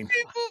modeling.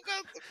 People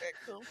about the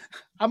pickles.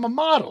 I'm a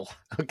model.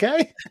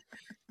 Okay.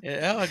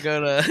 Yeah, I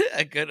go to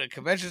a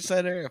convention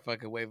center. If I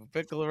can wave a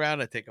pickle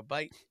around, I take a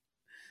bite.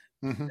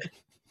 Mm-hmm.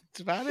 That's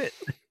about it.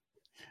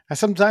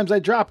 Sometimes I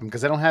drop them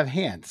because I don't have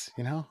hands.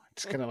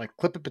 Just gonna like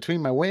clip it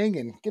between my wing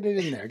and get it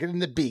in there, get it in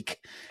the beak.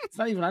 It's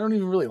not even. I don't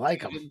even really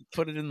like them.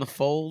 Put it in the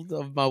fold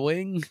of my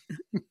wing.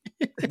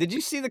 Did you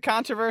see the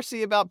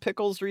controversy about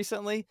pickles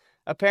recently?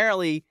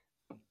 Apparently,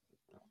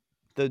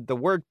 the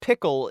word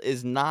pickle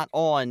is not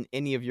on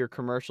any of your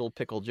commercial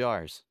pickle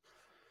jars.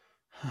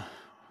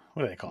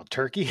 What do they call it?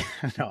 Turkey?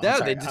 No,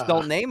 they just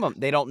don't name them.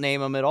 They don't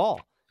name them at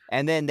all.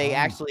 And then they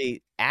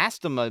actually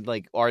asked them,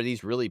 like, are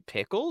these really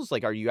pickles?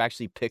 Like, are you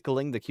actually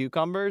pickling the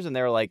cucumbers? And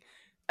they were like,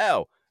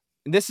 oh,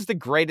 this is the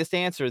greatest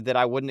answer that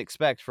I wouldn't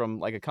expect from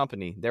like a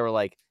company. They were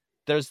like,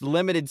 there's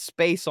limited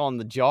space on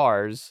the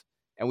jars,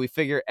 and we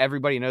figure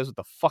everybody knows what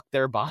the fuck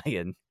they're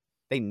buying.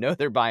 They know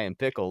they're buying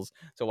pickles.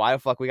 So why the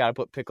fuck we got to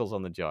put pickles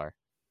on the jar?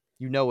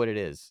 You know what it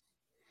is.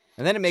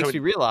 And then it makes me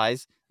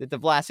realize that the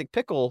Vlasic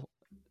pickle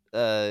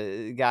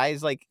guy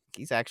is like,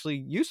 he's actually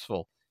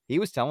useful. He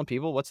was telling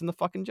people what's in the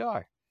fucking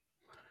jar.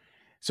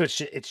 So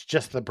it's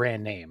just the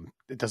brand name.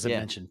 It doesn't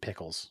mention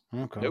pickles.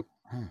 Okay. Nope.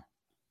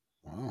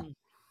 Wow.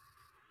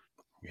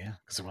 Yeah,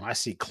 because when I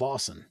see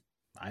Clausen,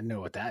 I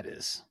know what that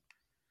is.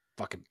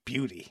 Fucking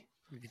beauty.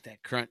 You get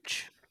that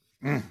crunch.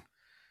 Damn.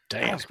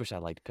 I just wish I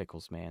liked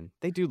pickles, man.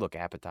 They do look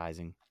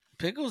appetizing.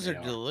 Pickles are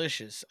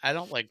delicious. I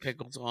don't like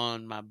pickles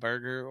on my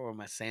burger or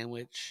my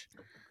sandwich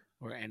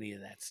or any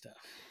of that stuff.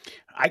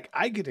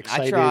 I get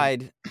excited. I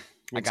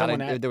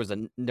tried.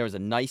 There was a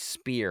nice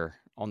spear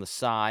on the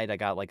side. I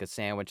got like a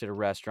sandwich at a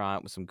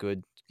restaurant with some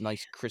good,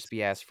 nice,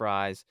 crispy ass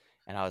fries.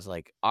 And I was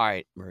like, all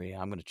right, Maria,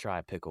 I'm going to try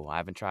a pickle. I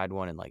haven't tried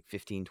one in like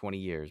 15, 20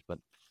 years, but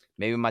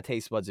maybe my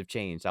taste buds have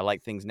changed. I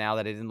like things now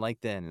that I didn't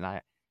like then. And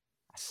I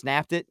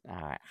snapped it.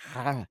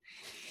 And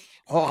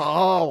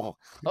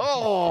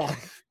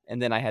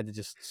then I had to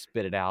just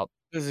spit it out.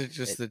 Is it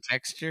just the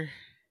texture?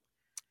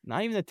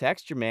 Not even the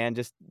texture, man.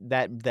 Just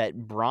that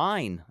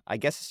brine. I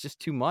guess it's just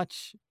too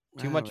much.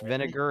 Too much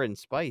vinegar and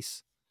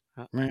spice.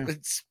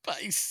 It's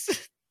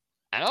spice.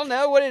 I don't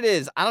know what it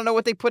is. I don't know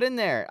what they put in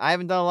there. I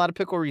haven't done a lot of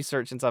pickle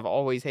research since I've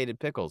always hated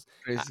pickles.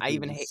 I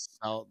even hate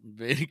salt and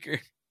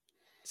vinegar.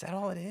 Is that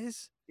all it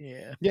is?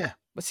 Yeah. Yeah.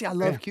 But see, I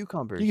love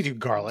cucumbers. You can do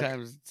garlic.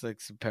 Sometimes it's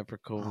like some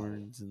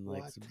peppercorns and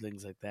like some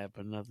things like that,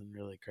 but nothing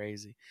really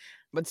crazy.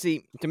 But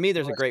see, to me,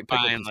 there's a great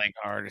pickle. Buying like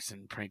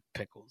artisan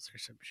pickles or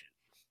some shit.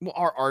 Well,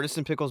 are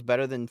artisan pickles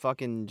better than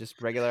fucking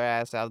just regular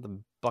ass out of the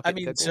bucket? I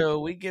mean, pickle? so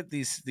we get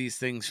these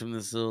things from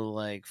this little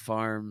like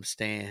farm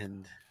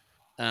stand,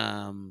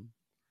 and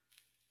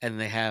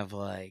they have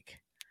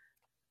like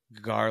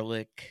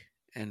garlic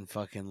and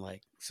fucking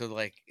like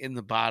in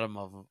the bottom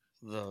of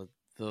the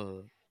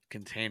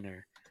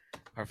container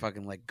are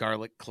fucking like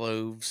garlic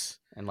cloves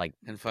and like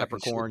and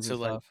peppercorns and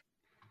stuff.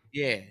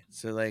 Yeah,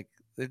 so like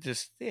it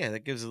just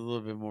that gives it a little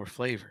bit more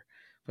flavor.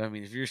 But I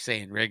mean, if you're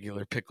saying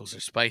regular pickles are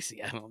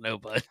spicy, I don't know,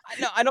 bud.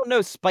 I don't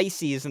know.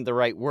 Spicy isn't the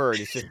right word.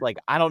 It's just like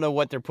I don't know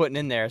what they're putting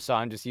in there, so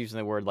I'm just using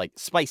the word like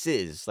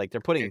spices. Like they're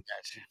putting,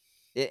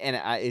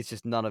 it's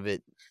just none of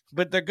it.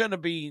 But they're gonna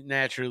be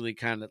naturally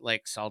kind of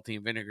like salty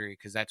and vinegary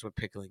because that's what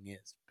pickling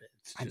is. But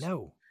it's just, I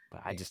know,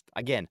 but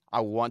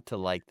I want to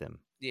like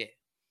them. Yeah.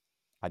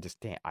 I just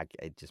can't.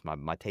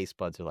 My taste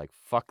buds are like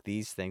fuck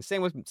these things.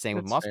 Same with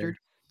mustard. Fair.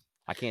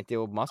 I can't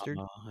deal with mustard.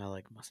 I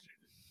like mustard.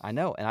 I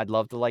know, and I'd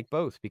love to like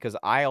both because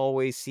I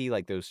always see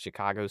like those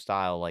Chicago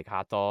style like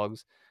hot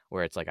dogs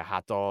where it's like a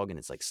hot dog and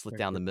it's like slit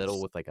down the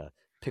middle with like a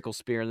pickle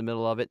spear in the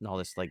middle of it and all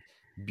this like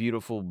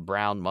beautiful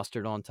brown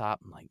mustard on top.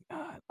 I'm like,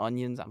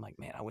 onions. I'm like,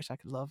 man, I wish I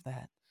could love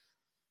that,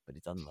 but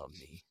it doesn't love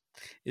me.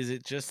 Is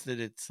it just that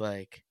it's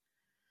like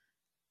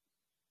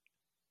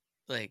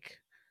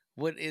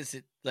what is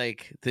it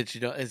like that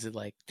you don't? Is it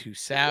like too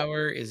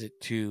sour? Is it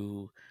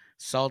too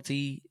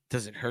salty?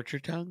 Does it hurt your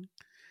tongue?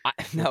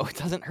 No, it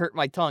doesn't hurt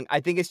my tongue. I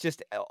think it's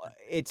just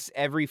it's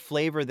every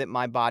flavor that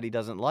my body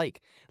doesn't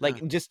like.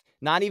 Like just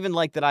not even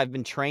like that I've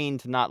been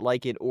trained to not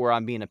like it or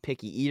I'm being a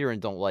picky eater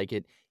and don't like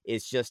it.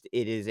 It's just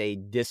it is a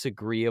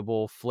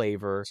disagreeable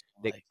flavor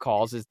that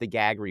causes the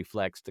gag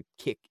reflex to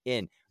kick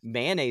in.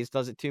 Mayonnaise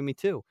does it to me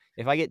too.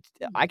 If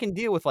I can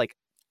deal with like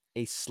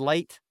a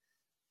slight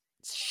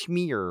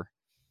smear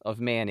of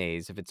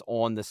mayonnaise if it's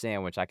on the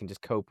sandwich, I can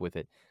just cope with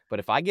it. But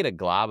if I get a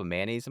glob of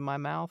mayonnaise in my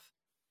mouth,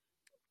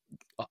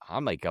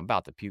 I'm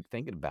about to puke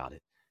thinking about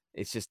it.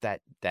 It's just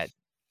that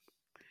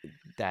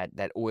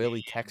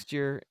oily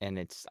texture,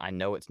 and I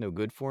know it's no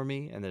good for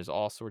me. And there's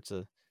all sorts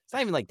of. It's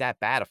not even like that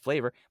bad a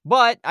flavor,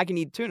 but I can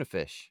eat tuna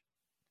fish,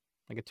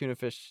 like a tuna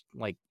fish,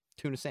 like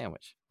tuna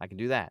sandwich. I can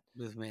do that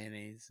with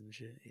mayonnaise and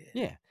shit.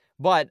 Yeah,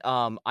 but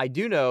I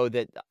do know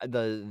that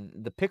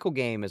the pickle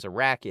game is a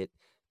racket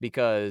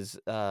because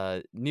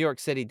New York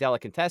City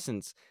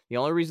delicatessens. The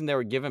only reason they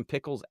were giving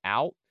pickles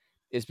out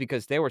is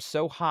because they were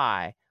so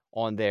high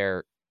on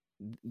their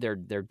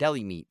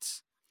deli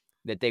meats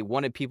that they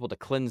wanted people to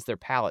cleanse their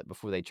palate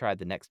before they tried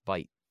the next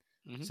bite.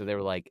 Mm-hmm. So they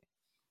were like,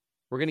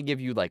 we're going to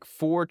give you like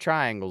 4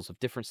 triangles of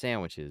different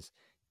sandwiches.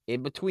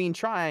 In between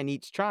trying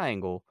each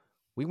triangle,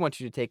 we want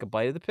you to take a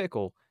bite of the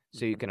pickle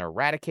so you can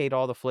eradicate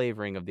all the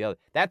flavoring of the other.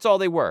 That's all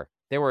they were.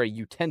 They were a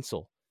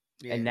utensil.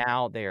 Yeah. And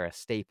now they're a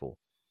staple.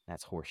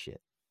 That's horseshit.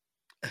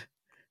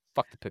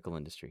 Fuck the pickle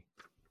industry.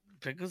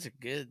 Pickles are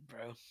good,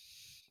 bro.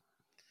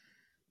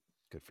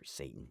 Good for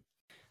Satan.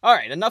 All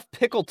right, enough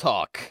pickle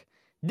talk.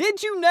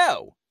 Did you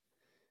know,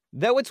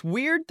 though it's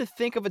weird to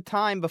think of a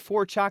time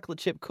before chocolate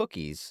chip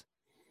cookies,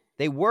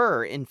 they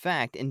were, in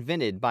fact,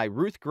 invented by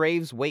Ruth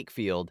Graves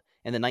Wakefield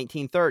in the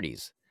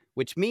 1930s,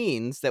 which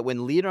means that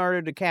when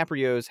Leonardo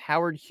DiCaprio's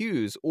Howard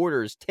Hughes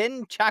orders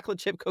 10 chocolate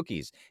chip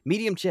cookies,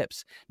 medium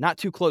chips, not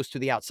too close to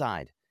the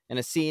outside, in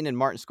a scene in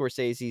Martin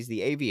Scorsese's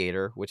The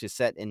Aviator, which is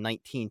set in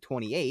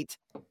 1928,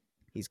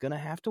 he's going to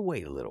have to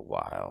wait a little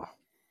while.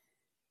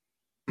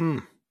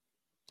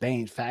 They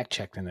ain't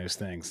fact-checking those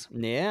things.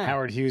 Yeah.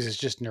 Howard Hughes is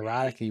just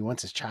neurotic. He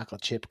wants his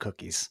chocolate chip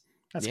cookies.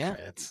 That's yeah.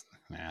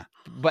 Yeah.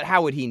 But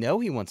how would he know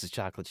he wants his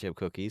chocolate chip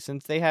cookies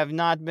since they have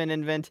not been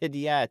invented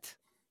yet?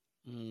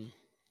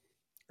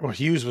 Well,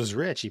 Hughes was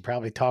rich. He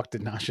probably talked to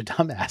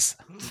Nostradumbass.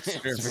 It's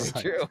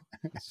very true.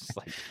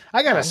 Like,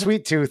 I got a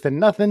sweet tooth and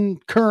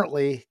nothing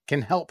currently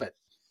can help it.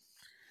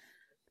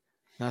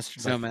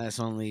 Nostradumbass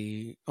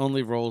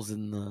only rolls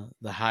in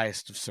the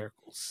highest of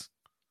circles.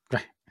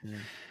 Right.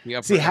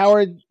 Yeah. See,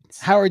 Howard,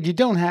 you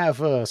don't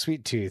have a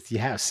sweet tooth. You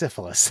have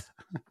syphilis.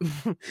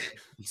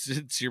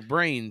 It's your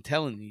brain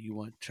telling you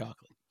want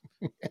chocolate.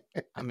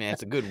 I mean,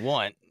 it's a good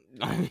want.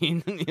 I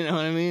mean, you know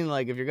what I mean?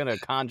 Like if you're gonna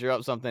conjure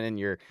up something in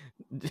your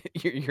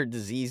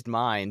diseased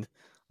mind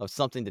of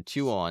something to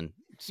chew on,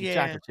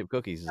 chocolate chip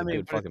cookies is a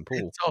good fucking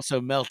pool. It's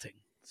also melting,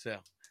 so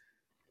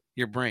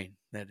your brain,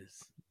 that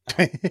is.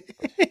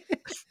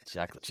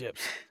 Chocolate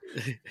chips,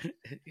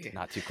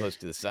 not too close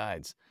to the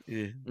sides.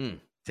 Yeah.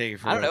 Take it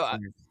for I don't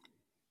know.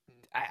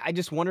 I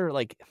just wonder,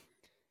 like,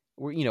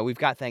 we've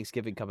got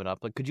Thanksgiving coming up.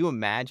 Like, could you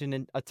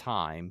imagine a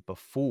time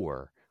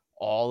before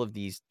all of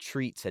these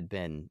treats had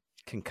been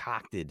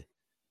concocted,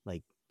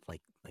 like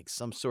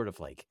some sort of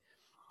like,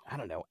 I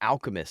don't know,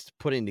 alchemist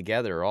putting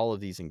together all of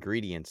these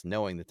ingredients,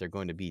 knowing that they're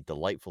going to be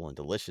delightful and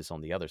delicious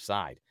on the other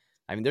side.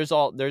 I mean,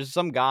 there's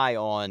some guy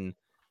on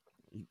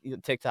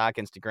TikTok,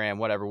 Instagram,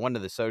 whatever, one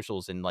of the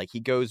socials, and like he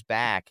goes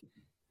back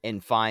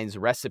and finds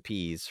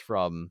recipes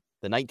from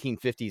the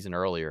 1950s and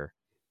earlier,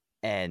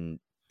 and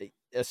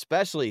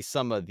especially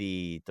some of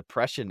the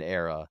Depression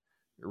era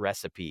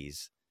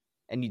recipes,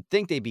 and you'd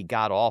think they'd be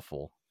god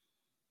awful,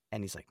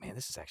 and he's like, man,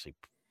 this is actually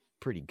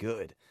pretty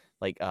good.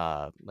 Like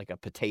a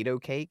potato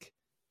cake.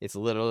 It's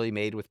literally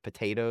made with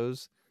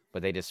potatoes,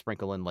 but they just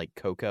sprinkle in like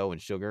cocoa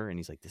and sugar, and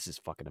he's like, this is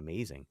fucking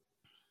amazing.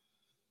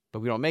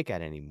 But we don't make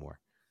that anymore.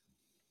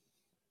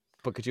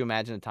 But could you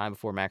imagine a time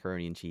before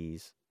macaroni and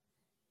cheese?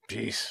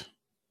 Jeez.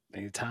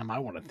 Any time I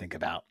want to think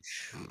about.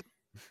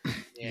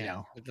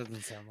 Yeah, it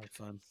doesn't sound like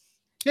fun.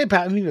 Yeah,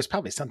 I mean, it was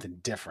probably something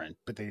different,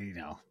 but they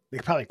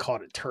probably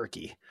called it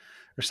turkey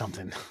or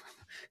something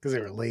because they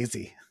were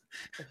lazy.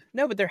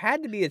 No, but there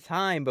had to be a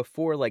time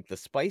before like the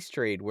spice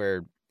trade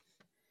where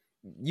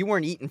you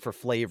weren't eating for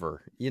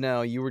flavor.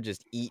 You were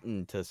just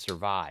eating to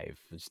survive.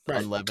 Just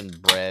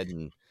unleavened bread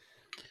and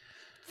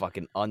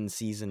fucking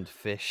unseasoned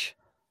fish.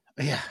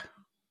 Yeah.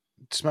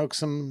 Smoke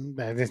some.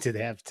 Did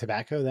they have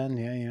tobacco then?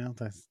 Yeah,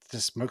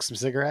 just smoke some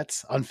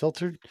cigarettes,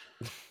 unfiltered.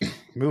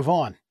 Move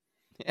on.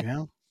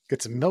 Yeah.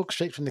 Get some milk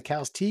straight from the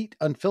cow's teat,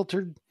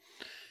 unfiltered.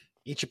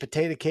 Eat your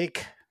potato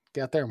cake.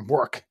 Get out there and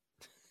work.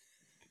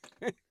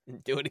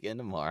 Do it again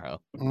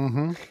tomorrow.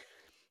 Mm-hmm.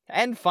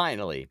 And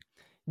finally,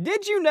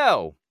 did you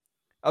know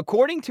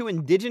According to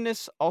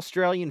indigenous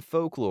Australian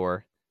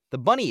folklore, the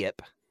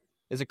bunyip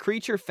is a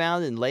creature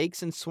found in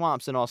lakes and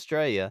swamps in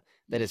Australia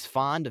that is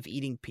fond of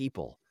eating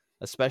people,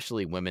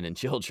 especially women and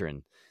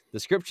children.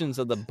 Descriptions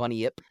of the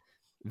bunyip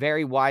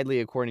vary widely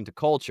according to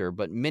culture,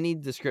 but many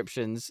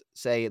descriptions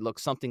say it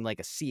looks something like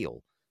a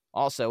seal.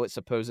 Also, it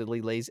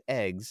supposedly lays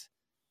eggs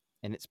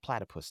in its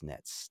platypus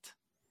nest.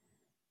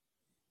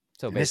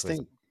 So And this basically,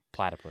 thing,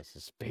 platypus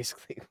is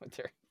basically what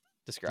they're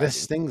describing.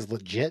 this thing's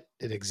legit.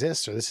 It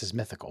exists, or this is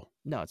mythical.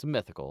 No, it's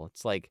mythical.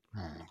 It's like,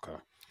 Okay.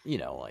 you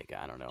know, like,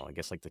 I don't know, I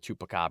guess like the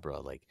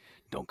chupacabra, like,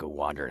 don't go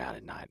wandering out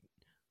at night.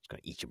 It's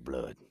going to eat your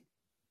blood.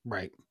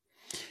 Right.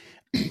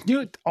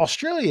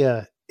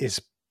 Australia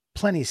is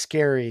plenty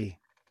scary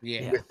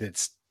Yeah. with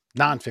its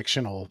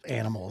non-fictional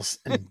animals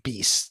and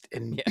beasts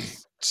and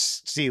Yes.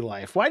 sea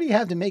life. Why do you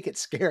have to make it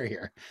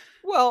scarier?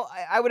 Well,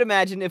 I would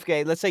imagine if,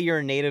 okay, let's say you're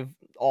a native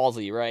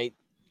Aussie, right?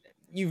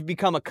 You've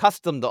become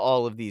accustomed to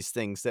all of these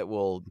things that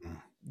will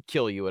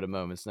kill you at a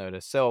moment's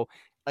notice. So,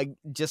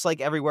 just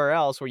like everywhere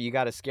else where you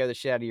got to scare the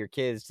shit out of your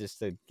kids just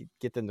to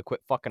get them to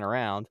quit fucking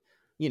around,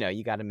 you know,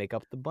 you got to make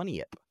up the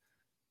bunyip.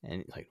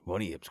 And like,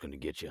 bunyip's going to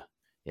get you.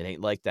 It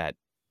ain't like that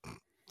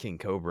king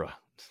cobra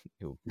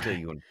who'll kill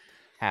you in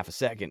half a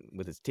second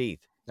with his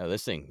teeth. No,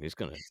 this thing it's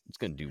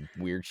gonna do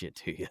weird shit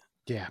to you.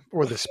 Yeah,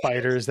 or the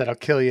spiders that'll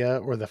kill you,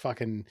 or the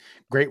fucking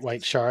great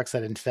white sharks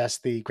that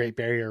infest the Great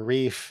Barrier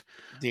Reef.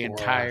 The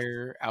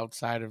entire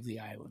outside of the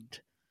island.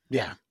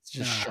 Yeah, It's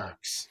just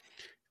sharks.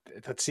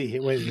 Let's see.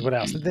 What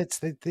else?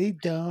 They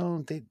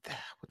don't.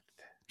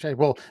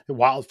 Well, the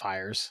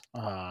wildfires.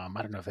 I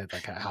don't know if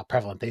like how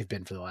prevalent they've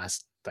been for the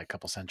last like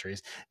couple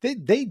centuries.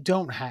 They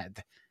don't have.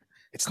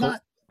 It's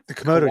not the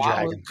Komodo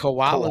dragon.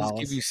 Koalas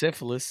give you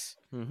syphilis.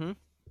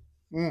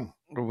 Mm-hmm.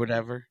 Or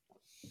whatever.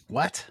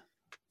 What?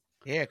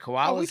 Yeah,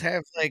 koalas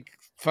have like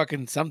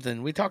fucking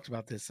something. We talked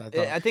about this. I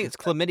think it's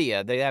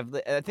chlamydia. They have,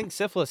 I think,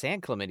 syphilis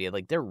and chlamydia.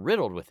 Like they're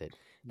riddled with it.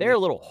 They're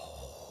little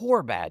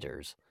whore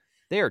badgers.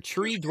 They are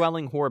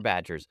tree-dwelling whore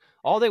badgers.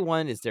 All they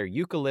want is their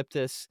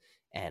eucalyptus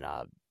and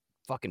a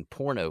fucking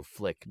porno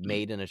flick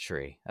made in a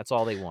tree. That's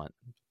all they want.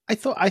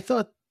 I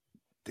thought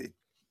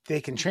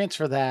they can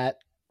transfer that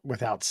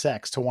without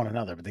sex to one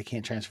another, but they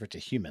can't transfer it to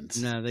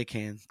humans. No, they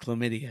can.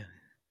 Chlamydia.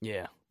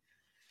 Yeah.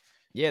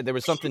 Yeah, there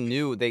was something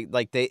new.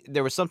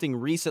 There was something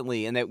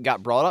recently, and it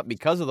got brought up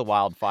because of the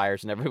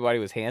wildfires, and everybody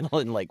was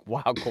handling like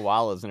wild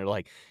koalas, and they're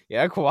like,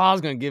 "Yeah,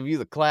 koala's gonna give you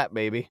the clap,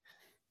 baby."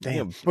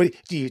 Damn. What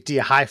do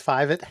you high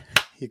five it?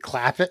 You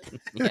clap it?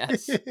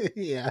 Yes.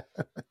 Yeah.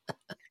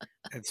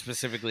 That's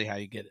specifically how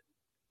you get it.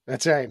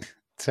 That's right.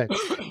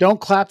 Don't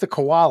clap the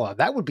koala.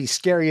 That would be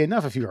scary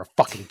enough if you were a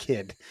fucking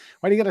kid.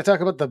 Why do you got to talk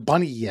about the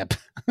bunny yip?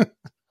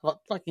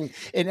 Fucking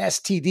an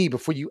STD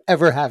before you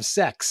ever have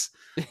sex.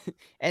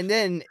 And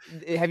then,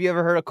 have you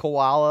ever heard a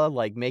koala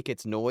like make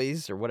its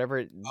noise or whatever?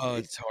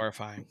 It's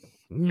horrifying.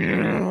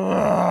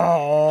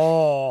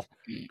 Yeah.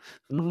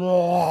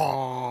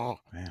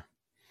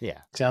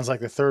 Sounds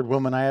like the third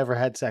woman I ever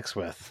had sex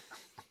with.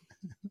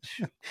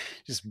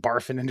 Just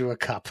barfing into a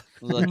cup.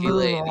 Lucky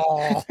lady.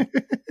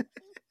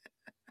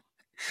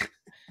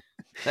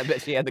 I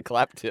bet she had the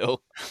clap too.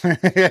 And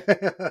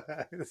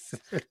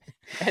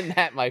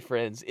that, my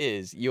friends,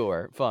 is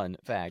your Fun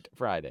Fact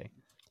Friday.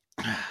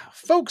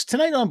 Folks,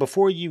 tonight on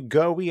Before You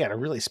Go, we got a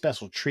really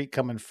special treat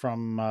coming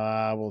from,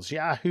 it's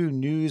Yahoo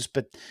News,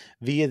 but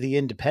via The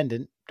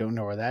Independent. Don't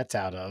know where that's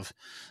out of,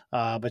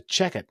 but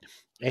check it.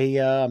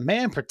 A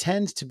man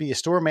pretends to be a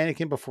store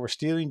mannequin before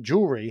stealing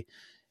jewelry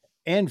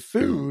and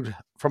food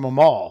from a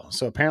mall.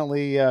 So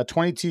apparently a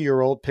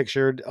 22-year-old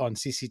pictured on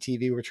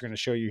CCTV, which we're going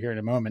to show you here in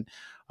a moment,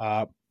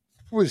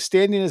 was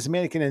standing as a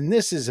mannequin. And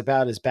this is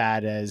about as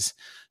bad as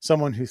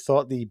someone who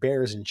thought the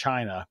bears in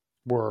China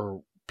were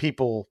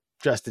people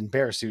dressed in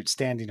bear suits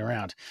standing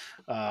around.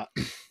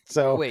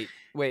 So wait,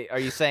 are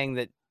you saying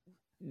that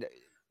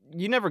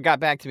you never got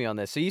back to me on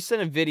this? So you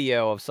sent a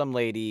video of some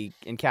lady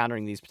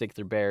encountering these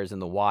particular bears in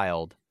the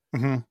wild,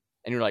 and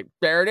you're like,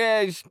 there it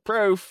is,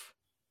 proof.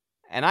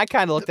 And I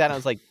kind of looked at it and I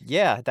was like,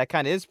 yeah, that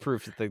kind of is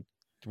proof that the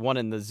one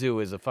in the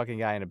zoo is a fucking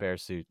guy in a bear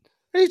suit.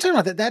 What are you talking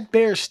about? That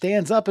bear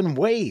stands up and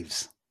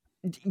waves.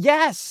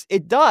 Yes,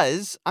 it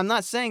does. I'm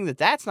not saying that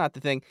that's not the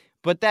thing,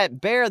 but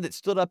that bear that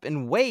stood up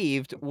and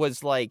waved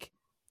was like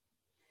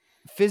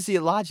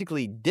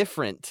physiologically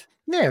different.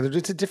 Yeah,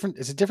 it's a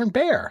different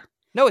bear.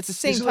 No, it's the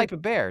same type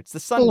of bear. It's the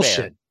sun bullshit.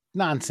 bear.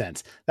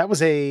 Nonsense. That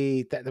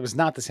was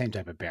not the same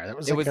type of bear.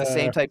 It was the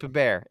same type of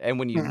bear. And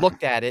when you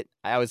looked at it,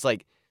 I was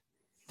like,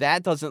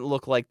 that doesn't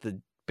look like the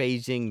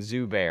Beijing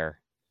zoo bear.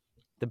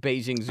 The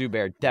Beijing zoo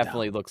bear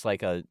definitely looks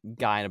like a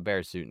guy in a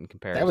bear suit in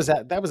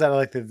comparison. That was out of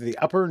like the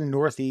upper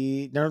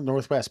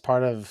northwest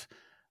part of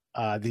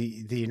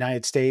the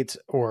United States,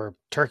 or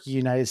Turkey,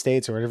 United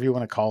States, or whatever you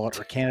want to call it,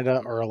 or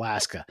Canada or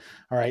Alaska.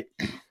 All right.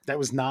 That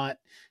was not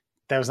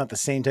the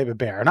same type of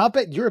bear. And I'll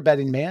bet you're a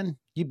betting man.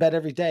 You bet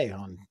every day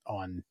on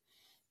online.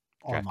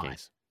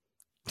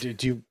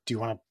 Do you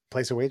want to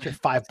place a wager?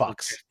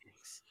 $5.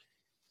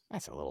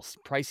 That's a little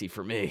pricey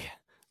for me.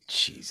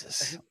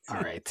 Jesus.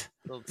 All right.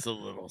 It's a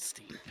little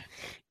steep.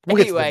 We'll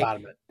get to the Anyway,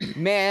 bottom of it.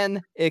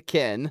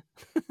 mannequin.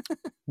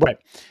 Right.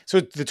 So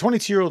the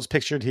 22-year-old's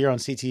pictured here on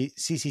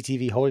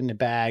CCTV holding the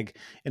bag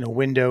in a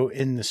window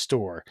in the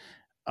store.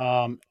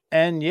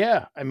 And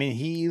yeah, I mean,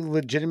 he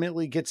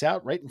legitimately gets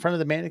out right in front of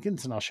the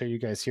mannequins, and I'll show you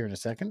guys here in a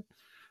second.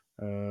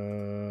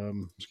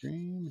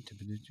 Screen.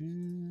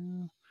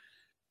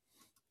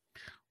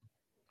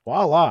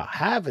 Voila.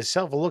 Have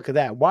yourself a look at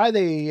that. Why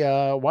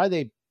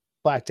they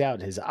blacked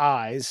out his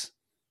eyes,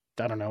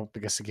 I don't know, I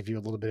guess to give you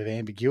a little bit of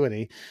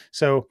ambiguity.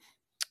 So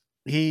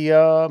he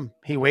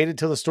waited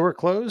till the store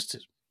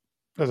closed,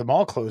 or the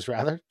mall closed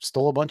rather,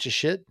 stole a bunch of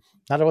shit,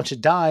 not a bunch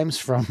of dimes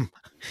from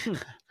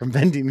from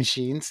vending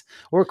machines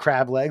or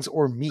crab legs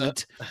or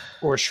meat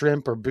or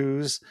shrimp or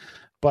booze.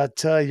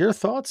 But your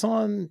thoughts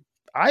on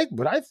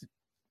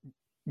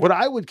what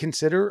I would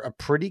consider a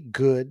pretty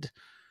good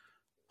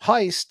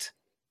heist,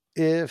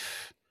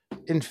 if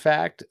in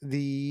fact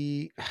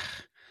I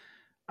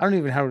don't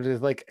even know how to,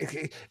 like,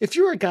 if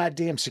you're a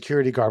goddamn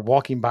security guard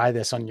walking by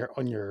this on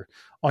your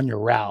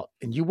route,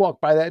 and you walk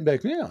by that and be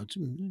like, yeah,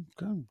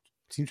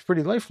 seems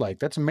pretty lifelike.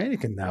 That's a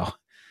mannequin now.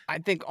 I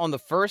think on the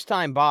first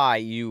time by,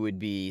 you would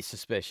be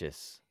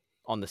suspicious.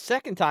 On the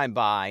second time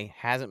by,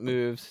 hasn't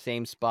moved,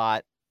 same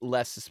spot,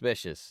 less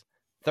suspicious.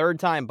 Third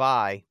time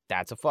by,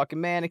 that's a fucking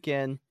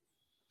mannequin.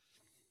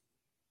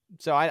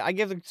 So I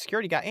give the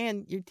security guy,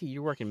 and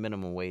you're working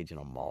minimum wage in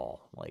a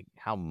mall. Like,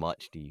 how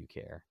much do you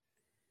care?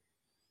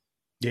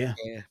 Yeah.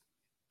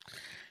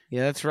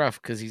 Yeah, that's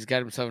rough because he's got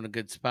himself in a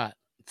good spot.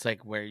 It's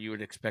like where you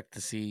would expect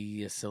to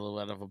see a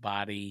silhouette of a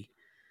body.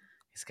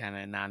 He's kind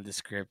of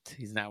nondescript.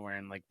 He's not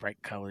wearing like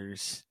bright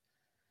colors.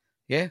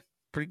 Yeah,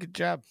 pretty good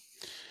job.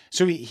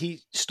 So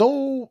he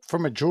stole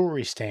from a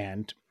jewelry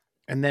stand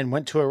and then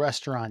went to a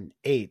restaurant and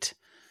ate.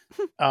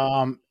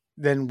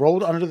 Then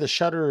rolled under the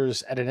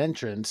shutters at an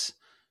entrance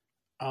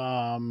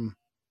to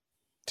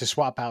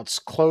swap out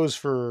clothes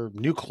for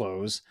new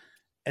clothes,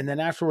 and then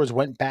afterwards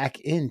went back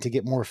in to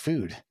get more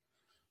food.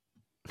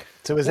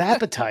 So his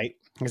appetite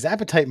might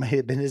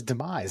have been his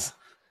demise.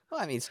 Well,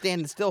 I mean,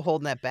 standing still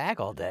holding that bag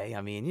all day.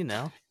 I mean,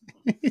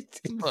 It's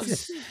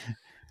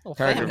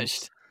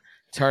famished.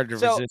 It's hard to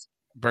resist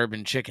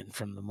bourbon chicken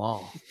from the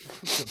mall.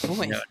 Good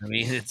point. You know what I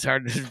mean? It's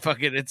hard to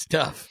it's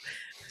tough.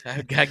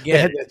 I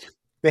get it.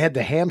 They had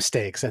the ham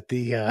steaks at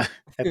the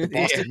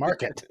Boston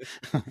market.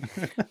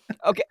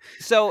 Okay,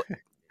 so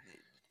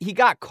he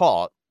got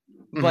caught,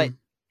 but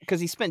because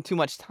he spent too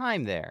much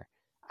time there.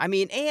 I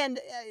mean, and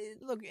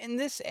look, in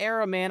this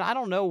era, man, I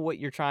don't know what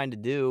you're trying to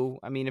do.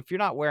 I mean, if you're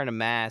not wearing a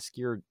mask,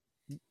 you're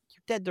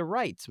dead to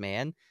rights,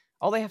 man.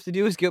 All they have to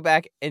do is go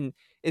back, and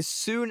as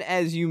soon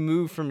as you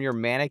move from your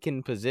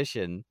mannequin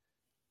position,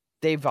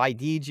 they've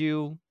ID'd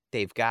you,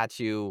 they've got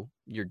you,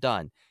 you're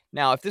done.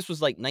 Now, if this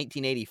was like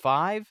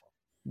 1985,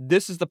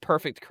 this is the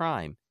perfect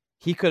crime.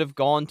 He could have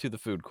gone to the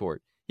food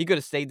court. He could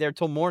have stayed there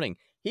till morning.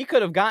 He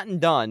could have gotten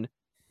done,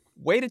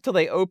 waited till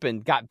they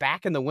opened, got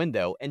back in the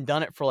window, and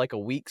done it for like a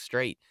week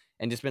straight,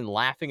 and just been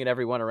laughing at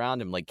everyone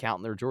around him, like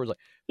counting their drawers, like,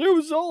 it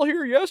was all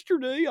here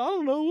yesterday. I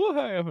don't know what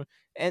happened.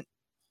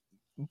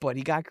 But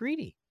he got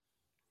greedy.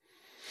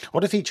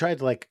 What if he tried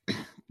to like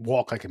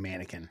walk like a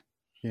mannequin?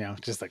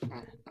 Just like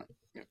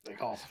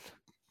all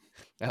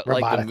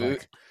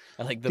robotic.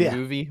 Like the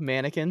movie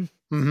Mannequin.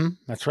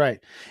 That's right.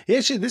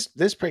 Actually,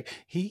 this break,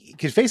 he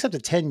could face up to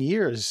 10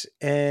 years,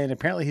 and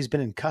apparently he's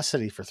been in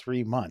custody for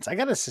 3 months. I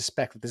gotta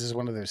suspect that this is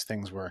one of those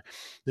things where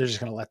they're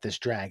just gonna let this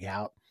drag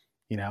out.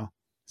 He's gonna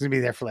be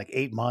there for like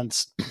 8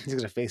 months. He's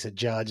gonna face a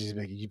judge. He's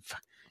gonna be like,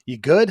 you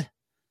good?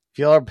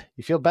 You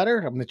feel better?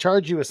 I'm gonna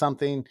charge you with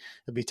something.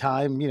 It'll be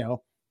time.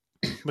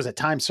 Was it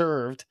time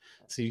served?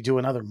 So you do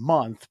another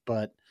month,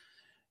 but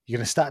you're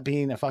gonna stop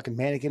being a fucking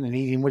mannequin and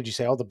eating, what did you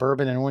say, all the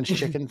bourbon and orange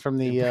chicken from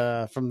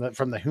the from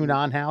the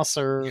Hunan house?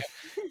 Or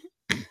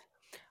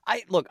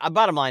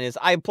bottom line is,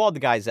 I applaud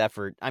the guy's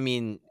effort. I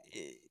mean,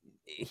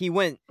 he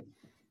went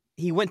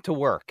to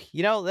work.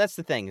 That's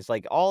the thing. It's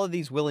like all of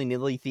these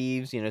willy-nilly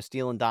thieves,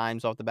 stealing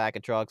dimes off the back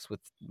of trucks with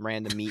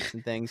random meats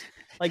and things.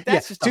 Like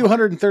that's just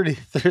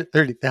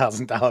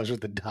 $230,000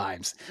 worth of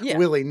dimes. Yeah.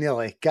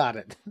 Willy-nilly. Got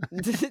it.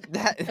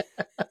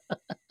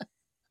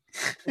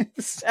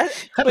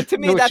 But to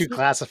me, that's you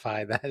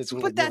classify that as.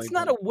 But that's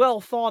not a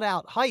well thought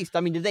out heist.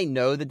 I mean, did they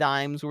know the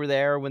dimes were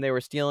there when they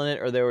were stealing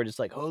it, or they were just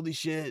like, "Holy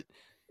shit,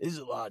 this is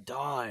a lot of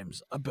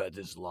dimes. I bet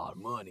this is a lot of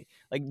money."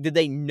 Like, did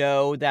they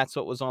know that's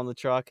what was on the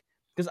truck?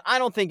 Because I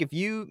don't think if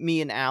you,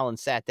 me, and Alan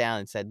sat down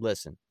and said,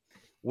 "Listen,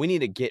 we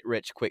need a get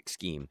rich quick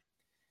scheme.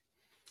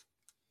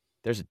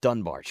 There's a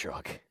Dunbar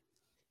truck.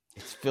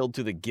 It's filled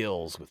to the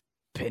gills with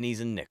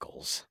pennies and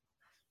nickels."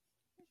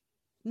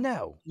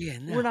 No,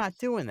 we're not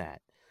doing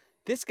that.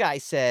 This guy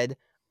said,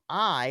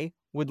 I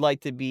would like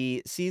to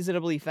be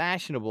seasonably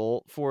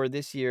fashionable for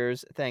this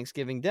year's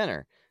Thanksgiving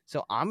dinner.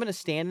 So I'm going to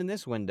stand in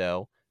this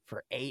window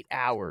for 8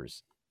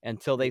 hours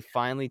until they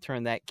finally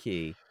turn that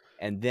key.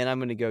 And then I'm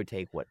going to go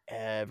take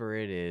whatever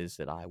it is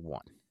that I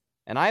want.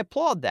 And I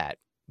applaud that.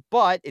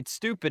 But it's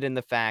stupid in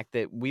the fact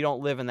that we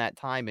don't live in that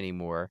time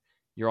anymore.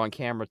 You're on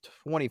camera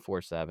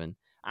 24/7.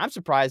 I'm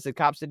surprised the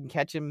cops didn't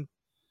catch him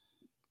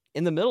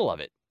in the middle of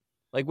it,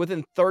 like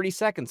within 30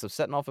 seconds of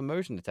setting off a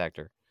motion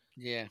detector.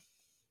 Yeah.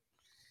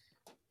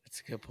 That's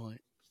a good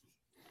point.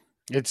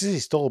 It's he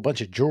stole a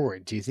bunch of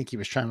jewelry. Do you think he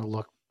was trying to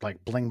look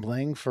like bling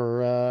bling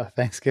for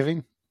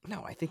Thanksgiving?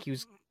 No, I think he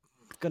was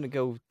gonna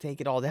go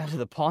take it all down to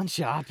the pawn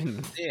shop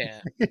and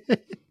Yeah.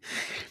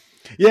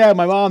 Yeah,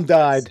 my mom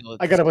died. Sell it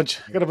I to got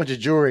a bunch of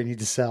jewelry I need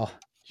to sell.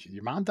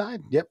 Your mom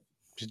died? Yep,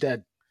 she's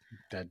dead.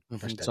 Dead.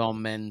 Fresh It's dead. all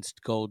men's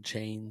gold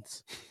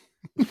chains,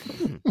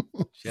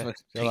 show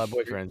my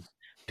boyfriend.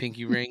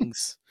 pinky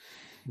rings,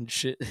 and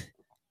shit.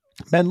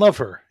 Men love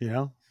her, you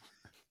know.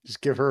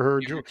 Just give her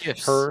Give her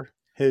gifts.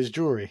 his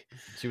jewelry.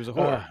 She was a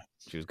whore.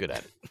 She was good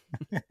at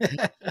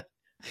it.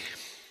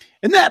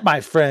 And that, my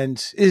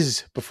friends,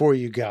 is before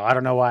you go. I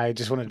don't know why I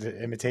just wanted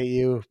to imitate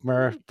you,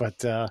 Murph,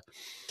 but I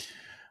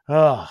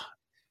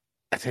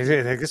think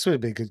this would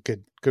have been a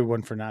good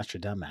one for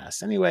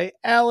Nostradumbass. Anyway,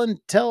 Alan,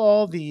 tell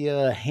all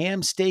the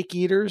ham steak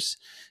eaters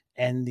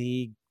and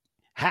the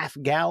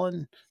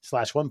half-gallon /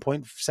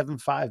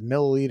 1.75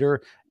 milliliter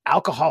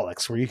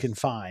alcoholics where you can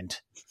find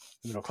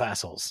the middle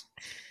class holes.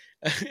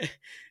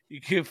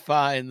 You can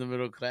find the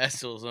Middle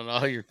Class Holes on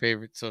all your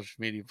favorite social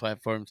media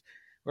platforms.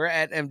 We're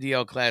at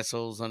MDL Class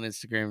Holes on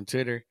Instagram and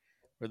Twitter.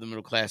 We're the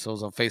Middle Class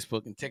Holes on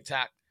Facebook and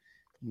TikTok,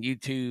 and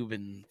YouTube,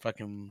 and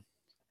fucking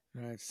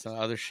some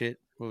other shit.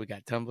 What we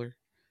got? Tumblr.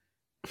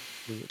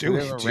 We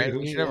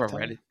should have a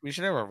Reddit. We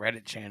should have a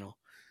Reddit channel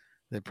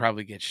that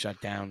probably gets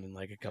shut down in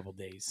like a couple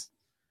days.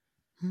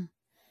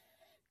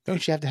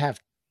 Don't you have to have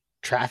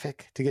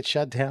traffic to get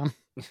shut down?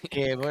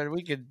 Yeah, but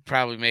we could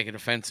probably make it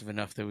offensive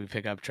enough that we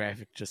pick up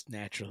traffic just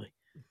naturally.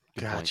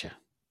 Gotcha.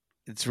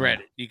 It's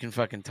Reddit. You can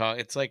fucking talk.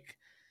 It's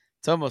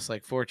almost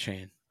like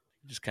 4chan.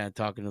 Just kind of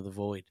talking to the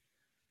void.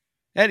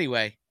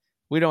 Anyway,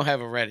 we don't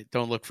have a Reddit.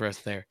 Don't look for us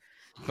there.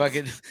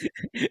 Fucking.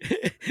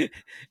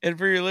 And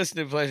for your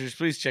listening pleasures,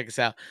 please check us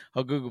out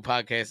on Google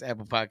Podcasts,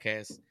 Apple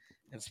Podcasts,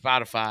 and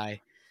Spotify.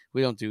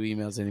 We don't do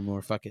emails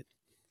anymore. Fuck it.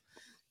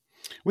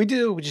 We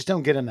do. We just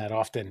don't get them that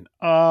often.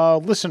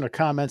 Listener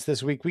comments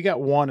this week. We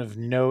got one of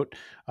note.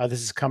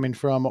 This is coming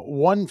from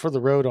One for the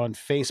Road on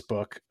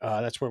Facebook.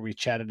 That's where we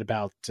chatted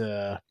about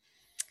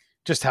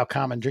just how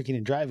common drinking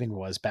and driving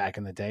was back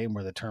in the day and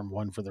where the term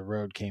one for the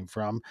road came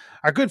from.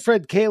 Our good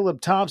friend Caleb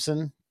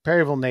Thompson,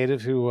 Perryville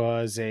native, who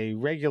was he's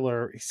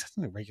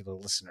not a regular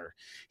listener.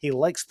 He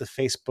likes the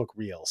Facebook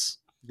reels,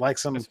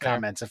 likes some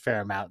comments a fair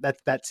amount.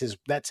 That's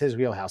his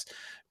wheelhouse.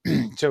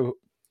 So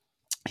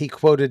he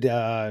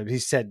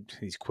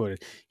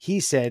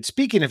said,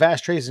 speaking of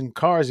ashtrays and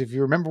cars, if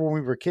you remember when we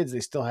were kids, they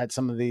still had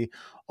some of the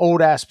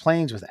old ass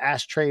planes with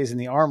ashtrays in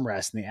the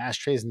armrest and the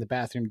ashtrays in the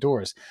bathroom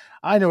doors.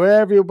 I know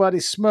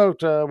everybody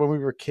smoked when we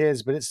were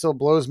kids, but it still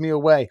blows me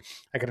away.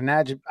 I could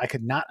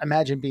not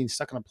imagine being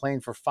stuck on a plane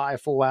for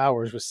 5 full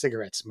hours with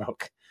cigarette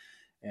smoke.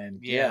 And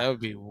yeah, that would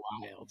be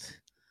wild.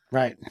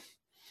 Right.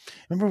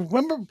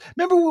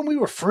 Remember when we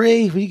were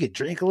free, we could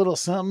drink a little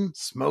something,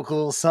 smoke a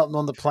little something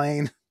on the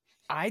plane.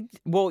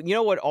 Well, you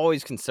know what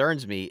always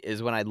concerns me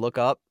is when I look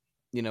up,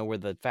 where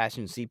the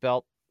fasten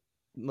seatbelt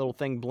little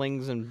thing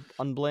blings and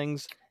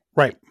unblings.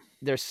 Right.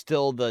 There's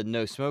still the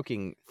no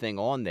smoking thing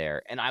on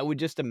there. And I would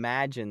just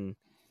imagine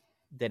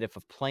that if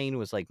a plane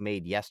was like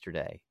made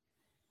yesterday,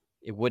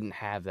 it wouldn't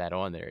have that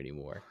on there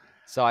anymore.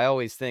 So I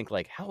always think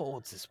like, how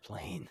old's this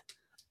plane?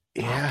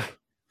 Yeah.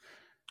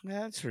 Yeah,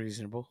 that's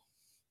reasonable.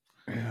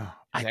 Yeah.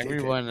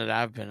 Everyone that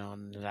I've been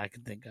on that I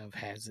can think of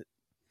has it.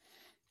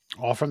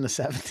 All from the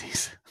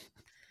 70s.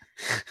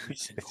 You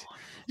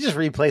just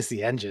replace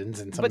the engines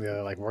and some of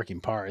the like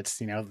working parts.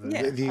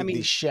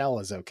 The shell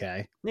is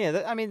okay. Yeah,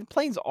 the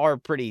planes are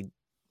pretty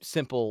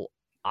simple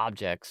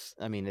objects.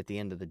 I mean, at the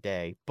end of the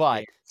day,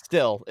 but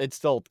still, it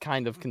still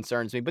kind of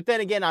concerns me. But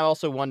then again, I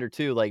also wonder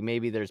too, like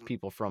maybe there's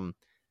people from.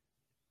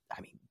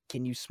 I mean,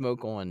 can you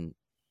smoke on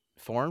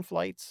foreign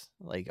flights?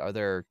 Like, are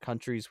there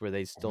countries where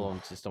they still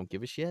don't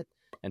give a shit,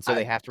 and so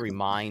they have to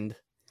remind?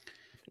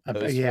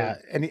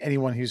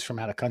 Anyone who's from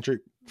out of country.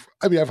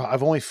 I mean,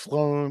 I've only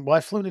flown. Well,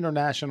 I've flown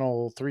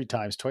international 3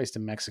 times, twice to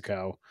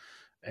Mexico,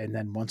 and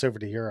then once over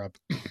to Europe.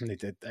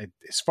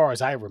 As far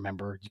as I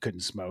remember, you couldn't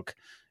smoke.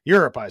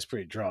 Europe, I was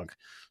pretty drunk,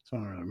 so I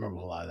don't really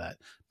remember a lot of that.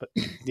 But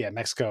yeah,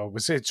 Mexico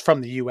it's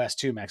from the U.S.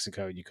 to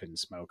Mexico. You couldn't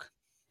smoke.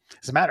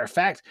 As a matter of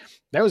fact,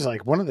 that was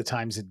like one of the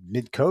times in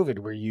mid-COVID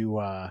where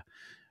you,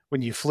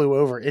 when you flew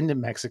over into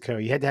Mexico,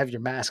 you had to have your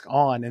mask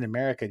on in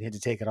America, and you had to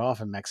take it off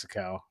in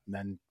Mexico, and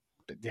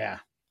then,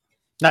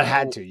 not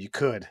had to, you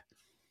could.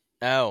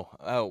 Oh,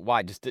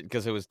 why? Just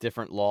because it was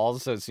different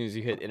laws. So as soon as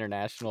you hit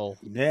international,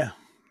 they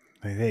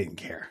didn't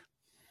care.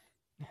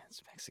 Yeah,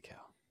 it's Mexico.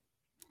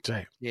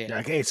 Right. Yeah.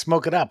 Okay,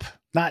 smoke it up.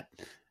 Not.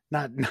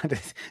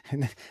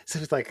 So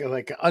it's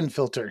like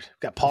unfiltered.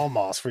 Got Pall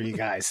Malls for you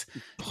guys.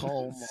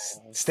 Pall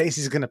Malls.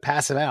 Stacy's gonna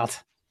pass them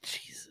out.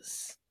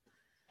 Jesus,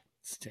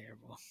 it's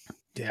terrible.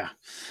 Yeah.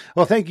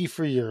 Well, thank you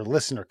for your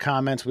listener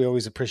comments. We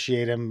always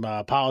appreciate them.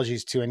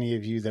 Apologies to any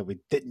of you that we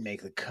didn't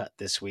make the cut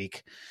this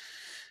week.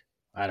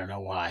 I don't know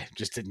why.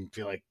 Just didn't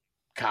feel like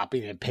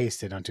copying and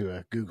pasting onto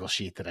a Google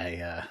sheet that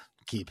I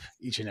keep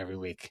each and every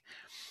week.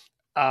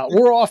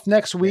 We're off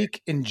next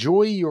week.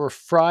 Enjoy your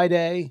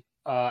Friday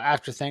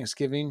after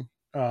Thanksgiving.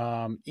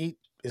 Eat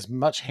as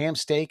much ham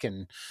steak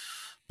and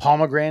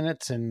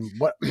pomegranates and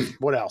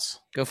what else?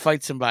 Go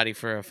fight somebody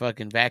for a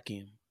fucking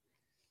vacuum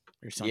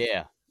or something.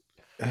 Yeah.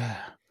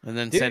 And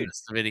then Dude. send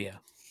us the video.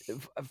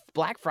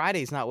 Black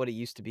Friday is not what it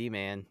used to be,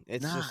 man.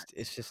 It's Not.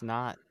 just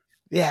not.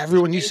 Yeah,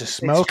 everyone used to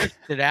smoke. They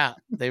stretched it out.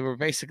 They were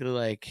basically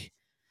like,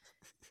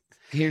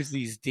 here's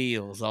these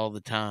deals all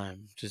the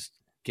time. Just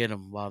get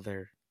them while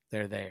they're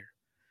there.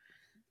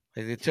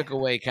 Like they took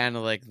away kind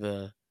of like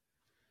the,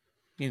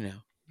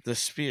 the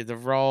spear, the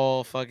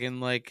raw fucking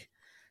like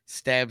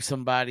stab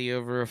somebody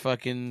over a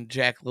fucking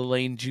Jack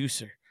LaLanne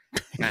juicer.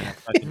 Kind of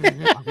fucking,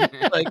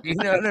 like, you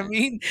know what I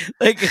mean?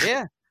 Like,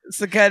 Yeah. It's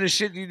the kind of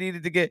shit you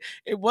needed to get.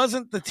 It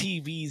wasn't the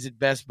TVs at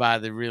Best Buy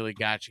that really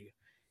got you.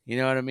 You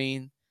know what I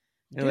mean?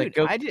 Dude,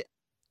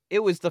 it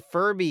was the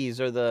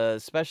Furbies or the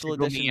special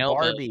edition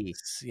Barbie.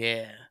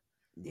 Yeah.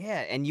 Yeah,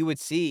 and you would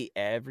see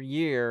every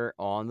year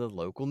on the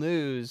local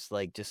news,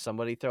 like just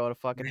somebody throwing a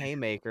fucking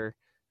haymaker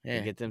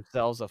and get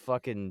themselves a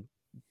fucking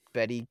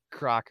Betty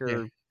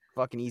Crocker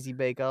fucking easy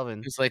bake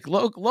oven. It's like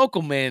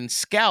local man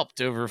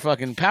scalped over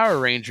fucking Power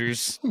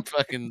Rangers,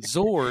 fucking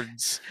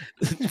Zords,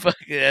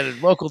 fucking at a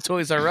local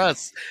Toys R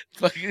Us.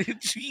 Fucking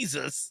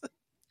Jesus.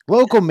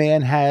 Local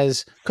man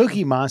has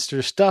Cookie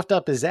Monster stuffed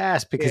up his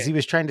ass because he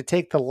was trying to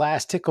take the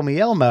last Tickle Me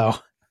Elmo.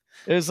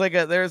 There was like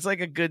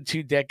a good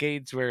 2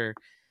 decades where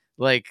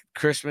like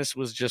Christmas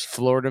was just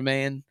Florida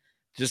man,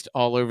 just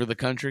all over the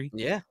country.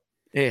 Yeah.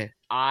 Yeah.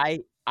 I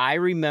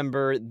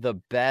remember the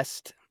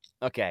best.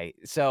 Okay,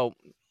 so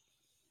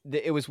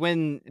it was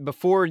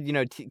before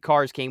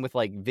cars came with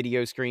like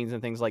video screens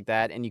and things like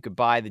that, and you could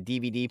buy the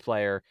DVD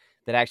player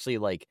that actually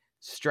like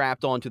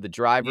strapped onto the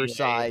driver's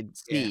side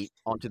seat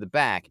onto the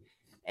back.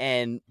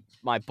 And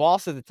my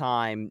boss at the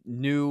time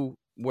knew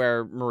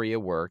where Maria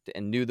worked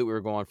and knew that we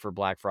were going for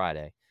Black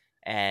Friday,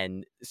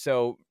 and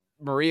so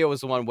Maria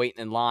was the one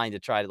waiting in line to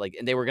try to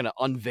and they were going to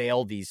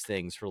unveil these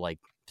things for like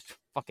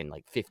fucking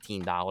like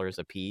 $15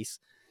 a piece.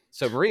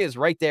 So Maria's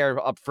right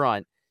there up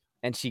front,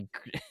 and she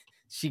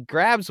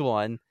grabs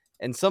one,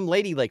 and some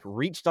lady like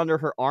reached under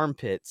her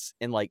armpits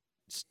and like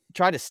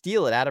tried to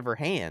steal it out of her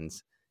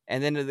hands.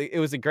 And then it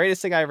was the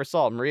greatest thing I ever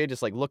saw. Maria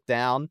just like looked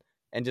down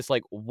and just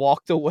like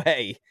walked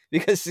away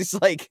because she's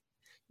like,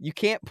 you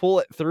can't pull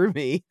it through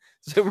me.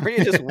 So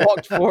Maria just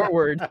walked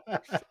forward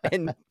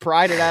and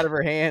pried it out of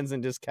her hands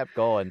and just kept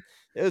going.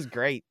 It was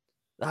great.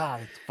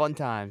 It's fun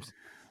times.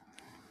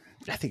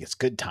 I think it's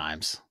good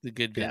times. The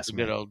good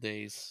old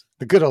days.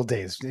 The good old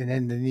days. And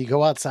then you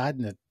go outside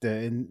into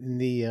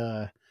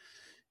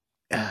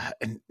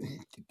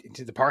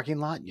the parking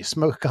lot, and you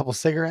smoke a couple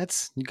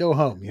cigarettes, you go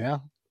home, Yeah,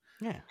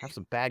 have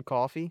some bad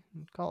coffee,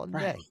 call it a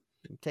day.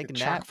 Take a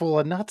nap. Chock full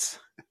of nuts.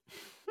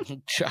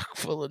 Chock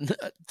full of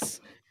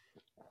nuts.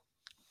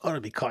 Ought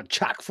to be called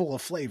chock full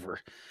of flavor.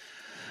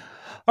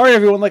 All right,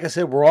 everyone. Like I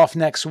said, we're off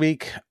next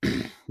week.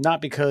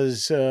 Not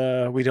because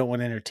we don't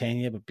want to entertain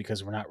you, but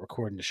because we're not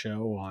recording the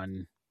show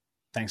on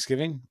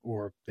Thanksgiving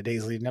or the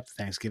days leading up to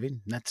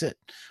Thanksgiving. And that's it.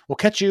 We'll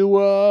catch you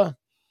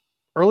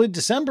early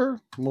December.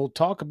 We'll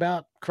talk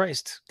about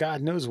Christ,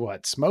 God knows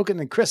what, smoking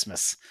and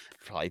Christmas.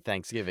 Probably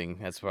Thanksgiving.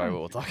 That's probably what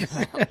we'll talk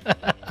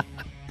about.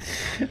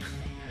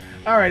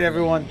 All right,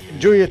 everyone.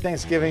 Enjoy your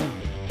Thanksgiving.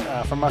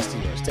 From us to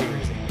yours. Take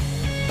it easy.